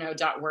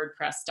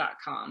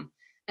laurabruno.wordpress.com.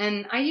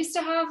 And I used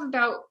to have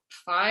about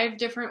 5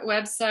 different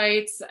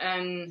websites,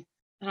 and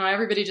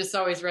everybody just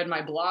always read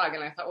my blog.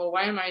 And I thought, well,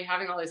 why am I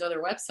having all these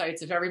other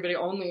websites if everybody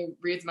only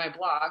reads my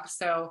blog?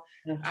 So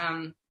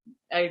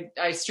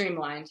I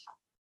streamlined.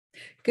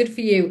 Good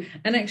for you.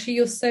 And actually,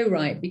 you're so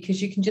right, because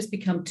you can just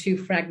become too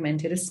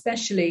fragmented,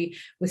 especially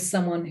with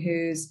someone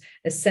who's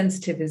as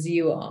sensitive as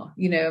you are.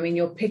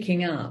 You're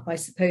picking up, I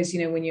suppose,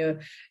 when you're,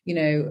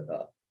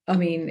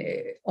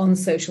 on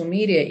social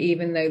media,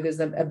 even though there's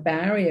a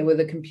barrier with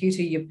a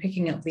computer, you're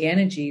picking up the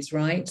energies,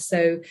 right?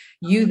 So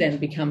you then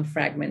become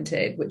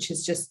fragmented, which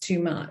is just too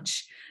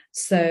much.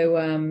 So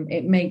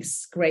it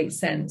makes great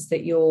sense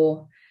that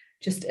you're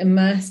just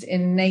immersed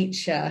in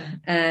nature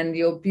and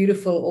your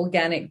beautiful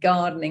organic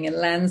gardening and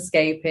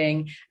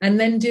landscaping, and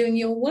then doing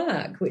your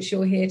work, which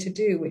you're here to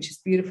do, which is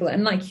beautiful.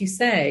 And like you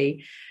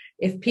say,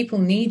 if people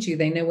need you,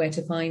 they know where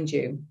to find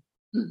you.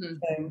 Mm-hmm.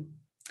 So,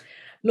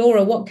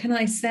 Laura, what can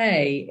I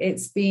say?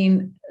 It's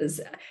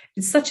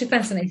such a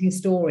fascinating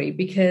story,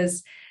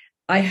 because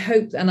I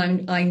hope, and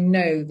I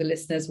know the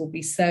listeners will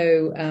be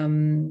so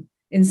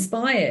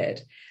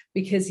inspired,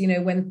 because,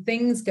 when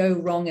things go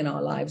wrong in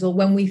our lives, or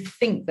when we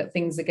think that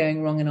things are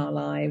going wrong in our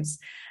lives,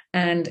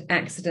 and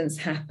accidents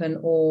happen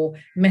or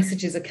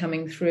messages are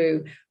coming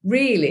through,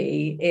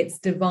 really it's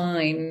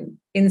divine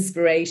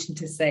inspiration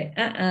to say,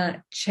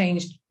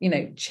 change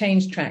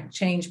track,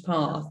 change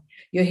path.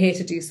 You're here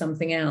to do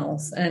something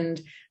else.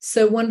 And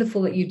so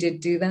wonderful that you did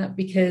do that,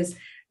 because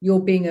you're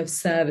being of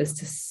service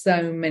to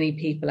so many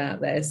people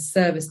out there,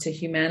 service to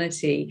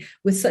humanity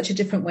with such a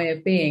different way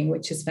of being,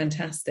 which is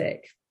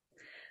fantastic.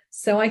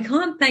 So I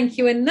can't thank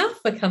you enough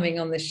for coming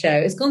on the show.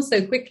 It's gone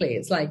so quickly.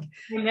 It's like,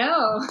 I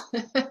know.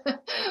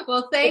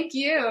 Well, thank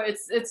you.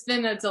 It's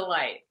been a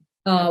delight.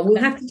 we'll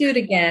have to do it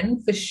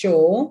again for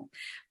sure.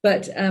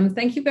 But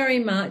thank you very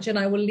much. And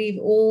I will leave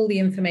all the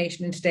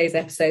information in today's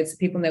episode so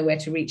people know where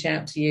to reach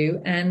out to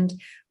you. And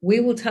we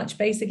will touch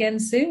base again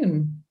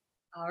soon.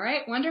 All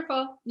right.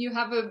 Wonderful. You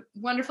have a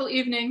wonderful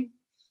evening.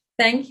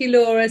 Thank you,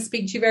 Laura.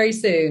 Speak to you very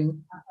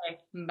soon. Okay.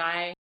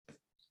 Bye.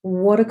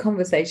 What a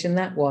conversation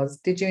that was.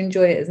 Did you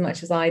enjoy it as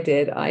much as I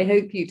did? I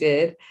hope you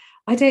did.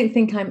 I don't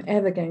think I'm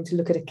ever going to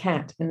look at a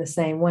cat in the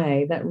same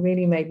way. That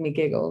really made me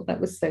giggle.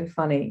 That was so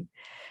funny.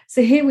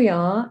 So here we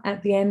are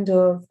at the end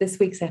of this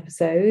week's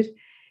episode.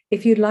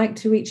 If you'd like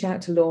to reach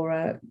out to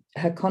Laura,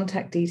 her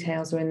contact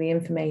details are in the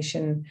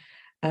information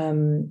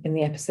in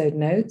the episode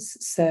notes.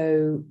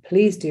 So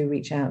please do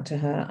reach out to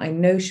her. I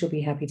know she'll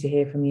be happy to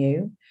hear from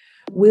you.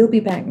 We'll be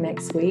back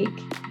next week.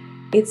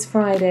 It's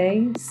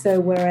Friday, so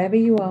wherever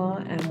you are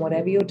and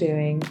whatever you're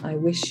doing, I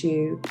wish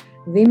you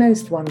the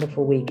most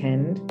wonderful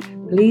weekend.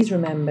 Please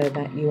remember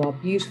that you are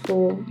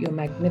beautiful, you're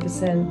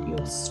magnificent,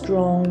 you're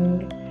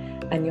strong,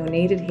 and you're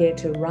needed here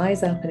to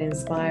rise up and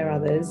inspire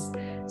others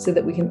so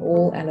that we can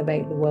all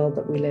elevate the world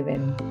that we live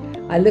in.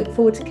 I look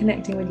forward to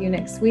connecting with you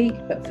next week,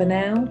 but for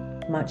now,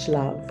 much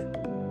love.